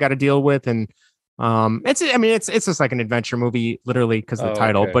people they got to deal with. And it's just like an adventure movie, literally, because of the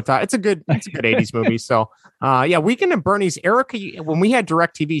title. But it's a good 80s movie. So Weekend at Bernie's. Erica, when we had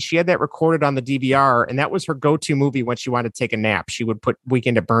DirecTV, she had that recorded on the DVR, and that was her go-to movie when she wanted to take a nap. She would put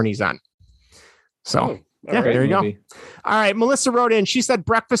Weekend at Bernie's on. So there you go. All right, Melissa wrote in. She said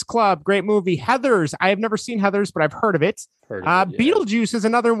Breakfast Club, great movie. Heathers, I have never seen Heathers, but I've heard of it. Beetlejuice is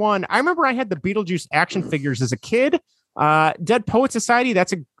another one. I remember I had the Beetlejuice action figures as a kid. Dead Poet Society,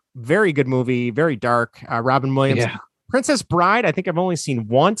 that's a very good movie, very dark. Robin Williams. Yeah. Princess Bride, I think I've only seen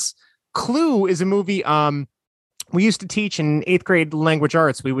once. Clue is a movie we used to teach in 8th grade language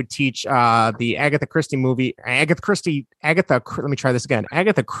arts. We would teach the Agatha Christie movie, Agatha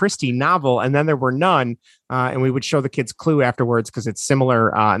Christie novel, and then there were none. And we would show the kids Clue afterwards because it's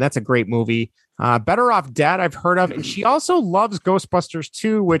similar. And that's a great movie. Better Off Dead, I've heard of. And she also loves Ghostbusters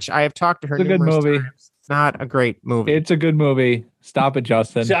 2, which I have talked to her numerous times. It's not a great movie. It's a good movie. Stop it,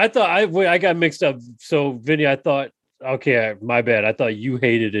 Justin. See, I thought I got mixed up. So, Vinny, I thought, okay, my bad. I thought you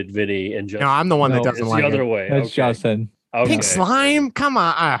hated it, Vinny, and Justin. No, I'm the one that doesn't like it. It's the other way. That's Justin. Okay. Pink slime? Come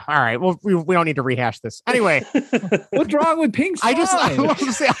on. All right. Well, we don't need to rehash this. Anyway. What's wrong with pink slime?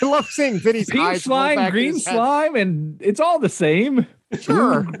 I love seeing Vinny's pink eyes slime, green slime, and it's all the same.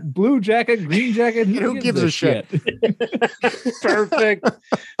 Sure. Blue jacket, green jacket. Who gives a shit? Perfect.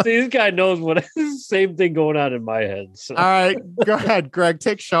 See, this guy knows what same thing going on in my head. So. All right. Go ahead, Greg.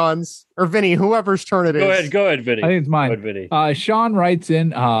 Take Sean's or Vinny, whoever's turn it is. Go ahead, Vinny. I think it's mine. Go ahead, Vinny. Sean writes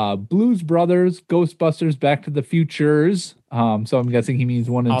in Blues Brothers, Ghostbusters, Back to the Futures. So I'm guessing he means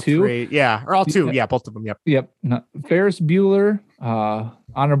 1 and all 2. 3. Yeah, or all 2. Yeah, both of them. Yep. No, Ferris Bueller,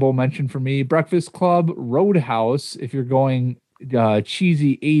 honorable mention for me. Breakfast Club, Roadhouse, if you're going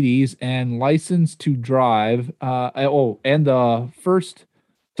cheesy 80s, and License to Drive. And the first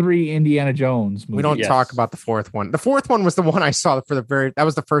 3 Indiana Jones movies. We don't Yes. talk about the fourth one. The fourth one was the one I saw that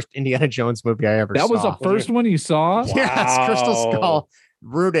was the first Indiana Jones movie I ever saw. That was the first one you saw? Yes, Crystal Wow. Skull.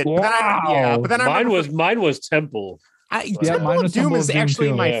 Rooted. But then Wow. but then I mine remember was Temple. Yeah, Temple mine of was Doom Temple is of Doom actually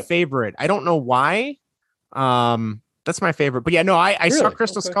too. my Yeah. favorite. I don't know why. That's my favorite. But yeah, no, I saw Really?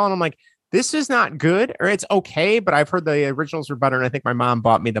 Crystal Okay. Skull and I'm like, this is not good, or it's okay, but I've heard the originals were better. And I think my mom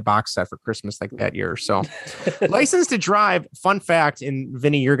bought me the box set for Christmas like that year. So License to Drive, fun fact, and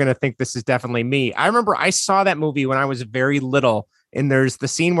Vinny, you're gonna think this is definitely me. I remember I saw that movie when I was very little. And there's the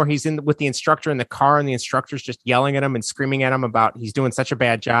scene where he's in with the instructor in the car, and the instructor's just yelling at him and screaming at him about he's doing such a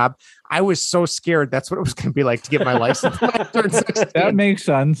bad job. I was so scared. That's what it was going to be like to get my license when I turned 16. That makes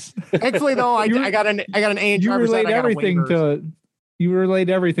sense. Thankfully, though, I got an A in You driver's ed. relate I got a everything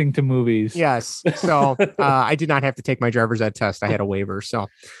waiver. to movies. Yes. So I did not have to take my driver's ed test. I had a waiver. So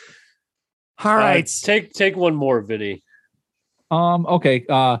all right. Take one more, Vinny. Okay.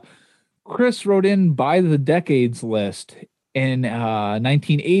 Chris wrote in by the decades list. In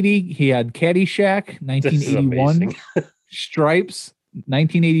 1980, he had Caddyshack, This is 1981, amazing. Stripes,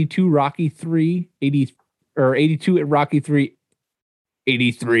 1982, Rocky 3, 82 at Rocky 3,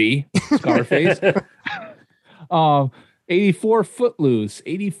 83, Scarface. 84, Footloose,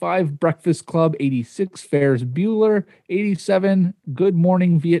 85, Breakfast Club, 86, Ferris Bueller, 87, Good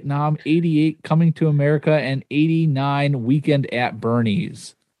Morning Vietnam, 88, Coming to America, and 89, Weekend at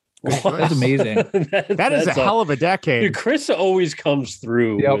Bernie's. That's amazing. That is a hell of a decade. Dude, Chris always comes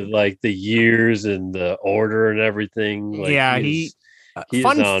through Yep. with like the years and the order and everything. Like, Yeah, he is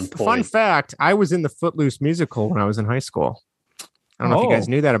fun on fun point. fact, I was in the Footloose musical when I was in high school. I don't know if you guys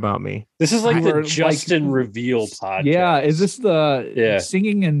knew that about me. This is like You the were, like- Justin reveal podcast. Yeah, is this the Yeah.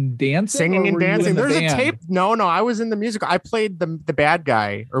 singing and dancing? Singing or and were you in dancing. the There's a band? tape. No, I was in the musical. I played the bad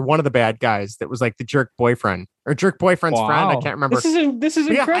guy or one of the bad guys that was like the jerk boyfriend or jerk boyfriend's friend. I Wow. can't remember. This is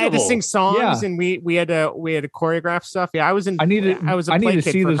But yeah, incredible. I had to sing songs Yeah. and we had to choreograph stuff. Yeah, I was in. I need to. I was a I need play to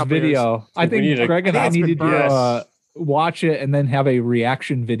kid see for a this couple years. video. I We think need to- Greg and I I think need it's to been do watch it and then have a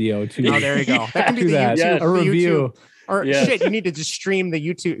reaction video to Oh, there you go. That can be to the that. YouTube. Yes. A the review. YouTube. Or Yes. shit, you need to just stream it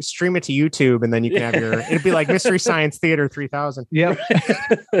to YouTube, and then you can have your. It'd be like Mystery Science Theater 3000. Yep.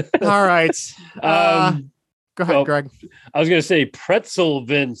 All right, go ahead, well, Greg. I was going to say Pretzel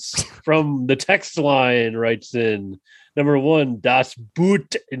Vince from the text line writes in number 1, Das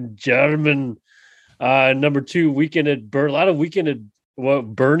Boot in German. Number 2, Weekend at a lot of Weekend at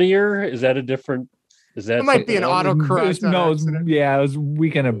Bernier. Is that a different? Is that It might be an something else? autocorrect. on accident. It was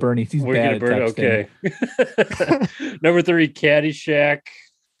Weekend at Bernie's. He's Weekend bad at at Bernie. texting. Okay. Number 3, Caddyshack.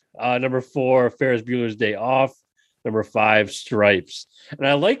 Number 4, Ferris Bueller's Day Off. Number 5, Stripes. And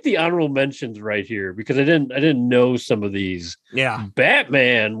I like the honorable mentions right here because I didn't know some of these. Yeah,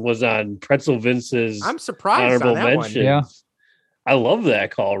 Batman was on Pretzel Vince's I'm surprised honorable on that mentions. one. Yeah. I love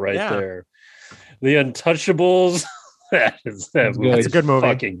that call right Yeah. there. The Untouchables. that That's movie good. It's a good movie.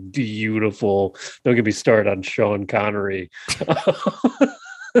 Fucking beautiful. Don't get me started on Sean Connery.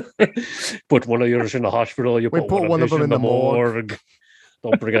 Put one of yours in the hospital. You We put one of them in the morgue.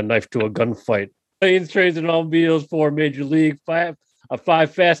 Don't bring a knife to a gunfight. Planes, Trains, and Automobiles for Major League. 5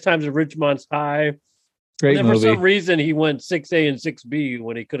 Fast Times at Richmond's High. Great And then for movie. some reason he went 6A and 6B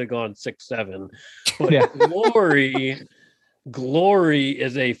when he could have gone 6-7. But Yeah. Glory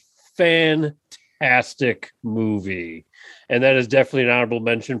is a fantastic movie. And that is definitely an honorable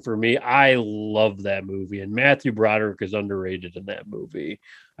mention for me. I love that movie. And Matthew Broderick is underrated in that movie,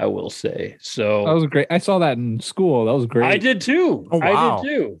 I will say. So That was great. I saw that in school. That was great. I did too. Oh, wow. I did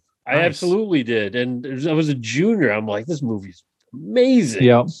too. I Nice. absolutely did. And I was a junior. I'm like, this movie's amazing.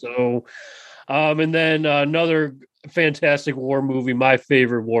 Yep. So, and then another fantastic war movie. My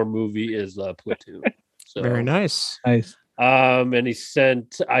favorite war movie is Platoon. So, Very nice. Nice.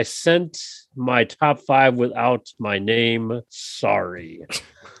 and I sent my top 5 without my name. Sorry.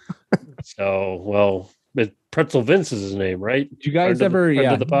 So, well, but Pretzel Vince is his name, right? Did you guys Friend of the- ever? friend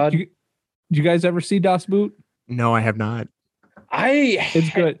Yeah. of the pod? Did you guys ever see Das Boot? No, I have not. It's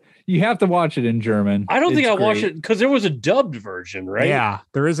good. You have to watch it in German. I don't think It's I watched great. it because there was a dubbed version, right? Yeah,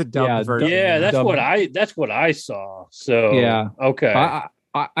 there is a dubbed Yeah, version. Yeah, that's Dubbed. what I saw. So Yeah. okay.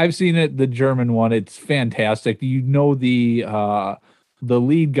 I've seen it, the German one. It's fantastic. You know the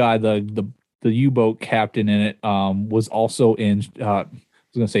lead guy, the U-boat captain in it, was also in. I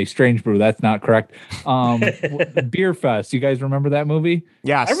was gonna say Strange Brew. That's not correct. Beer Fest. You guys remember that movie?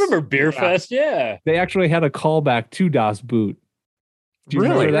 Yes, I remember Beer Yeah. Fest. Yeah, They actually had a callback to Das Boot. Do you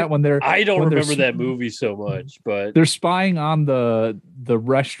Really? remember that when they're I don't when they're remember that s- movie so much, but they're spying on the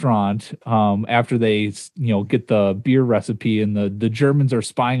restaurant after they get the beer recipe, and the Germans are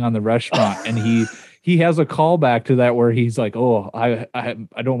spying on the restaurant, and he has a callback to that where he's like, "Oh, I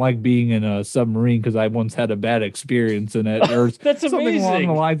don't like being in a submarine because I once had a bad experience in it." Or That's something along amazing.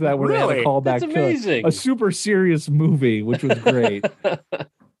 the lines of that, where they Really? had a callback That's amazing. to a super serious movie, which was great.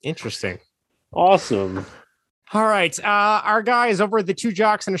 Interesting. Awesome. All right. Our guys over at the Two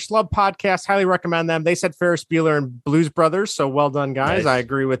Jocks and a Schlub podcast, highly recommend them. They said Ferris Bueller and Blues Brothers. So well done, guys. Nice. I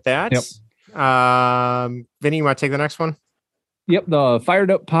agree with that. Yep. Vinny, you want to take the next one? Yep, the Fired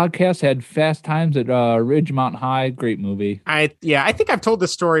Up podcast had Fast Times at Ridgemont High. Great movie. I think I've told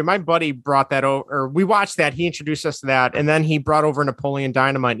this story. My buddy brought that over, or we watched that. He introduced us to that, and then he brought over Napoleon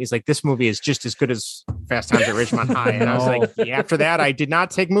Dynamite. And he's like, "This movie is just as good as Fast Times at Ridgemont High." And I was like, yeah, after that, I did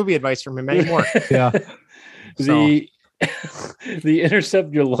not take movie advice from him anymore. Yeah. The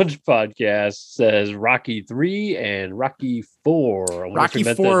Intercept Your Lunch podcast says Rocky 3 and Rocky 4. Rocky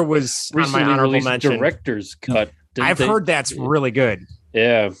 4 was on my recently honorable released mention. director's cut. I've heard that's really good.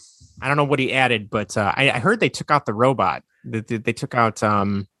 Yeah. I don't know what he added, but I heard they took out the robot. They took out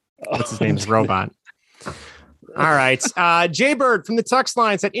what's his name's robot. All right. Jay Bird from the text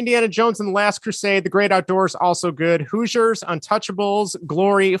line said Indiana Jones and the Last Crusade, The Great Outdoors, also good. Hoosiers, Untouchables,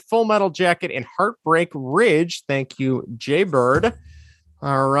 Glory, Full Metal Jacket, and Heartbreak Ridge. Thank you, Jay Bird.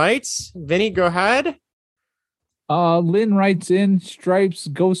 All right. Vinny, go ahead. Lynn writes in Stripes,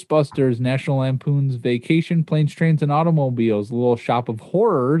 Ghostbusters, National Lampoon's Vacation, Planes, Trains, and Automobiles, Little Shop of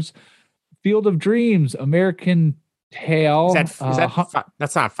Horrors, Field of Dreams, American Tail. That's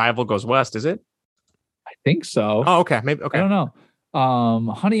not Five Will Goes West, is it? I think so. Oh, okay. Maybe. Okay. I don't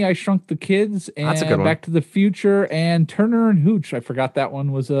know. Honey, I Shrunk the Kids, and That's a good one. Back to the Future, and Turner and Hooch. I forgot that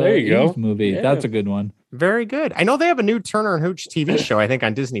one was a There you go. 80s movie. Yeah. That's a good one. Very good. I know they have a new Turner and Hooch TV show, I think,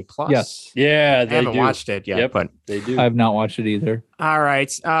 on Disney Plus. Yes. Yeah, I they haven't do. watched it yet, Yep. but They do. I have not watched it either. all right.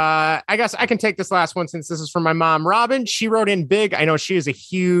 I guess I can take this last one since this is from my mom, Robin. She wrote in Big. I know she is a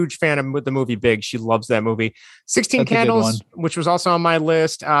huge fan of the movie Big. She loves that movie. 16 That's a good Candles, which was also on my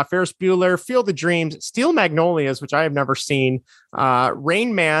list. Ferris Bueller, Field of Dreams, Steel Magnolias, which I have never seen.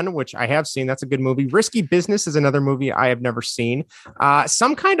 Rain Man, which I have seen. That's a good movie. Risky Business is another movie I have never seen.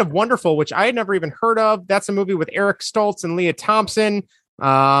 Some Kind of Wonderful, which I had never even heard of. That's a movie with Eric Stoltz and Leah Thompson.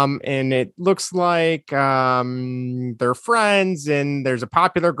 And it looks like they're friends, and there's a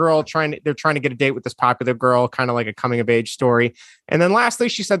popular girl they're trying to get a date with this popular girl, kind of like a coming of age story. And then lastly,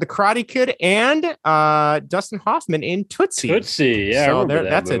 she said The Karate Kid and Dustin Hoffman in Tootsie. Tootsie. Yeah, So I remember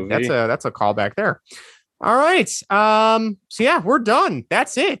that's a callback there. All right. So yeah, we're done.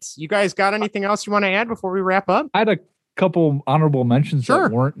 That's it. You guys got anything else you want to add before we wrap up? I had a couple honorable mentions Sure.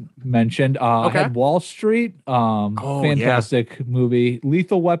 that weren't mentioned. I had Wall Street, fantastic movie.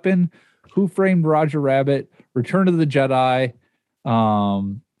 Lethal Weapon, Who Framed Roger Rabbit, Return of the Jedi,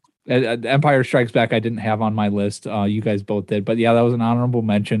 Empire Strikes Back. I didn't have on my list. You guys both did, but yeah, that was an honorable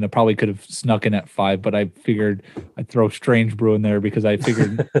mention. I probably could have snuck in at 5, but I figured I'd throw Strange Brew in there because I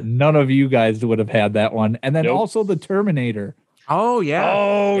figured none of you guys would have had that one. And then also the Terminator. Oh yeah.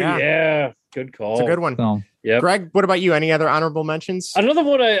 Oh yeah. Good call. It's a good one. So Yeah. Greg, what about you? Any other honorable mentions? Another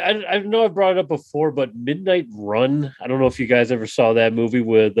one I know I've brought it up before, but Midnight Run. I don't know if you guys ever saw that movie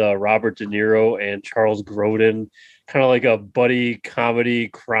with Robert De Niro and Charles Grodin. Kind of like a buddy comedy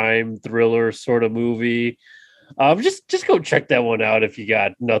crime thriller sort of movie. Just go check that one out if you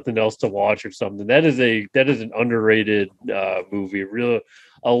got nothing else to watch or something. That is an underrated movie. Really,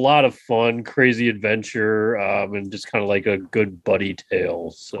 a lot of fun, crazy adventure, and just kind of like a good buddy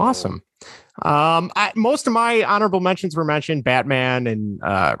tale. So. Awesome. Most of my honorable mentions were mentioned. Batman and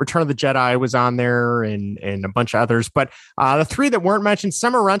Return of the Jedi was on there, and a bunch of others. But the three that weren't mentioned,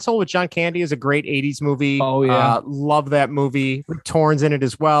 Summer Rental with John Candy is a great 80s movie. Oh, yeah. Love that movie. Torrance in it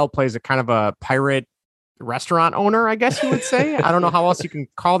as well. Plays a kind of a pirate restaurant owner, I guess you would say. I don't know how else you can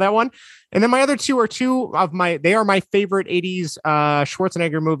call that one. And then my other two are my favorite 80s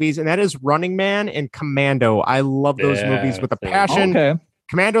Schwarzenegger movies, and that is Running Man and Commando. I love those movies with a passion. okay.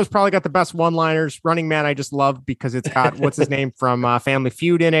 Commando's probably got the best one-liners. Running Man, I just love because it's got what's his name from Family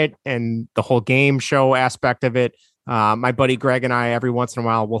Feud in it, and the whole game show aspect of it. My buddy Greg and I, every once in a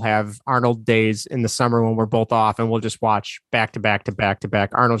while, we'll have Arnold days in the summer when we're both off, and we'll just watch back to back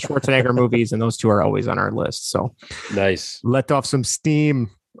Arnold Schwarzenegger movies, and those two are always on our list. So Nice. let off some steam.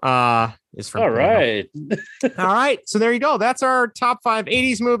 Is from All Commando. right. All right. So there you go. That's our top 5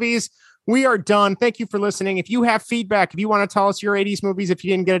 80s movies. We are done. Thank you for listening. If you have feedback, if you want to tell us your 80s movies, if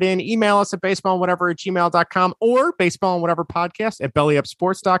you didn't get it in, email us at baseballwhatever@gmail.com or baseballwhatever podcast at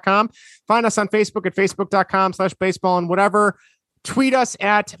bellyupsports.com. Find us on Facebook at facebook.com/baseballwhatever. Tweet us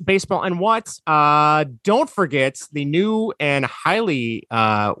at Baseball and What. Don't forget the new and highly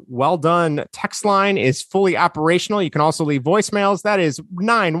well done text line is fully operational. You can also leave voicemails. That is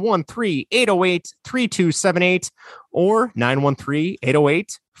 913-808-3278 or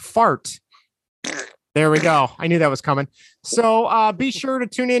 913-808-FART. There we go. I knew that was coming. So be sure to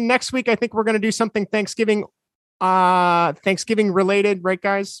tune in next week. I think we're going to do something Thanksgiving related, right,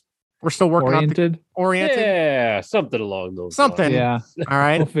 guys? We're still working Oriented. Yeah, something along those Something. lines. Yeah. All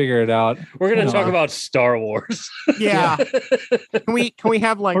right. We'll figure it out. We're going to talk about Star Wars. Yeah. Can we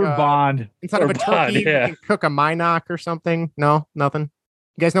have like Or Bond. instead of a Bond, turkey, yeah. we can cook a Minoc or something? No, nothing.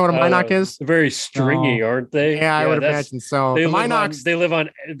 You guys know what a Minoc is? Very stringy, aren't they? Yeah, I would that's- imagine so. They The live, on, Minocs, they live on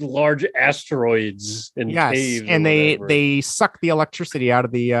large asteroids and yes, caves. and or they whatever. they suck the electricity out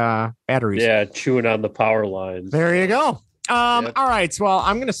of the batteries. yeah, chewing on the power lines. There you go. Yep. All right. Well,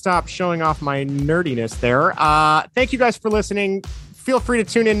 I'm going to stop showing off my nerdiness there. Thank you guys for listening. Feel free to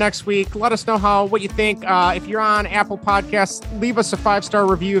tune in next week. Let us know what you think. If you're on Apple Podcasts, leave us a 5-star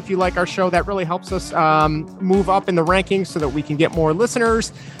review if you like our show. That really helps us move up in the rankings so that we can get more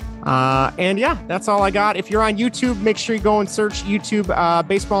listeners. And yeah, that's all I got. If you're on YouTube, make sure you go and search YouTube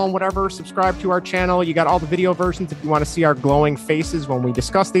Baseball and Whatever. Subscribe to our channel. You got all the video versions if you want to see our glowing faces when we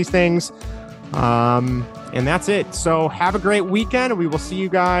discuss these things. And that's it. So have a great weekend. We will see you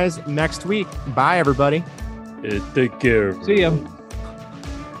guys next week. Bye, everybody. Take care. See ya.